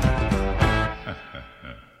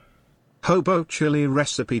 Hobo chili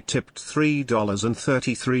recipe tipped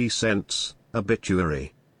 $3.33.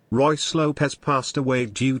 Obituary. Royce Lopez passed away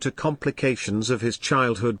due to complications of his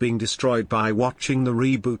childhood being destroyed by watching the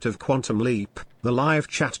reboot of Quantum Leap. The live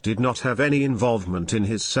chat did not have any involvement in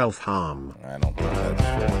his self-harm. I don't think that's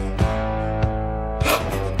true.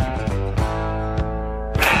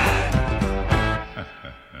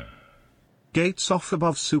 Gates off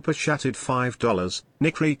above super chatted $5.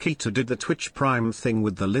 Nick Rikita did the Twitch Prime thing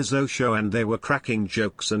with the Lizzo show and they were cracking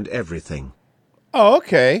jokes and everything. Oh,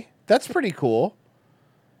 okay. That's pretty cool.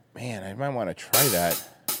 Man, I might want to try that.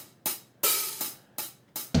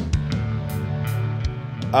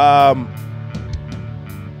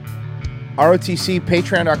 ROTC,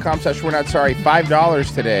 patreon.com/we're not sorry,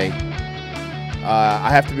 $5 today.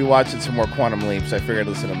 I have to be watching some more Quantum Leaps. I figured I'd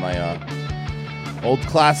listen to my old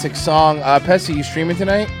classic song. Pessy, you streaming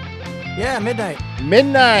tonight? Yeah, midnight.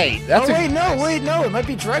 Midnight. That's wait, no. It might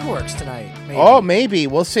be Dreadworks tonight. Maybe. Oh, maybe.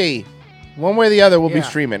 We'll see. One way or the other, we'll be Yeah.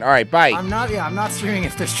 streaming. All right, bye. I'm not streaming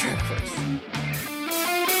if there's Dreadworks.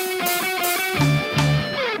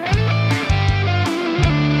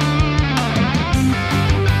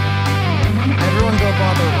 Everyone go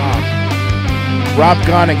bother Rob. Rob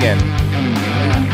gone again.